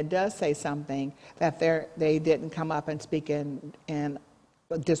tonight. And it does say something that they didn't come up and speak and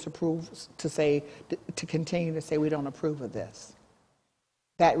disapprove to continue to say we don't approve of this.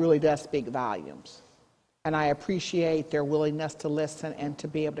 That really does speak volumes. And I appreciate their willingness to listen and to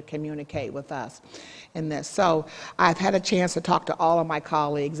be able to communicate with us in this. So I've had a chance to talk to all of my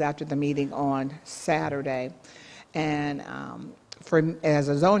colleagues after the meeting on Saturday. And as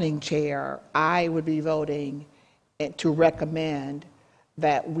a zoning chair, I would be voting to recommend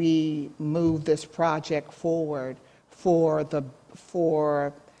that we move this project forward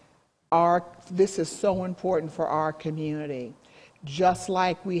this is so important for our community. Just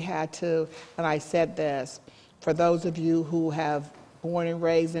like we had to, and I said this, for those of you who have born and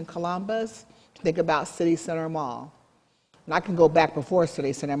raised in Columbus, think about City Center Mall. And I can go back before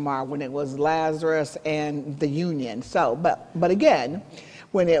City Center Mall when it was Lazarus and the Union. So, but again,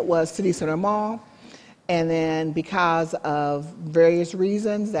 when it was City Center Mall, and then because of various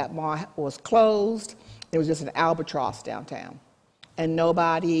reasons that mall was closed, it was just an albatross downtown. And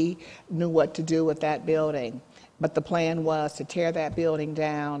nobody knew what to do with that building. But the plan was to tear that building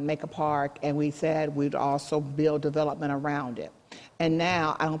down, make a park, and we said we'd also build development around it. And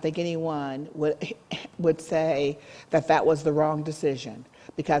now I don't think anyone would say that that was the wrong decision,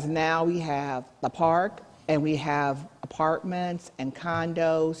 because now we have the park and we have apartments and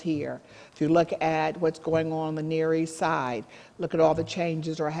condos here. If you look at what's going on the Near East Side, look at all the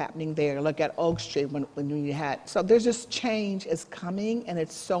changes that are happening there. Look at Oak Street when you had, so there's just change is coming, and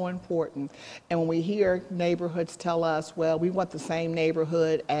it's so important. And when we hear neighborhoods tell us, well, we want the same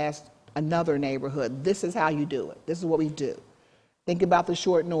neighborhood as another neighborhood, this is how you do it. This is what we do. Think about the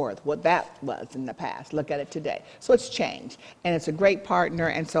Short North, what that was in the past. Look at it today. So it's changed, and it's a great partner,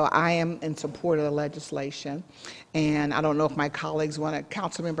 and so I am in support of the legislation. And I don't know if my colleagues want to,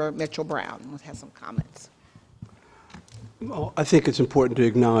 Councilmember Mitchell Brown has some comments. Well, I think it's important to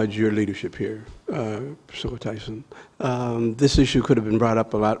acknowledge your leadership here, Priscilla Tyson. This issue could have been brought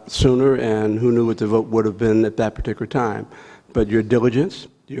up a lot sooner, and who knew what the vote would have been at that particular time. But your diligence,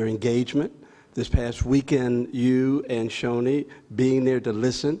 your engagement, this past weekend, you and Shoney being there to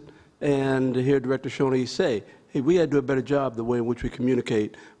listen and to hear Director Shoney say, hey, we got to do a better job the way in which we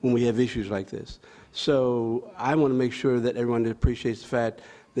communicate when we have issues like this. So I want to make sure that everyone appreciates the fact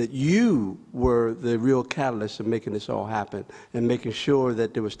that you were the real catalyst in making this all happen and making sure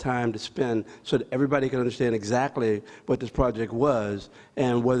that there was time to spend so that everybody can understand exactly what this project was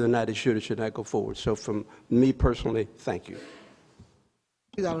and whether or not it should or should not go forward. So from me personally, thank you.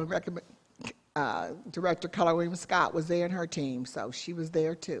 I would recommend Director Keller Williams Scott was there and her team, so she was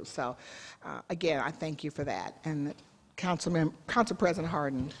there too. So again, I thank you for that. And Council President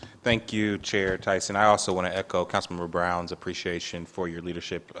Harden. Thank you, Chair Tyson. I also want to echo Councilmember Brown's appreciation for your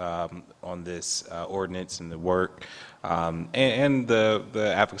leadership on this ordinance and the work and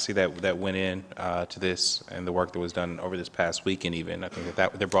the advocacy that went in to this and the work that was done over this past weekend even. I think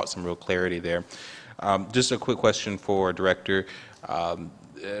that brought some real clarity there. Just a quick question for Director.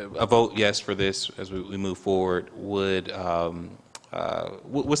 A vote yes for this as we move forward would,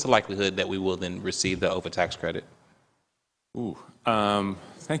 what's the likelihood that we will then receive the overtax credit? Ooh,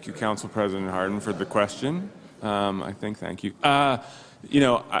 thank you, Council President Harden, for the question. Thank you.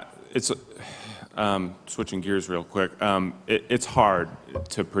 It's switching gears real quick. It's hard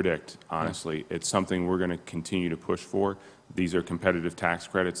to predict, honestly. It's something we're going to continue to push for. These are competitive tax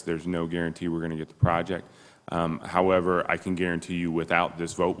credits. There's no guarantee we're going to get the project. However, I can guarantee you without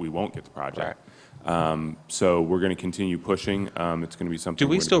this vote, we won't get the project. Right. So we're going to continue pushing. It's going to be something. Do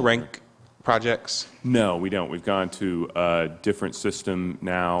we still rank projects? No, we don't. We've gone to a different system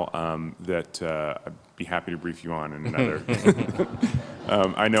now that be happy to brief you on in another.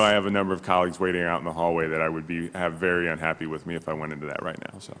 I know I have a number of colleagues waiting out in the hallway that I would have very unhappy with me if I went into that right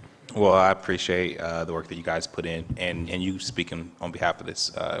now. So. Well, I appreciate the work that you guys put in, and you speaking on behalf of this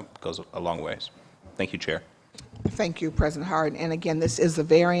goes a long ways. Thank you, Chair. Thank you, President Harden. And again, this is a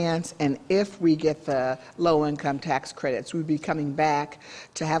variance, and if we get the low-income tax credits, we'll be coming back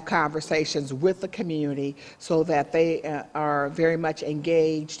to have conversations with the community so that they are very much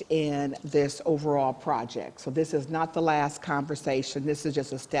engaged in this overall project. So this is not the last conversation. This is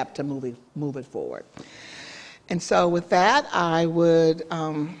just a step to move it forward. And so with that, I would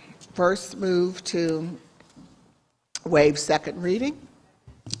first move to waive second reading.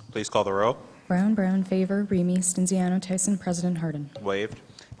 Please call the row. Brown, Brown, favor, Remy, Stenziano, Tyson, President Harden. Waived.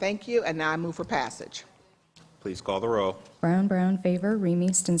 Thank you, and now I move for passage. Please call the row. Brown, Brown, favor,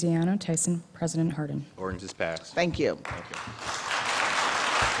 Remy, Stenziano, Tyson, President Harden. Ordinance is passed. Thank you. Thank you.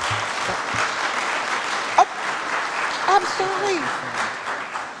 Oh, I'm sorry.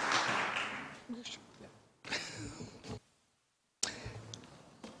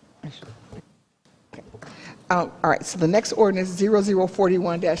 All right, so the next ordinance,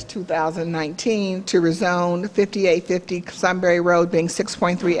 0041-2019, to rezone 5850 Sunbury Road, being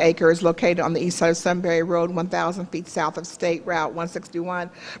 6.3 acres, located on the east side of Sunbury Road, 1,000 feet south of State Route 161,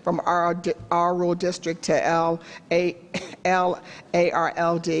 from R Rural District to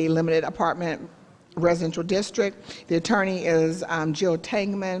LARLD, Limited Apartment Residential District. The attorney is Jill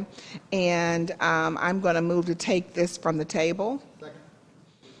Tangman, and I'm going to move to take this from the table.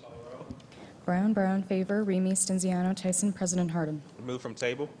 Brown, Brown, favor, Remy, Stenziano, Tyson, President Harden. Move from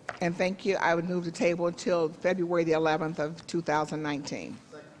table. And thank you. I would move the table until February the 11th of 2019.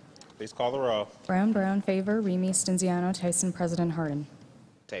 Please call the row. Brown, Brown, favor, Remy, Stenziano, Tyson, President Harden.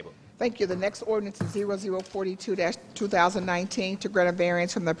 Table. Thank you. The next ordinance is 0042-2019 to grant a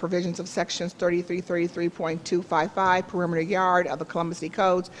variance from the provisions of sections 3333.255 perimeter yard of the Columbus City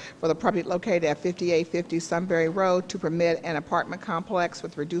Codes for the property located at 5850 Sunbury Road to permit an apartment complex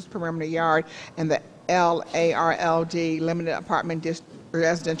with reduced perimeter yard in the LARLD Limited Apartment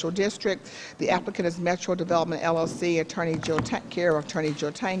Residential District. The applicant is Metro Development LLC, Attorney care of Attorney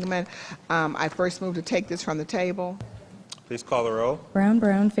Jill Tangman. I first move to take this from the table. Please call the row. Brown,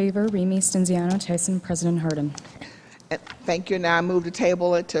 Brown, favor, Remy, Stenziano, Tyson, President Harden. Thank you. Now I move to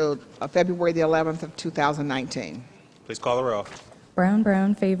table it to February the 11th of 2019. Please call the row. Brown,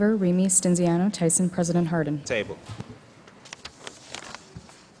 Brown, favor, Remy, Stenziano, Tyson, President Harden. Table.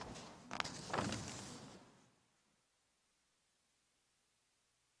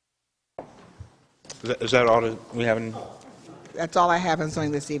 Is that all that we have in? That's all I have in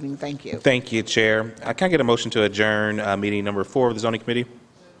zoning this evening. Thank you. Thank you, Chair. Can I get a motion to adjourn meeting number 4 of the Zoning Committee?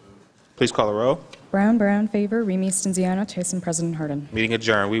 Please call the row. Brown, Brown, favor, Remy, Stenziano, Tyson, President Harden. Meeting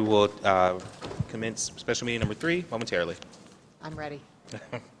adjourned. We will commence special meeting number 3 momentarily. I'm ready.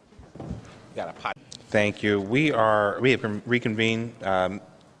 Got a pot. Thank you. We have reconvened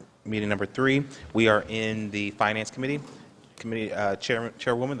meeting number 3. We are in the Finance Committee.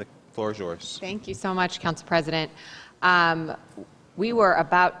 Chairwoman, the floor is yours. Thank you so much, Council President. We were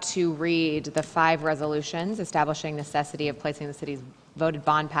about to read the 5 resolutions establishing necessity of placing the city's voted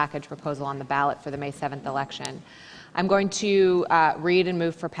bond package proposal on the ballot for the May 7th election. I'm going to read and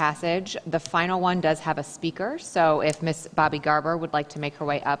move for passage. The final one does have a speaker, so if Ms. Bobby Garber would like to make her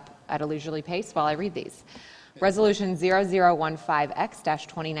way up at a leisurely pace while I read these. Resolution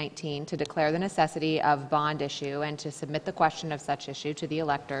 0015X-2019 to declare the necessity of bond issue and to submit the question of such issue to the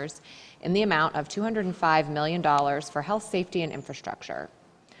electors in the amount of $205 million for health, safety, and infrastructure.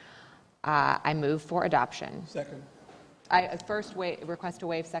 I move for adoption. Second. I first request to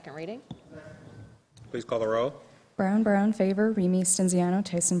waive second reading. Please call the row. Brown, Brown, favor, Remy, Stenziano,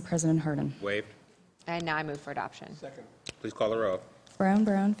 Tyson, President Harden. Waived. And now I move for adoption. Second. Please call the row. Brown,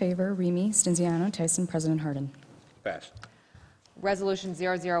 Brown, favor, Remy, Stenziano, Tyson, President Harden. Passed. Resolution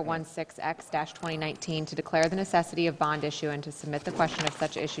 0016X-2019 to declare the necessity of bond issue and to submit the question of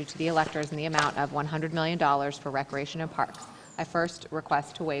such issue to the electors in the amount of $100 million for recreation and parks. I first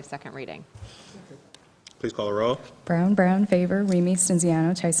request to waive second reading. Please call the row. Brown, Brown, favor, Remy,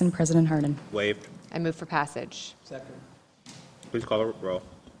 Stenziano, Tyson, President Harden. Waived. I move for passage. Second. Please call the row.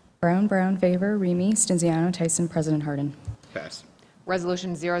 Brown, Brown, favor, Remy, Stenziano, Tyson, President Harden. Passed.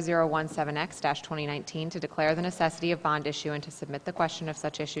 Resolution 0017X-2019 to declare the necessity of bond issue and to submit the question of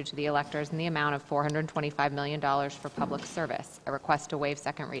such issue to the electors in the amount of $425 million for public service. I request to waive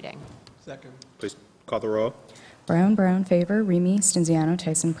second reading. Second. Please call the row. Brown, Brown, favor, Remy, Stenziano,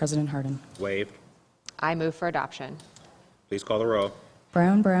 Tyson, President Harden. Waived. I move for adoption. Please call the row.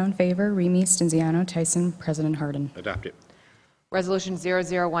 Brown, Brown, favor, Remy, Stenziano, Tyson, President Harden. Adopted. Resolution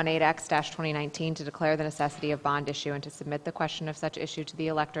 0018X-2019 to declare the necessity of bond issue and to submit the question of such issue to the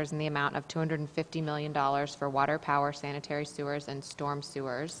electors in the amount of $250 million for water, power, sanitary sewers, and storm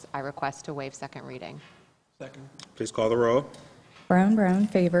sewers. I request to waive second reading. Second. Please call the row. Brown,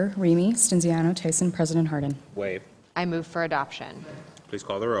 favor. Remy, Stenziano, Tyson, President Harden. Waive. I move for adoption. Please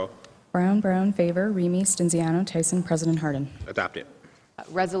call the row. Brown, favor. Remy, Stenziano, Tyson, President Harden. Adopted.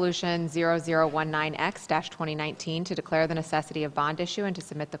 Resolution 0019X-2019 to declare the necessity of bond issue and to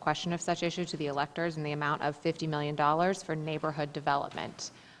submit the question of such issue to the electors in the amount of $50 million for neighborhood development.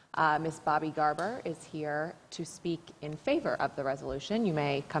 Ms. Bobby Garber is here to speak in favor of the resolution. You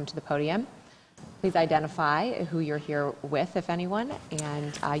may come to the podium. Please identify who you're here with, if anyone,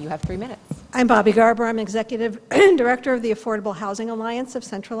 and you have 3 minutes. I'm Bobby Garber. I'm Executive Director of the Affordable Housing Alliance of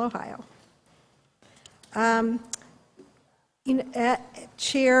Central Ohio.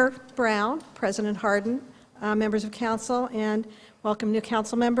 Chair Brown, President Harden, members of council, and welcome new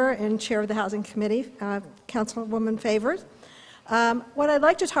council member and chair of the Housing Committee, Councilwoman Favors. What I'd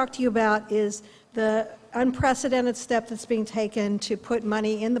like to talk to you about is the unprecedented step that's being taken to put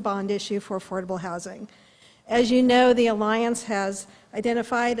money in the bond issue for affordable housing. As you know, the Alliance has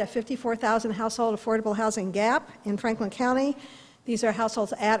identified a 54,000 household affordable housing gap in Franklin County. These are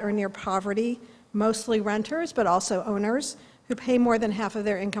households at or near poverty, mostly renters, but also owners, who pay more than half of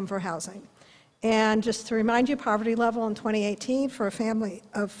their income for housing. And just to remind you, poverty level in 2018 for a family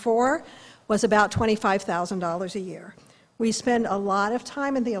of 4 was about $25,000 a year. We spend a lot of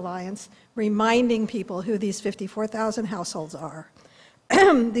time in the Alliance reminding people who these 54,000 households are.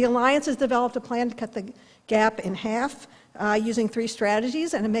 The Alliance has developed a plan to cut the gap in half using 3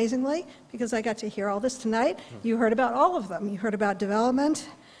 strategies, and amazingly, because I got to hear all this tonight, you heard about all of them. You heard about development,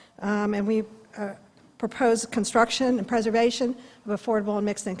 and we propose construction and preservation of affordable and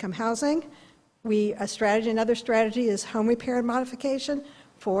mixed income housing. Another strategy is home repair and modification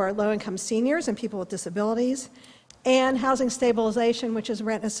for low-income seniors and people with disabilities, and housing stabilization, which is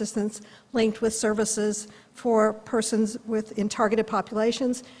rent assistance linked with services for persons in targeted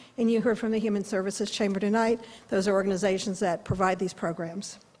populations. And you heard from the Human Services Chamber tonight. Those are organizations that provide these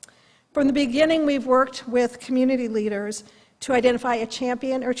programs. From the beginning, we've worked with community leaders to identify a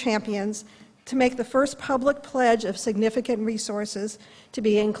champion or champions to make the first public pledge of significant resources to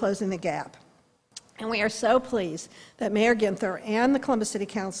begin closing the gap. And we are so pleased that Mayor Ginther and the Columbus City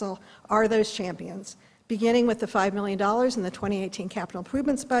Council are those champions, beginning with the $5 million in the 2018 capital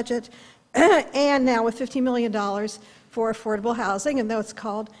improvements budget, and now with $50 million for affordable housing. And though it's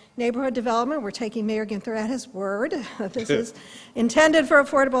called neighborhood development, we're taking Mayor Ginther at his word. This is intended for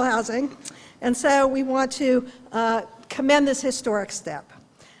affordable housing. And so we want to commend this historic step.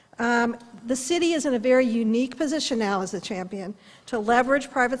 The city is in a very unique position now as the champion to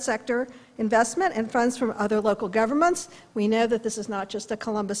leverage private sector investment and funds from other local governments. We know that this is not just a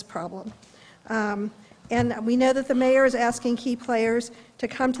Columbus problem. And we know that the mayor is asking key players to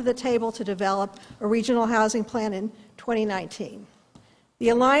come to the table to develop a regional housing plan in 2019. The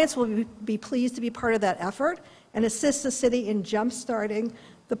Alliance will be pleased to be part of that effort and assist the city in jump-starting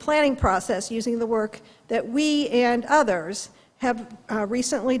the planning process using the work that we and others have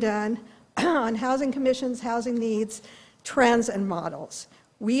recently done on housing commissions, housing needs, trends, and models.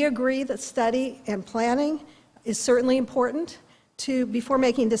 We agree that study and planning is certainly important before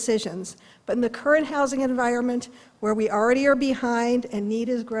making decisions, but in the current housing environment where we already are behind and need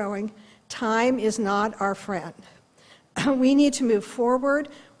is growing, time is not our friend. We need to move forward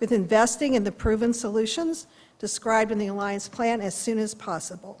with investing in the proven solutions described in the Alliance plan as soon as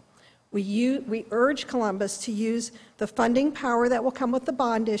possible. We urge Columbus to use the funding power that will come with the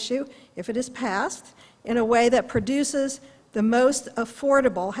bond issue, if it is passed, in a way that produces the most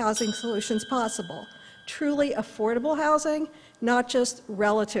affordable housing solutions possible. Truly affordable housing, not just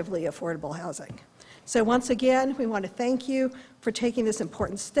relatively affordable housing. So once again, we want to thank you for taking this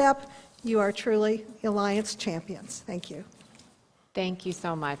important step. You are truly Alliance champions. Thank you. Thank you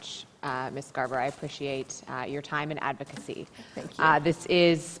so much, Ms. Garber. I appreciate your time and advocacy. Thank you. This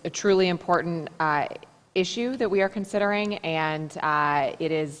is a truly important issue that we are considering, and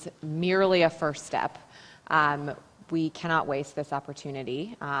it is merely a first step. We cannot waste this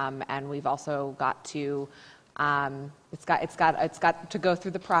opportunity, and we've also got to. It's got to go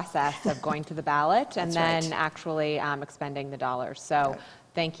through the process of going to the ballot and then actually expending the dollars. So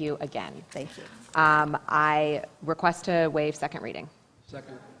thank you again. Thank you. I request to waive second reading.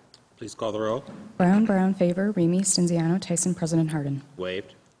 Second. Please call the row. Brown, favor. Remy, Stenziano, Tyson, President Harden.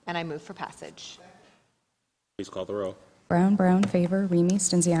 Waived. And I move for passage. Please call the row. Brown, favor. Remy,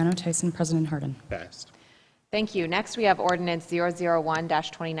 Stenziano, Tyson, President Harden. Passed. Thank you. Next, we have Ordinance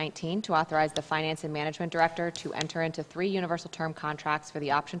 001-2019 to authorize the Finance and Management Director to enter into 3 universal term contracts for the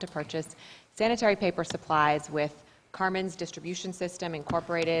option to purchase sanitary paper supplies with Carmen's Distribution System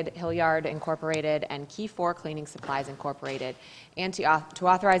Incorporated, Hilliard Incorporated, and Key 4 Cleaning Supplies Incorporated, and to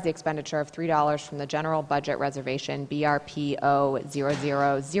authorize the expenditure of $3 from the General Budget Reservation BRPO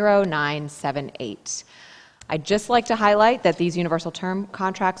 000978. I'd just like to highlight that these universal term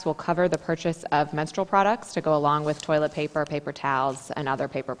contracts will cover the purchase of menstrual products to go along with toilet paper, paper towels, and other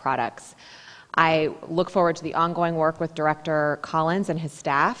paper products. I look forward to the ongoing work with Director Collins and his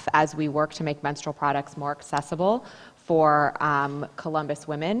staff as we work to make menstrual products more accessible for Columbus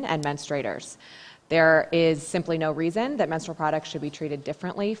women and menstruators. There is simply no reason that menstrual products should be treated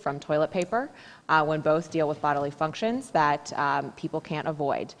differently from toilet paper when both deal with bodily functions that people can't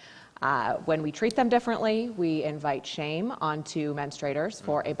avoid. When we treat them differently, we invite shame onto menstruators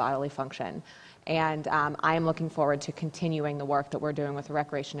for a bodily function. And I am looking forward to continuing the work that we're doing with the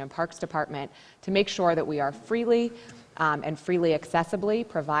Recreation and Parks Department to make sure that we are freely and freely accessibly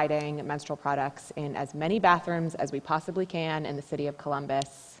providing menstrual products in as many bathrooms as we possibly can in the city of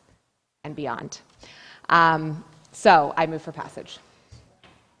Columbus and beyond. So I move for passage.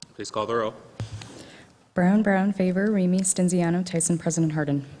 Please call the roll. Brown, Brown, favor, Remy, Stenziano, Tyson, President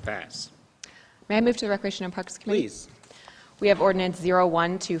Harden. Pass. May I move to the Recreation and Parks Committee? Please. We have Ordinance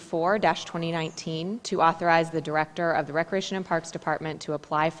 0124-2019 to authorize the Director of the Recreation and Parks Department to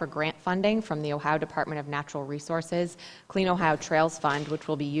apply for grant funding from the Ohio Department of Natural Resources Clean Ohio Trails Fund, which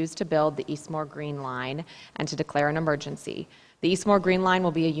will be used to build the Eastmore Green Line and to declare an emergency. The Eastmore Green Line will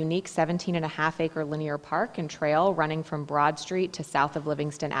be a unique 17.5-acre linear park and trail running from Broad Street to south of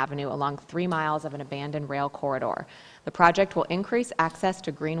Livingston Avenue along 3 miles of an abandoned rail corridor. The project will increase access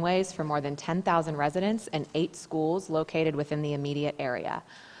to greenways for more than 10,000 residents and 8 schools located within the immediate area.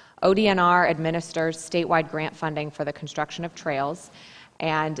 ODNR administers statewide grant funding for the construction of trails,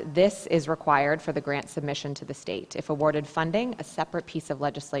 and this is required for the grant submission to the state. If awarded funding, a separate piece of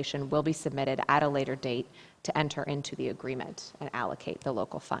legislation will be submitted at a later date to enter into the agreement and allocate the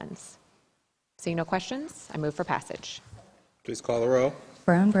local funds. Seeing no questions, I move for passage. Please call the roll.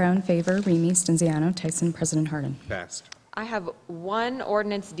 Brown, Brown, favor, Remy, Stenziano, Tyson, President Harden. Passed. I have one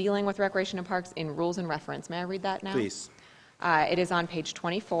ordinance dealing with Recreation and Parks in rules and reference. May I read that now? Please. It is on page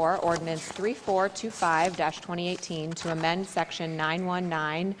 24, Ordinance 3425-2018, to amend Section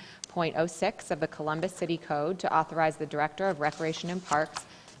 919.06 of the Columbus City Code to authorize the Director of Recreation and Parks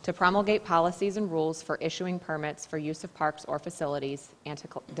to promulgate policies and rules for issuing permits for use of parks or facilities and to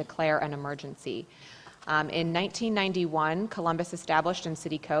declare an emergency. In 1991, Columbus established in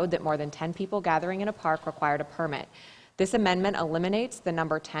City Code that more than 10 people gathering in a park required a permit. This amendment eliminates the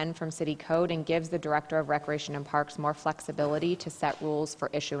number 10 from City Code and gives the Director of Recreation and Parks more flexibility to set rules for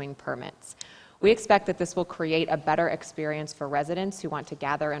issuing permits. We expect that this will create a better experience for residents who want to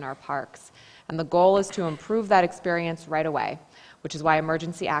gather in our parks, and the goal is to improve that experience right away, which is why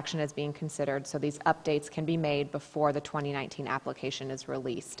emergency action is being considered so these updates can be made before the 2019 application is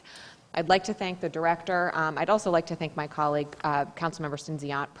released. I'd like to thank the Director. I'd also like to thank my colleague, Councilmember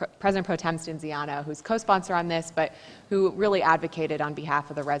Stenziano, President Pro Tem Stenziano, who's co-sponsor on this, but who really advocated on behalf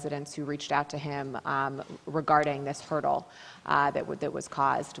of the residents who reached out to him regarding this hurdle that was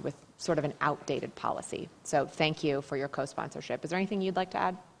caused with sort of an outdated policy. So thank you for your co-sponsorship. Is there anything you'd like to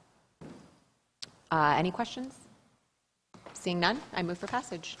add? Any questions? Seeing none, I move for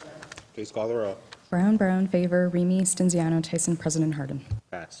passage. Please call the roll. Brown, Brown, favor, Remy, Stenziano, Tyson, President Harden.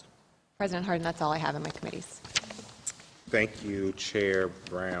 Passed. President Harden, that's all I have in my committees. Thank you, Chair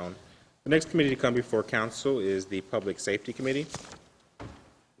Brown. The next committee to come before Council is the Public Safety Committee.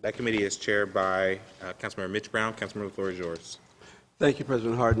 That committee is chaired by Councilmember Mitch Brown. Councilmember, the floor is yours. Thank you,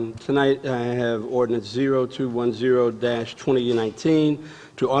 President Harden. Tonight I have Ordinance 0210-2019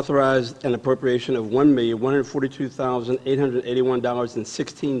 to authorize an appropriation of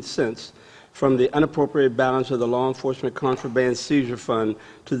 $1,142,881.16 from the unappropriated balance of the Law Enforcement Contraband Seizure Fund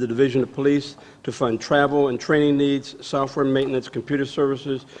to the Division of Police to fund travel and training needs, software maintenance, computer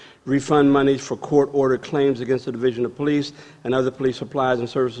services, refund monies for court-ordered claims against the Division of Police, and other police supplies and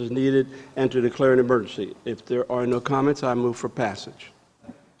services needed, and to declare an emergency. If there are no comments, I move for passage.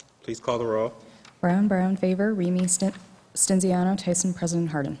 Please call the roll. Brown, Brown, favor, Remy, Stenziano, Tyson,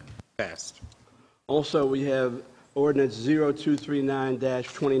 President Harden. Passed. Also, we have Ordinance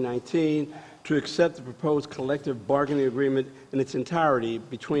 0239-2019 to accept the proposed collective bargaining agreement in its entirety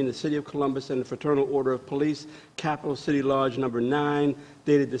between the City of Columbus and the Fraternal Order of Police, Capital City Lodge Number 9,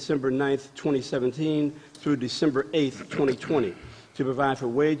 dated December 9th, 2017 through December 8th, 2020. to provide for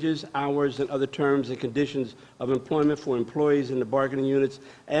wages, hours, and other terms and conditions of employment for employees in the bargaining units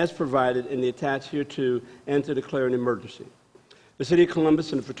as provided in the attached hereto, and to declare an emergency. The City of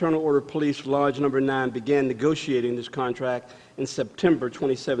Columbus and the Fraternal Order of Police Lodge Number 9 began negotiating this contract in September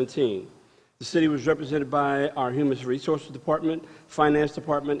 2017. The city was represented by our Human Resources Department, Finance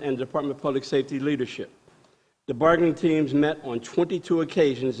Department, and Department of Public Safety leadership. The bargaining teams met on 22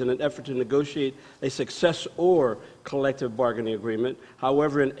 occasions in an effort to negotiate a success or collective bargaining agreement.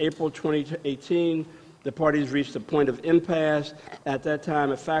 However, in April 2018, the parties reached a point of impasse. At that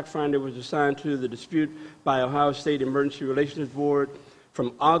time, a fact finder was assigned to the dispute by Ohio State Emergency Relations Board.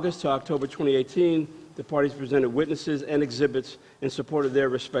 From August to October 2018, the parties presented witnesses and exhibits in support of their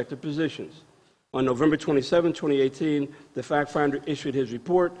respective positions. On November 27, 2018, the fact finder issued his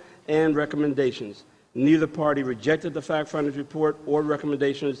report and recommendations. Neither party rejected the fact finder's report or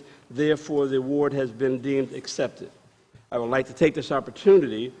recommendations. Therefore, the award has been deemed accepted. I would like to take this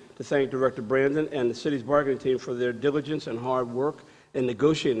opportunity to thank Director Brandon and the city's bargaining team for their diligence and hard work in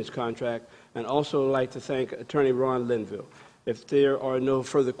negotiating this contract, and also like to thank Attorney Ron Linville. If there are no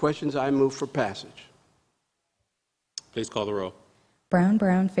further questions, I move for passage. Please call the roll. Brown,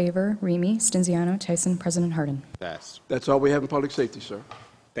 Brown, favor, Remy, Stenziano, Tyson, President Harden. Passed. That's all we have in public safety, sir.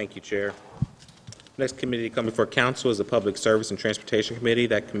 Thank you, Chair. Next committee coming before council is the Public Service and Transportation Committee.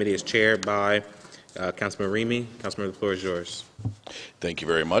 That committee is chaired by Councilman Remy. Councilman, the floor is yours. Thank you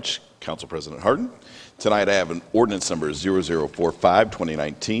very much, Council President Harden. Tonight I have an ordinance number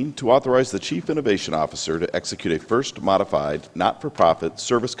 0045-2019 to authorize the Chief Innovation Officer to execute a first modified not-for-profit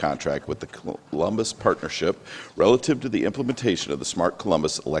service contract with the Columbus Partnership relative to the implementation of the Smart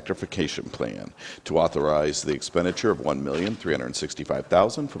Columbus Electrification Plan, to authorize the expenditure of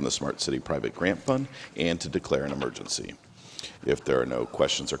 $1,365,000 from the Smart City Private Grant Fund, and to declare an emergency. If there are no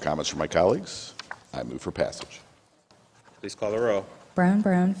questions or comments from my colleagues, I move for passage. Please call the roll. Brown,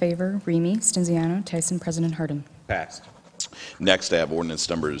 Brown, favor, Remy, Stenziano, Tyson, President Harden. Passed. Next, I have ordinance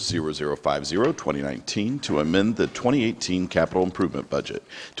number 0050-2019 to amend the 2018 capital improvement budget,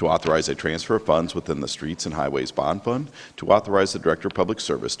 to authorize a transfer of funds within the Streets and Highways Bond Fund, to authorize the Director of Public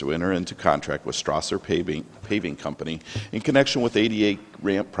Service to enter into contract with Strasser Paving Company in connection with ADA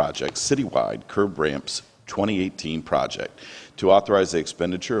ramp project, citywide curb ramps 2018 project, to authorize the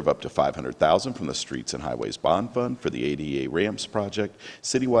expenditure of up to $500,000 from the Streets and Highways Bond Fund for the ADA ramps project,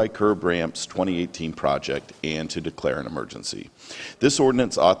 citywide curb ramps 2018 project, and to declare an emergency. This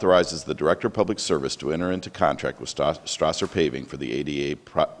ordinance authorizes the Director of Public Service to enter into contract with Strasser Paving for the ADA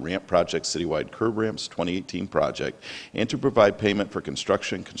ramp project, citywide curb ramps 2018 project, and to provide payment for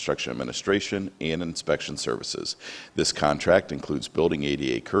construction administration, and inspection services. This contract includes building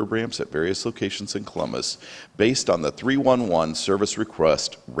ADA curb ramps at various locations in Columbus based on the 311 service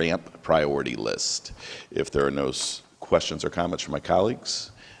request ramp priority list. If there are no questions or comments from my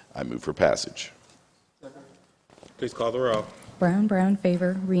colleagues, I move for passage. Please call the roll. Brown, Brown,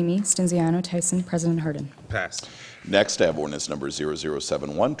 favor, Remy, Stenziano, Tyson, President Harden. Passed. Next, I have ordinance number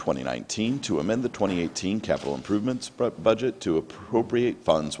 0071-2019 to amend the 2018 capital improvements budget to appropriate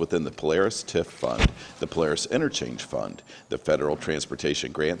funds within the Polaris TIF Fund, the Polaris Interchange Fund, the Federal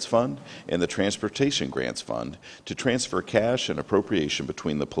Transportation Grants Fund, and the Transportation Grants Fund to transfer cash and appropriation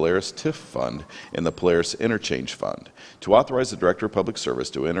between the Polaris TIF Fund and the Polaris Interchange Fund, to authorize the Director of Public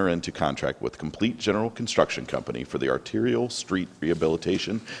Service to enter into contract with Complete General Construction Company for the arterial street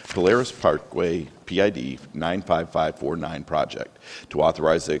rehabilitation Polaris Parkway PID 95549 project, to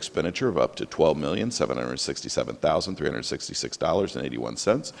authorize the expenditure of up to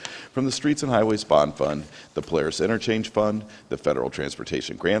 $12,767,366.81 from the Streets and Highways Bond Fund, the Polaris Interchange Fund, the Federal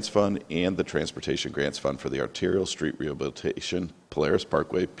Transportation Grants Fund, and the Transportation Grants Fund for the arterial street rehabilitation Polaris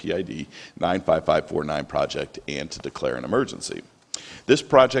Parkway PID 95549 project, and to declare an emergency. This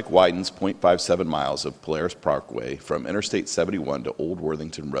project widens 0.57 miles of Polaris Parkway from Interstate 71 to Old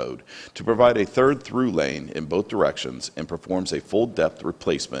Worthington Road to provide a third through lane in both directions, and performs a full depth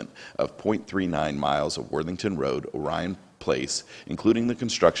replacement of 0.39 miles of Worthington Road, Orion Place, including the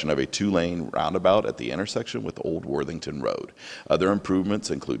construction of a 2-lane roundabout at the intersection with Old Worthington Road. Other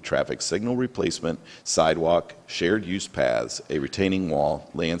improvements include traffic signal replacement, sidewalk, shared use paths, a retaining wall,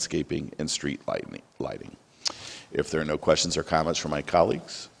 landscaping, and street lighting. If there are no questions or comments from my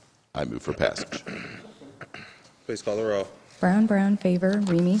colleagues, I move for passage. Please call the roll. Brown, Brown, favor,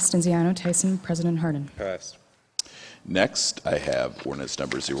 Remy, Stenziano, Tyson, President Harden. Passed. Next, I have ordinance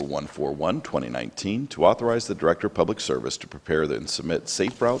number 0141-2019 to authorize the Director of Public Service to prepare and submit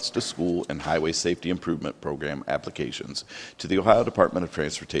Safe Routes to School and Highway Safety Improvement Program applications to the Ohio Department of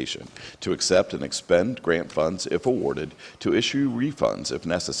Transportation, to accept and expend grant funds if awarded, to issue refunds if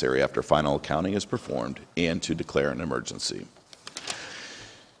necessary after final accounting is performed, and to declare an emergency.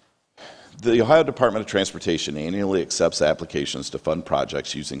 The Ohio Department of Transportation annually accepts applications to fund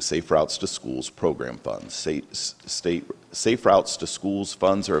projects using Safe Routes to Schools program funds. Safe Routes to Schools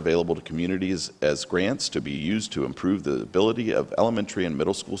funds are available to communities as grants to be used to improve the ability of elementary and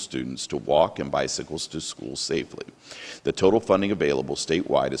middle school students to walk and bicycles to school safely. The total funding available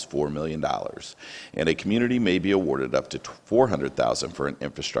statewide is $4 million, and a community may be awarded up to $400,000 for an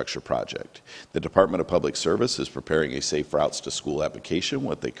infrastructure project. The Department of Public Service is preparing a Safe Routes to School application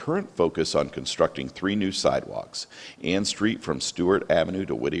with a current focus on constructing 3 new sidewalks: Ann Street from Stewart Avenue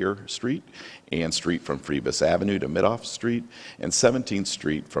to Whittier Street, Ann Street from Phoebus Avenue to Midoff Street, and 17th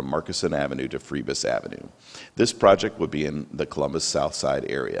Street from Markison Avenue to Phoebus Avenue. This project would be in the Columbus South Side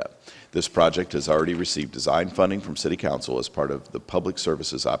area. This project has already received design funding from City Council as part of the Public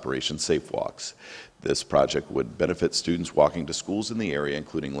Services Operation Safe Walks. This project would benefit students walking to schools in the area,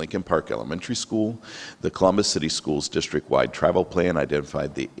 including Lincoln Park Elementary School. The Columbus City Schools district-wide travel plan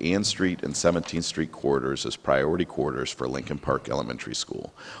identified the Ann Street and 17th Street corridors as priority corridors for Lincoln Park Elementary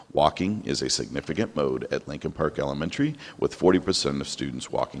School. Walking is a significant mode at Lincoln Park Elementary, with 40% of students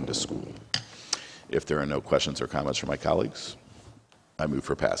walking to school. If there are no questions or comments from my colleagues, I move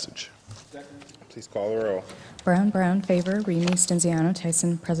for passage. Please call the roll. Brown, favor. Remy, Stenziano,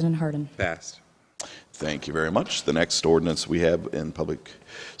 Tyson, President Harden. Passed. Thank you very much. The next ordinance we have in public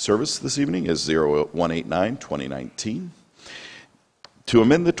service this evening is 0189-2019. To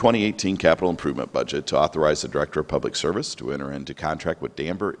amend the 2018 capital improvement budget to authorize the Director of Public Service to enter into contract with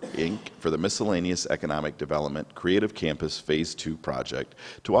Danbert, Inc. for the Miscellaneous Economic Development Creative Campus Phase 2 project,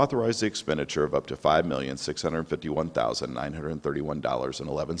 to authorize the expenditure of up to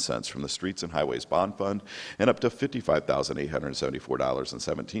 $5,651,931.11 from the Streets and Highways Bond Fund and up to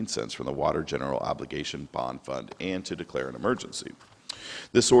 $55,874.17 from the Water General Obligation Bond Fund, and to declare an emergency.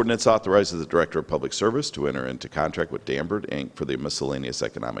 This ordinance authorizes the Director of Public Service to enter into contract with Danbert, Inc. for the Miscellaneous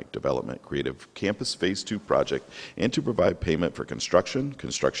Economic Development Creative Campus Phase 2 project and to provide payment for construction,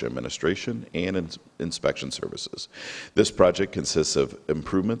 construction administration, and inspection services. This project consists of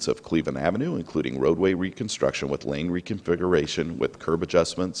improvements of Cleveland Avenue, including roadway reconstruction with lane reconfiguration with curb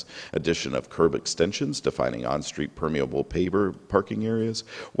adjustments, addition of curb extensions defining on-street permeable paver parking areas,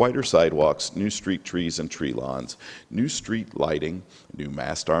 wider sidewalks, new street trees and tree lawns, new street lighting, new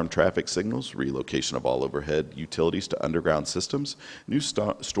mast arm traffic signals, relocation of all overhead utilities to underground systems, new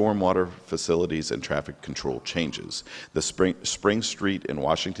stormwater facilities, and traffic control changes. The Spring Street and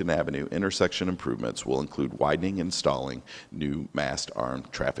Washington Avenue intersection improvements will include widening and installing new mast arm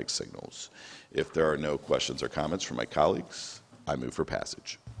traffic signals. If there are no questions or comments from my colleagues, I move for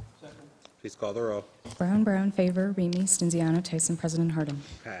passage. Please call the roll. Brown, favor. Remy, Stenziano, Tyson, President Harden.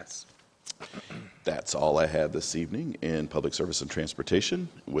 Pass. That's all I have this evening in Public Service and Transportation.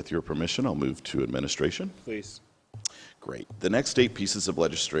 With your permission, I'll move to administration. Please. Great. The next 8 pieces of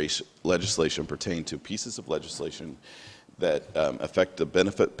legislation pertain to pieces of legislation that affect the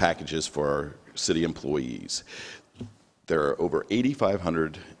benefit packages for our city employees. There are over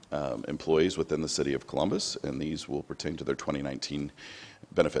 8,500 employees within the city of Columbus, and these will pertain to their 2019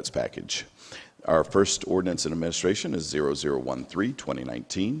 benefits package. Our first ordinance in administration is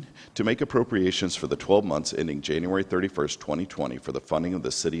 0013-2019 to make appropriations for the 12 months ending January 31st, 2020 for the funding of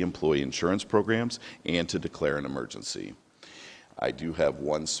the city employee insurance programs and to declare an emergency. I do have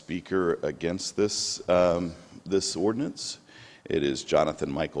one speaker against this, this ordinance. It is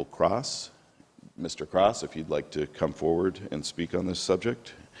Jonathan Michael Cross. Mr. Cross, if you'd like to come forward and speak on this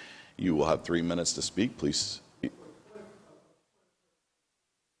subject, you will have 3 minutes to speak. Please.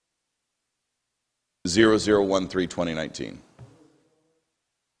 0013-2019.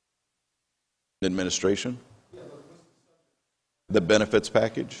 Administration? The benefits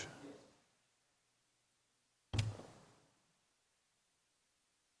package?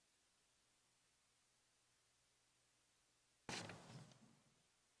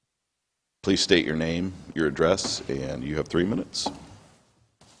 Please state your name, your address, and you have 3 minutes.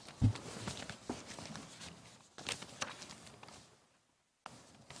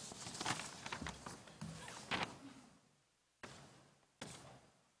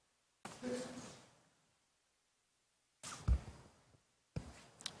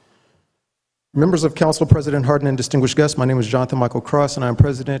 Members of Council, President Harden, and distinguished guests, my name is Jonathan Michael Cross, and I am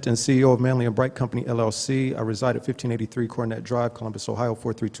President and CEO of Manley & Bright Company, LLC. I reside at 1583 Cornet Drive, Columbus, Ohio,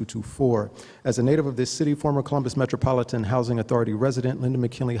 43224. As a native of this city, former Columbus Metropolitan Housing Authority resident, Lyndon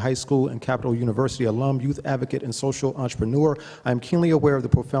McKinley High School and Capital University alum, youth advocate, and social entrepreneur, I am keenly aware of the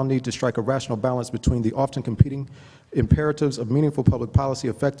profound need to strike a rational balance between the often competing imperatives of meaningful public policy,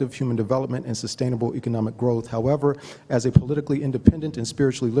 effective human development, and sustainable economic growth. However, as a politically independent and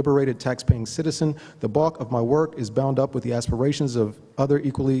spiritually liberated taxpaying citizen, the bulk of my work is bound up with the aspirations of other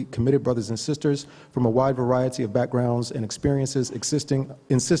equally committed brothers and sisters from a wide variety of backgrounds and experiences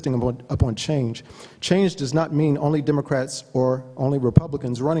insisting upon change. Change does not mean only Democrats or only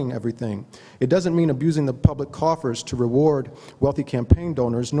Republicans running everything. It doesn't mean abusing the public coffers to reward wealthy campaign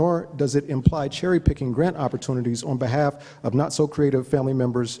donors, nor does it imply cherry-picking grant opportunities on behalf of not-so-creative family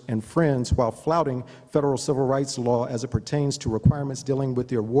members and friends while flouting federal civil rights law as it pertains to requirements dealing with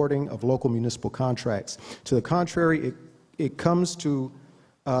the awarding of local municipal contracts. To the contrary,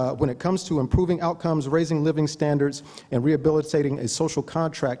 when it comes to improving outcomes, raising living standards, and rehabilitating a social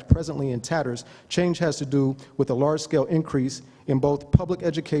contract presently in tatters, change has to do with a large-scale increase in both public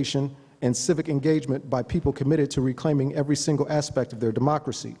education and civic engagement by people committed to reclaiming every single aspect of their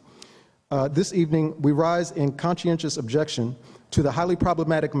democracy. This evening, we rise in conscientious objection to the highly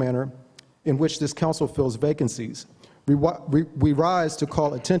problematic manner in which this council fills vacancies. We rise to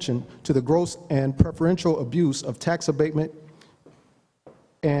call attention to the gross and preferential abuse of tax abatement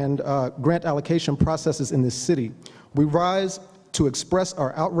and grant allocation processes in this city. We rise to express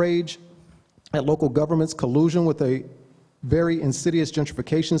our outrage at local government's collusion with a very insidious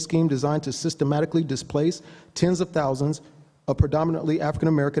gentrification scheme designed to systematically displace tens of thousands of predominantly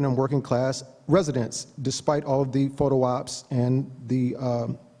African-American and working-class residents, despite all of the photo ops and the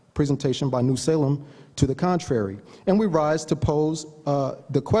presentation by New Salem to the contrary. And we rise to pose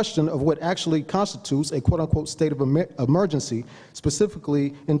the question of what actually constitutes a quote-unquote state of emergency,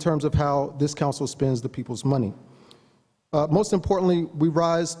 specifically in terms of how this council spends the people's money. Most importantly, we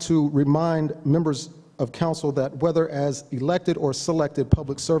rise to remind members of council that whether as elected or selected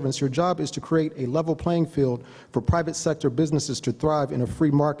public servants, your job is to create a level playing field for private sector businesses to thrive in a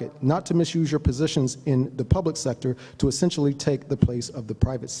free market, not to misuse your positions in the public sector to essentially take the place of the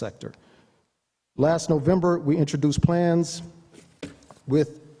private sector. Last November, we introduced plans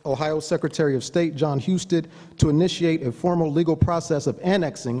with Ohio Secretary of State John Husted to initiate a formal legal process of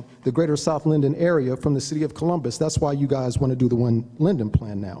annexing the greater South Linden area from the city of Columbus. That's why you guys want to do the One Linden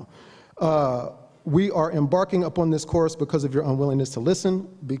plan now. We are embarking upon this course because of your unwillingness to listen,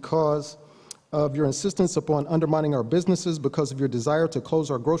 because of your insistence upon undermining our businesses, because of your desire to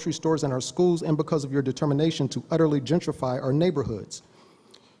close our grocery stores and our schools, and because of your determination to utterly gentrify our neighborhoods.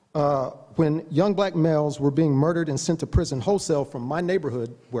 When young black males were being murdered and sent to prison wholesale from my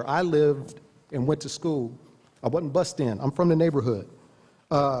neighborhood where I lived and went to school, I wasn't bussed in, I'm from the neighborhood.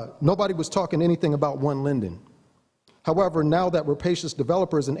 Nobody was talking anything about One Linden. However, now that rapacious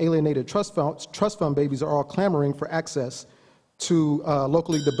developers and alienated trust fund babies are all clamoring for access to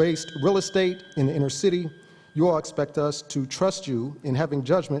locally debased real estate in the inner city, you all expect us to trust you in having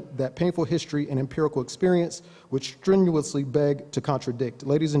judgment that painful history and empirical experience would strenuously beg to contradict.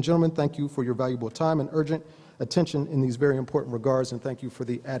 Ladies and gentlemen, thank you for your valuable time and urgent attention in these very important regards, and thank you for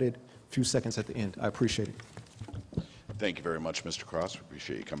the added few seconds at the end. I appreciate it. Thank you very much, Mr. Cross. We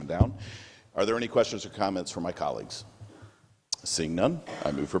appreciate you coming down. Are there any questions or comments from my colleagues? Seeing none,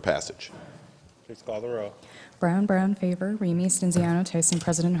 I move for passage. Please call the row. Brown, favor. Remy, Stenziano, Tyson,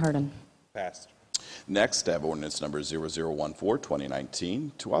 President Harden. Passed. Next, I have ordinance number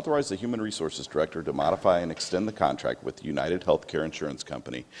 0014-2019 to authorize the Human Resources Director to modify and extend the contract with United Healthcare Insurance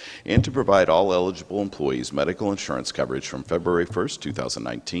Company and to provide all eligible employees medical insurance coverage from February 1st,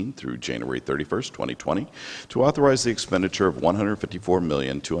 2019 through January 31st, 2020, to authorize the expenditure of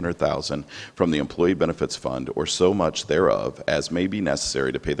 $154,200,000 from the Employee Benefits Fund or so much thereof as may be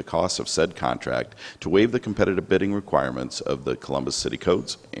necessary to pay the costs of said contract, to waive the competitive bidding requirements of the Columbus City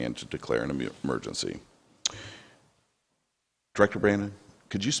Codes, and to declare an emergency. Director Brandon,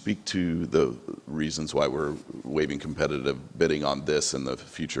 could you speak to the reasons why we're waiving competitive bidding on this and the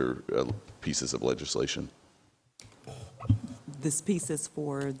future pieces of legislation? This piece is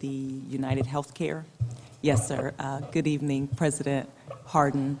for the United Healthcare. Yes, sir. Good evening, President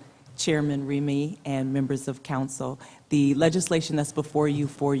Harden, Chairman Remy, and members of council. The legislation that's before you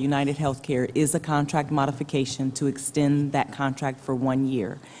for United Healthcare is a contract modification to extend that contract for 1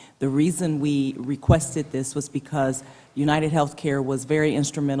 year. The reason we requested this was because United Healthcare was very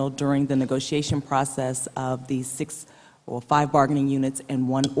instrumental during the negotiation process of the 5 bargaining units and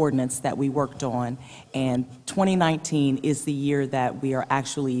 1 ordinance that we worked on. And 2019 is the year that we are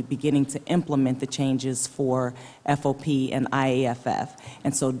actually beginning to implement the changes for FOP and IAFF.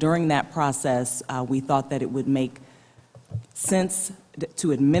 And so during that process, we thought that it would make sense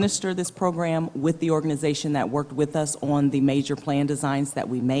to administer this program with the organization that worked with us on the major plan designs that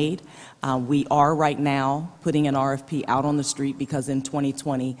we made. We are right now putting an RFP out on the street because in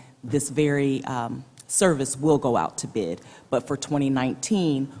 2020, this very service will go out to bid. But for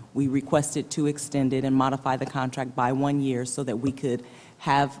 2019, we requested to extend it and modify the contract by 1 year so that we could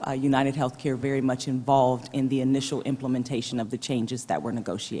have United Healthcare very much involved in the initial implementation of the changes that were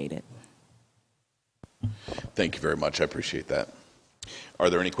negotiated. Thank you very much. I appreciate that. Are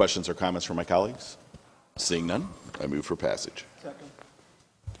there any questions or comments from my colleagues? Seeing none, I move for passage. Second.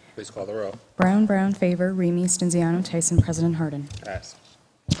 Please call the row. Brown, favor. Remy Stenziano Tyson, President Harden. Passed.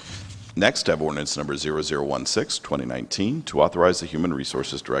 Next, I have ordinance number 0016, 2019, to authorize the Human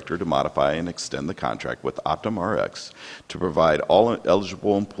Resources Director to modify and extend the contract with OptumRx to provide all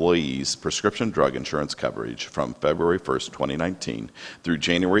eligible employees prescription drug insurance coverage from February 1st, 2019 through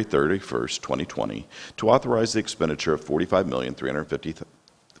January 31st, 2020, to authorize the expenditure of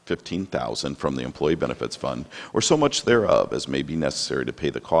 $45,315,000 from the Employee Benefits Fund, or so much thereof as may be necessary to pay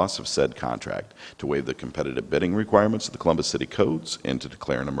the costs of said contract, to waive the competitive bidding requirements of the Columbus City Codes, and to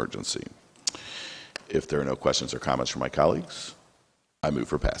declare an emergency. If there are no questions or comments from my colleagues, I move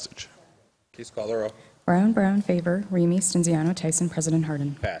for passage. Please call the row. Brown, favor. Remy Stenziano Tyson, President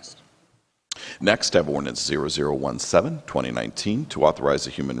Harden. Passed. Next, I have ordinance 0017, 2019, to authorize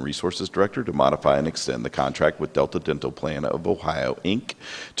the Human Resources Director to modify and extend the contract with Delta Dental Plan of Ohio, Inc.,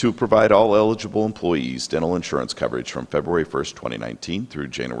 to provide all eligible employees dental insurance coverage from February 1st, 2019 through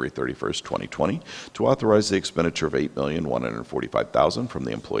January 31st, 2020, to authorize the expenditure of $8,145,000 from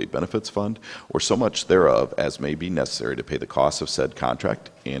the Employee Benefits Fund, or so much thereof as may be necessary to pay the costs of said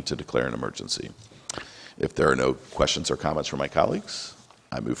contract, and to declare an emergency. If there are no questions or comments from my colleagues,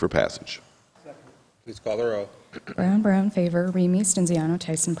 I move for passage. Please call the row. Brown, favor. Remy Stenziano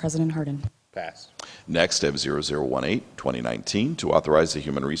Tyson, President Harden. Passed. Next, I have 0018, 2019, to authorize the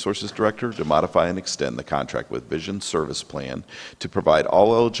Human Resources Director to modify and extend the contract with Vision Service Plan to provide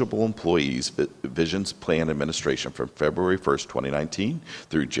all eligible employees Vision's plan administration from February 1st, 2019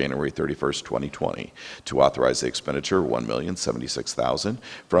 through January 31st, 2020, to authorize the expenditure of $1,076,000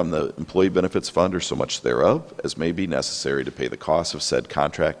 from the Employee Benefits Fund, or so much thereof as may be necessary to pay the costs of said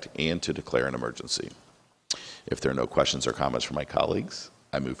contract, and to declare an emergency. If there are no questions or comments from my colleagues,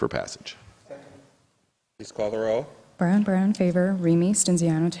 I move for passage. Please call the row. Brown, favor. Remy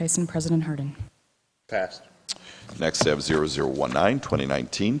Stenziano Tyson, President Harden. Passed. Next, I have 0019,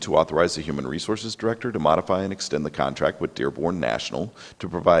 2019, to authorize the Human Resources Director to modify and extend the contract with Dearborn National to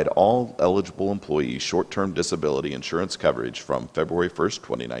provide all eligible employees short-term disability insurance coverage from February 1st,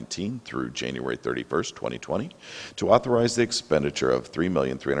 2019 through January 31st, 2020, to authorize the expenditure of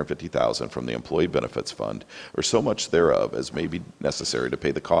 $3,350,000 from the Employee Benefits Fund, or so much thereof as may be necessary to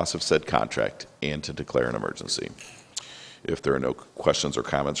pay the costs of said contract, and to declare an emergency. If there are no questions or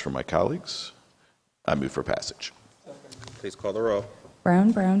comments from my colleagues, I move for passage. Please call the row.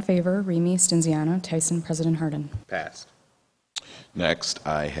 Brown, favor. Remy Stenziano Tyson, President Harden. Passed. Next,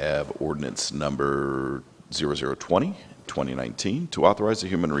 I have ordinance number 0020, 2019, to authorize the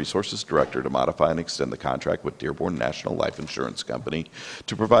Human Resources Director to modify and extend the contract with Dearborn National Life Insurance Company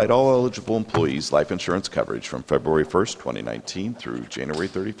to provide all eligible employees life insurance coverage from February 1st, 2019 through January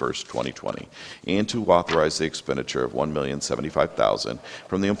 31st, 2020, and to authorize the expenditure of $1,075,000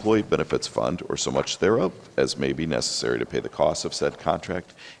 from the Employee Benefits Fund, or so much thereof as may be necessary to pay the costs of said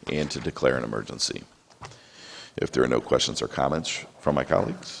contract, and to declare an emergency. If there are no questions or comments from my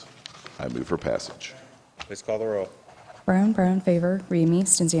colleagues, I move for passage. Please call the row. Brown, favor. Remy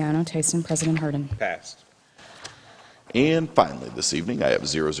Stenziano Tyson, President Harden. Passed. And finally, this evening, I have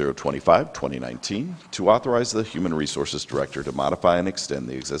 0025, 2019, to authorize the Human Resources Director to modify and extend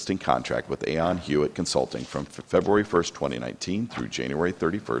the existing contract with Aon Hewitt Consulting from February 1st, 2019 through January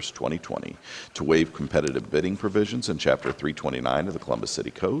 31st, 2020, to waive competitive bidding provisions in Chapter 329 of the Columbus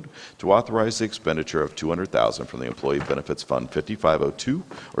City Code, to authorize the expenditure of $200,000 from the Employee Benefits Fund 5502,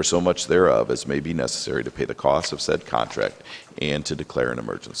 or so much thereof as may be necessary to pay the costs of said contract, and to declare an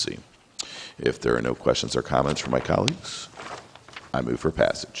emergency. If there are no questions or comments from my colleagues, I move for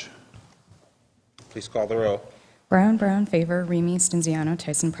passage. Please call the row. Brown, favor. Remy Stenziano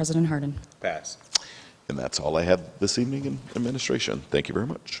Tyson, President Harden. Passed. And that's all I have this evening in administration. Thank you very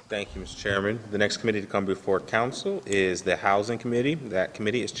much. Thank you, Mr. Chairman. The next committee to come before council is the Housing Committee. That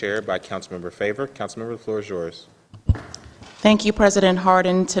committee is chaired by Councilmember Favor. Councilmember, the floor is yours. Thank you, President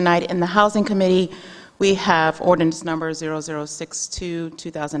Harden. Tonight in the Housing Committee, we have ordinance number 0062,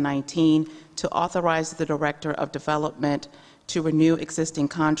 2019, to authorize the Director of Development to renew existing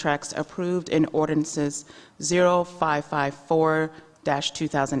contracts approved in ordinances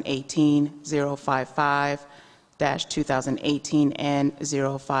 0554-2018, 055-2018, and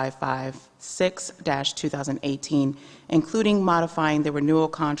 0556-2018, including modifying the renewal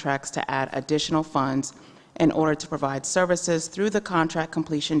contracts to add additional funds in order to provide services through the contract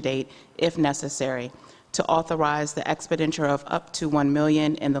completion date if necessary, to authorize the expenditure of up to $1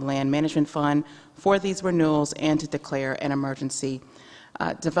 million in the Land Management Fund for these renewals, and to declare an emergency.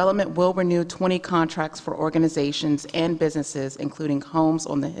 Development will renew 20 contracts for organizations and businesses, including Homes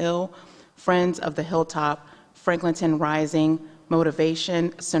on the Hill, Friends of the Hilltop, Franklinton Rising,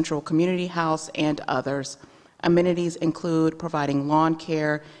 Motivation, Central Community House, and others. Amenities include providing lawn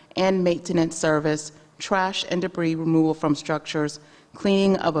care and maintenance service, trash and debris removal from structures,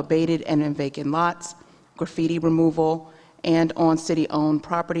 cleaning of abated and vacant lots, graffiti removal, and on city-owned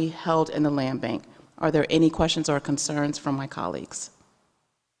property held in the land bank. Are there any questions or concerns from my colleagues?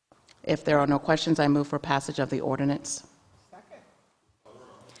 If there are no questions, I move for passage of the ordinance.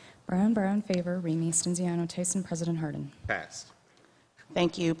 Brown, favor. Remy Stenziano Tyson, President Harden. Passed.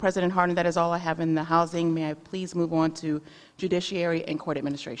 Thank you, President Harden. That is all I have in the housing. May I please move on to Judiciary and Court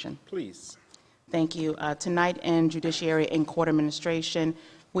Administration? Please. Thank you. Tonight in Judiciary and Court Administration,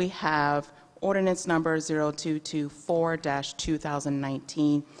 we have ordinance number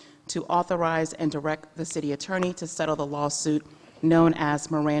 0224-2019 to authorize and direct the city attorney to settle the lawsuit known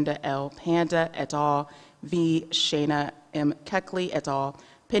as Miranda L. Panda et al. V. Shana M. Keckley et al.,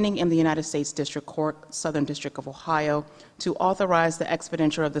 pending in the United States District Court, Southern District of Ohio, to authorize the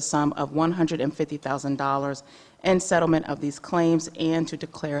expenditure of the sum of $150,000 in settlement of these claims and to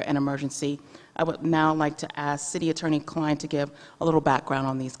declare an emergency. I would now like to ask City Attorney Klein to give a little background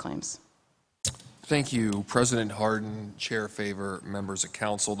on these claims. Thank you, President Harden, Chair Favor, members of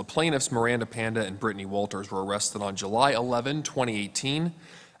council. The plaintiffs, Miranda Panda and Brittany Walters, were arrested on July 11, 2018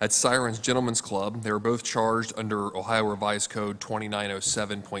 at Sirens Gentlemen's Club. They were both charged under Ohio Revised Code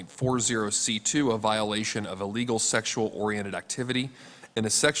 2907.40C2, a violation of illegal sexual-oriented activity in a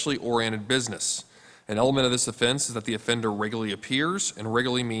sexually oriented business. An element of this offense is that the offender regularly appears, and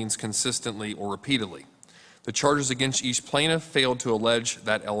regularly means consistently or repeatedly. The charges against each plaintiff failed to allege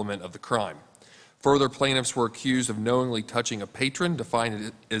that element of the crime. Further, plaintiffs were accused of knowingly touching a patron,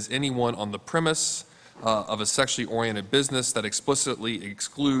 defined as anyone on the premise of a sexually oriented business that explicitly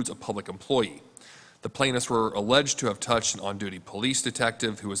excludes a public employee. The plaintiffs were alleged to have touched an on-duty police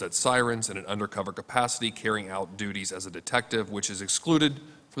detective who was at Sirens in an undercover capacity carrying out duties as a detective, which is excluded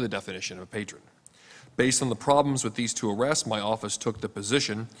from the definition of a patron. Based on the problems with these two arrests, my office took the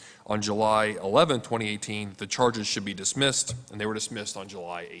position on July 11, 2018, that the charges should be dismissed, and they were dismissed on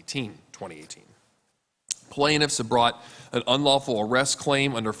July 18, 2018. Plaintiffs have brought an unlawful arrest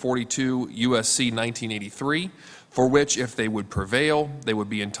claim under 42 U.S.C. 1983, for which, if they would prevail, they would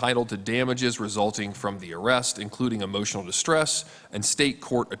be entitled to damages resulting from the arrest, including emotional distress and state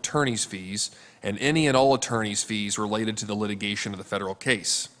court attorney's fees, and any and all attorney's fees related to the litigation of the federal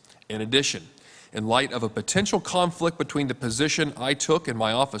case. In addition, in light of a potential conflict between the position I took and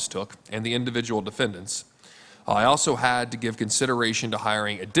my office took and the individual defendants, I also had to give consideration to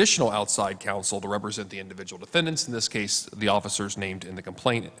hiring additional outside counsel to represent the individual defendants, in this case, the officers named in the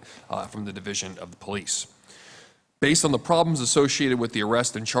complaint from the Division of the Police. Based on the problems associated with the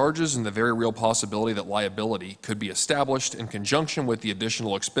arrest and charges and the very real possibility that liability could be established in conjunction with the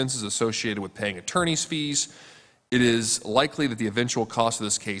additional expenses associated with paying attorney's fees, it is likely that the eventual cost of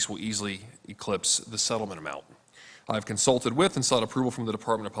this case will easily eclipse the settlement amount. I've consulted with and sought approval from the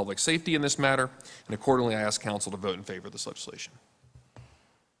Department of Public Safety in this matter, and accordingly I ask council to vote in favor of this legislation.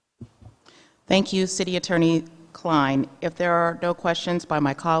 Thank you, City Attorney Klein. If there are no questions by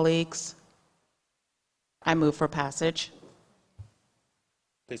my colleagues, I move for passage.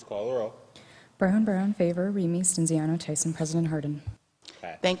 Please call the roll. Brown, favor. Remy Stenziano Tyson, President Harden.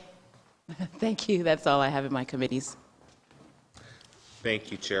 Thank you. That's all I have in my committees.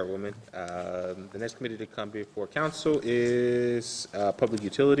 Thank you, Chairwoman. The next committee to come before council is Public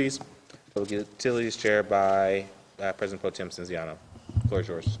Utilities. Public Utilities chaired by President Pro Tem Stenziano. The floor is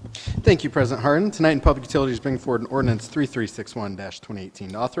yours. Thank you, President Harden. Tonight in Public Utilities, bring forward an ordinance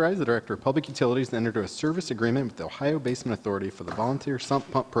 3361-2018 to authorize the Director of Public Utilities to enter into a service agreement with the Ohio Basement Authority for the Volunteer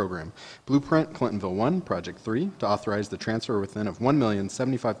Sump Pump Program, Blueprint Clintonville 1, Project 3, to authorize the transfer within of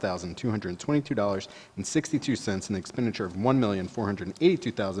 $1,075,222.62 and the expenditure of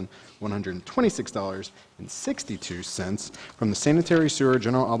 $1,482,126.62 from the Sanitary Sewer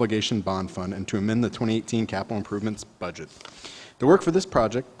General Obligation Bond Fund and to amend the 2018 capital improvements budget. The work for this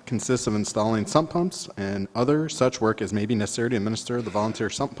project consists of installing sump pumps and other such work as may be necessary to administer the volunteer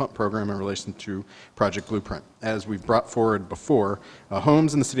sump pump program in relation to Project Blueprint. As we've brought forward before,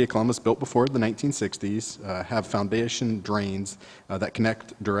 homes in the city of Columbus built before the 1960s have foundation drains that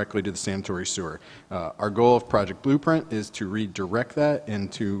connect directly to the sanitary sewer. Our goal of Project Blueprint is to redirect that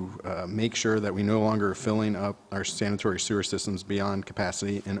and to make sure that we no longer are filling up our sanitary sewer systems beyond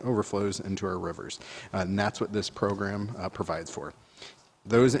capacity and overflows into our rivers. And that's what this program provides for.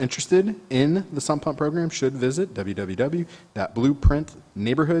 Those interested in the sump pump program should visit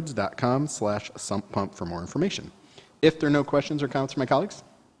www.blueprintneighborhoods.com/sump pump for more information. If there are no questions or comments from my colleagues,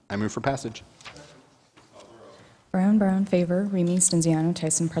 I move for passage. Brown, favor. Remy, Stenziano,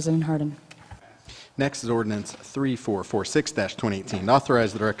 Tyson, President Harden. Next is Ordinance 3446-2018, to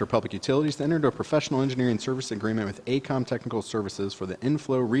authorize the Director of Public Utilities to enter into a professional engineering service agreement with AECOM Technical Services for the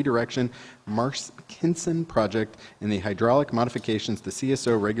inflow redirection Markinson project and the hydraulic modifications to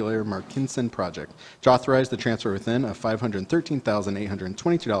CSO regulator Markinson project, to authorize the transfer within of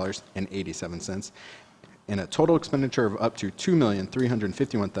 $513,822.87 and a total expenditure of up to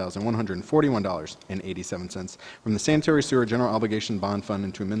 $2,351,141.87 from the Sanitary Sewer General Obligation Bond Fund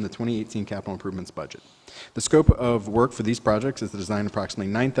and to amend the 2018 capital improvements budget. The scope of work for these projects is to design approximately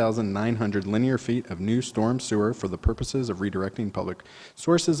 9,900 linear feet of new storm sewer for the purposes of redirecting public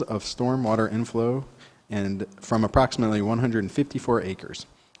sources of storm water inflow and from approximately 154 acres.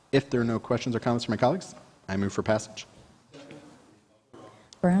 If there are no questions or comments from my colleagues, I move for passage.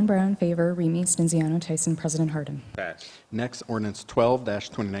 Brown, favor. Remy, Stenziano, Tyson, President Harden. Pass. Next, Ordinance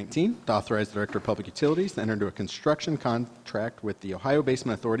 12-2019, to authorize the Director of Public Utilities to enter into a construction contract with the Ohio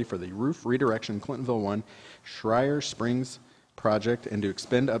Basement Authority for the roof redirection Clintonville 1 Schreier Springs project and to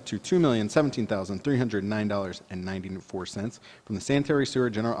expend up to $2,017,309.94 from the Sanitary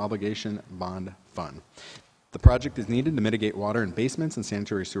Sewer General Obligation Bond Fund. The project is needed to mitigate water in basements and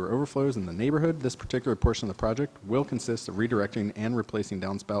sanitary sewer overflows in the neighborhood. This particular portion of the project will consist of redirecting and replacing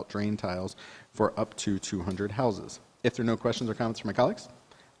downspout drain tiles for up to 200 houses. If there are no questions or comments from my colleagues,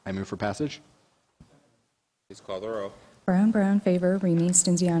 I move for passage. Please call the row. Brown, favor. Remy,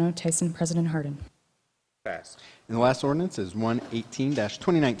 Stenziano, Tyson, President Harden. Pass. And the last ordinance is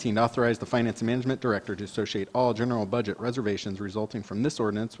 118-2019, to authorize the Finance and Management Director to associate all general budget reservations resulting from this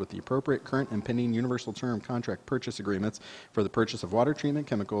ordinance with the appropriate current and pending universal term contract purchase agreements for the purchase of water treatment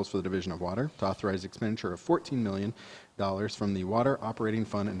chemicals for the Division of Water, to authorize expenditure of $14 million from the Water Operating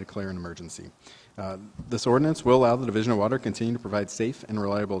Fund and declare an emergency. This ordinance will allow the Division of Water to continue to provide safe and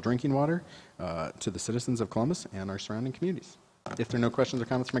reliable drinking water to the citizens of Columbus and our surrounding communities. If there are no questions or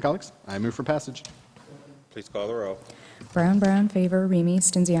comments from my colleagues, I move for passage. Please call the row. Brown, favor. Remy,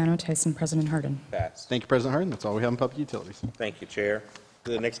 Stenziano, Tyson, President Harden. Pass. Thank you, President Harden. That's all we have in public utilities. Thank you, Chair.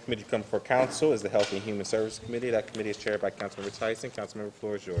 The next committee to come before council is the Health and Human Services Committee. That committee is chaired by Councilmember Tyson. Councilmember, the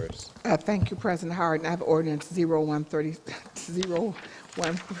floor is yours. Thank you, President Harden. I have ordinance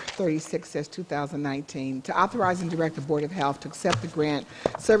 0136/2019 to authorize and direct the Board of Health to accept the grant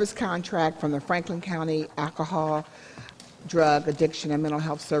service contract from the Franklin County Alcohol, Drug, Addiction, and Mental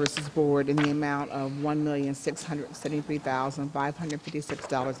Health Services Board in the amount of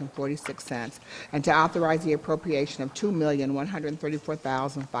 $1,673,556.46, and to authorize the appropriation of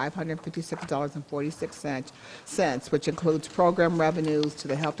 $2,134,556.46, which includes program revenues to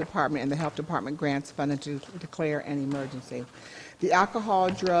the Health Department and the Health Department grants funded to declare an emergency. The Alcohol,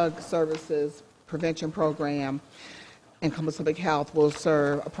 Drug Services Prevention Program in Columbus Public Health will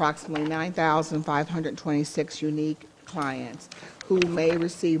serve approximately 9,526 unique clients who may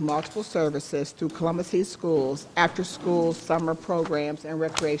receive multiple services through Columbus East Schools, after-school summer programs, and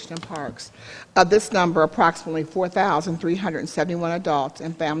recreation and parks. Of this number, approximately 4,371 adults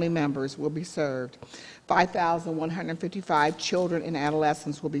and family members will be served. 5,155 children and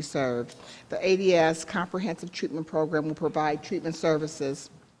adolescents will be served. The ADS Comprehensive Treatment Program will provide treatment services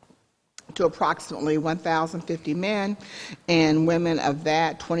to approximately 1,050 men and women. Of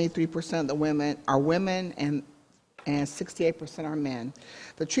that, 23% of the women are women and 68% are men.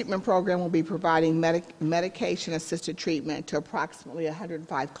 The treatment program will be providing medication-assisted treatment to approximately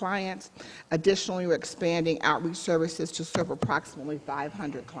 105 clients. Additionally, we're expanding outreach services to serve approximately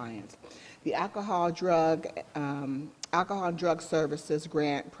 500 clients. The Alcohol and Drug Services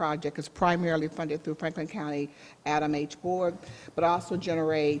Grant Project is primarily funded through Franklin County Adam H. Board, but also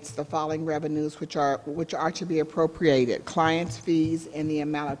generates the following revenues which are to be appropriated: clients' fees in the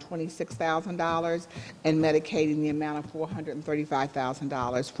amount of $26,000 and Medicaid in the amount of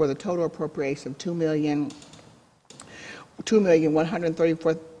 $435,000 for the total appropriation of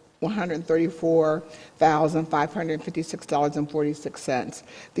 $2,134,000 $134,556.46.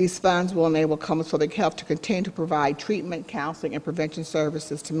 These funds will enable Columbus Public Health to continue to provide treatment, counseling, and prevention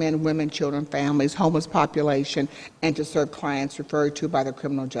services to men, women, children, families, homeless population, and to serve clients referred to by the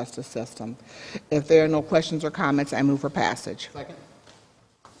criminal justice system. If there are no questions or comments, I move for passage. Second.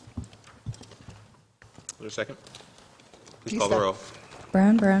 Is there a second? Please call the roll.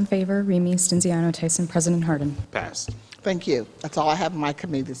 Brown, Brown, favor. Remy, Stenziano, Tyson, President Harden. Passed. Thank you. That's all I have in my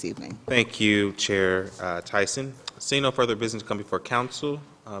committee this evening. Thank you, Chair Tyson. Seeing no further business to come before council,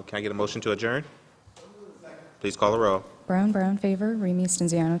 can I get a motion to adjourn? Please call the roll. Brown, Brown, favor. Remy,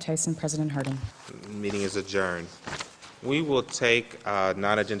 Stenziano, Tyson, President Harden. Meeting is adjourned. We will take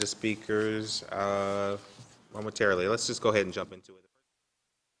non-agenda speakers momentarily. Let's just go ahead and jump into it.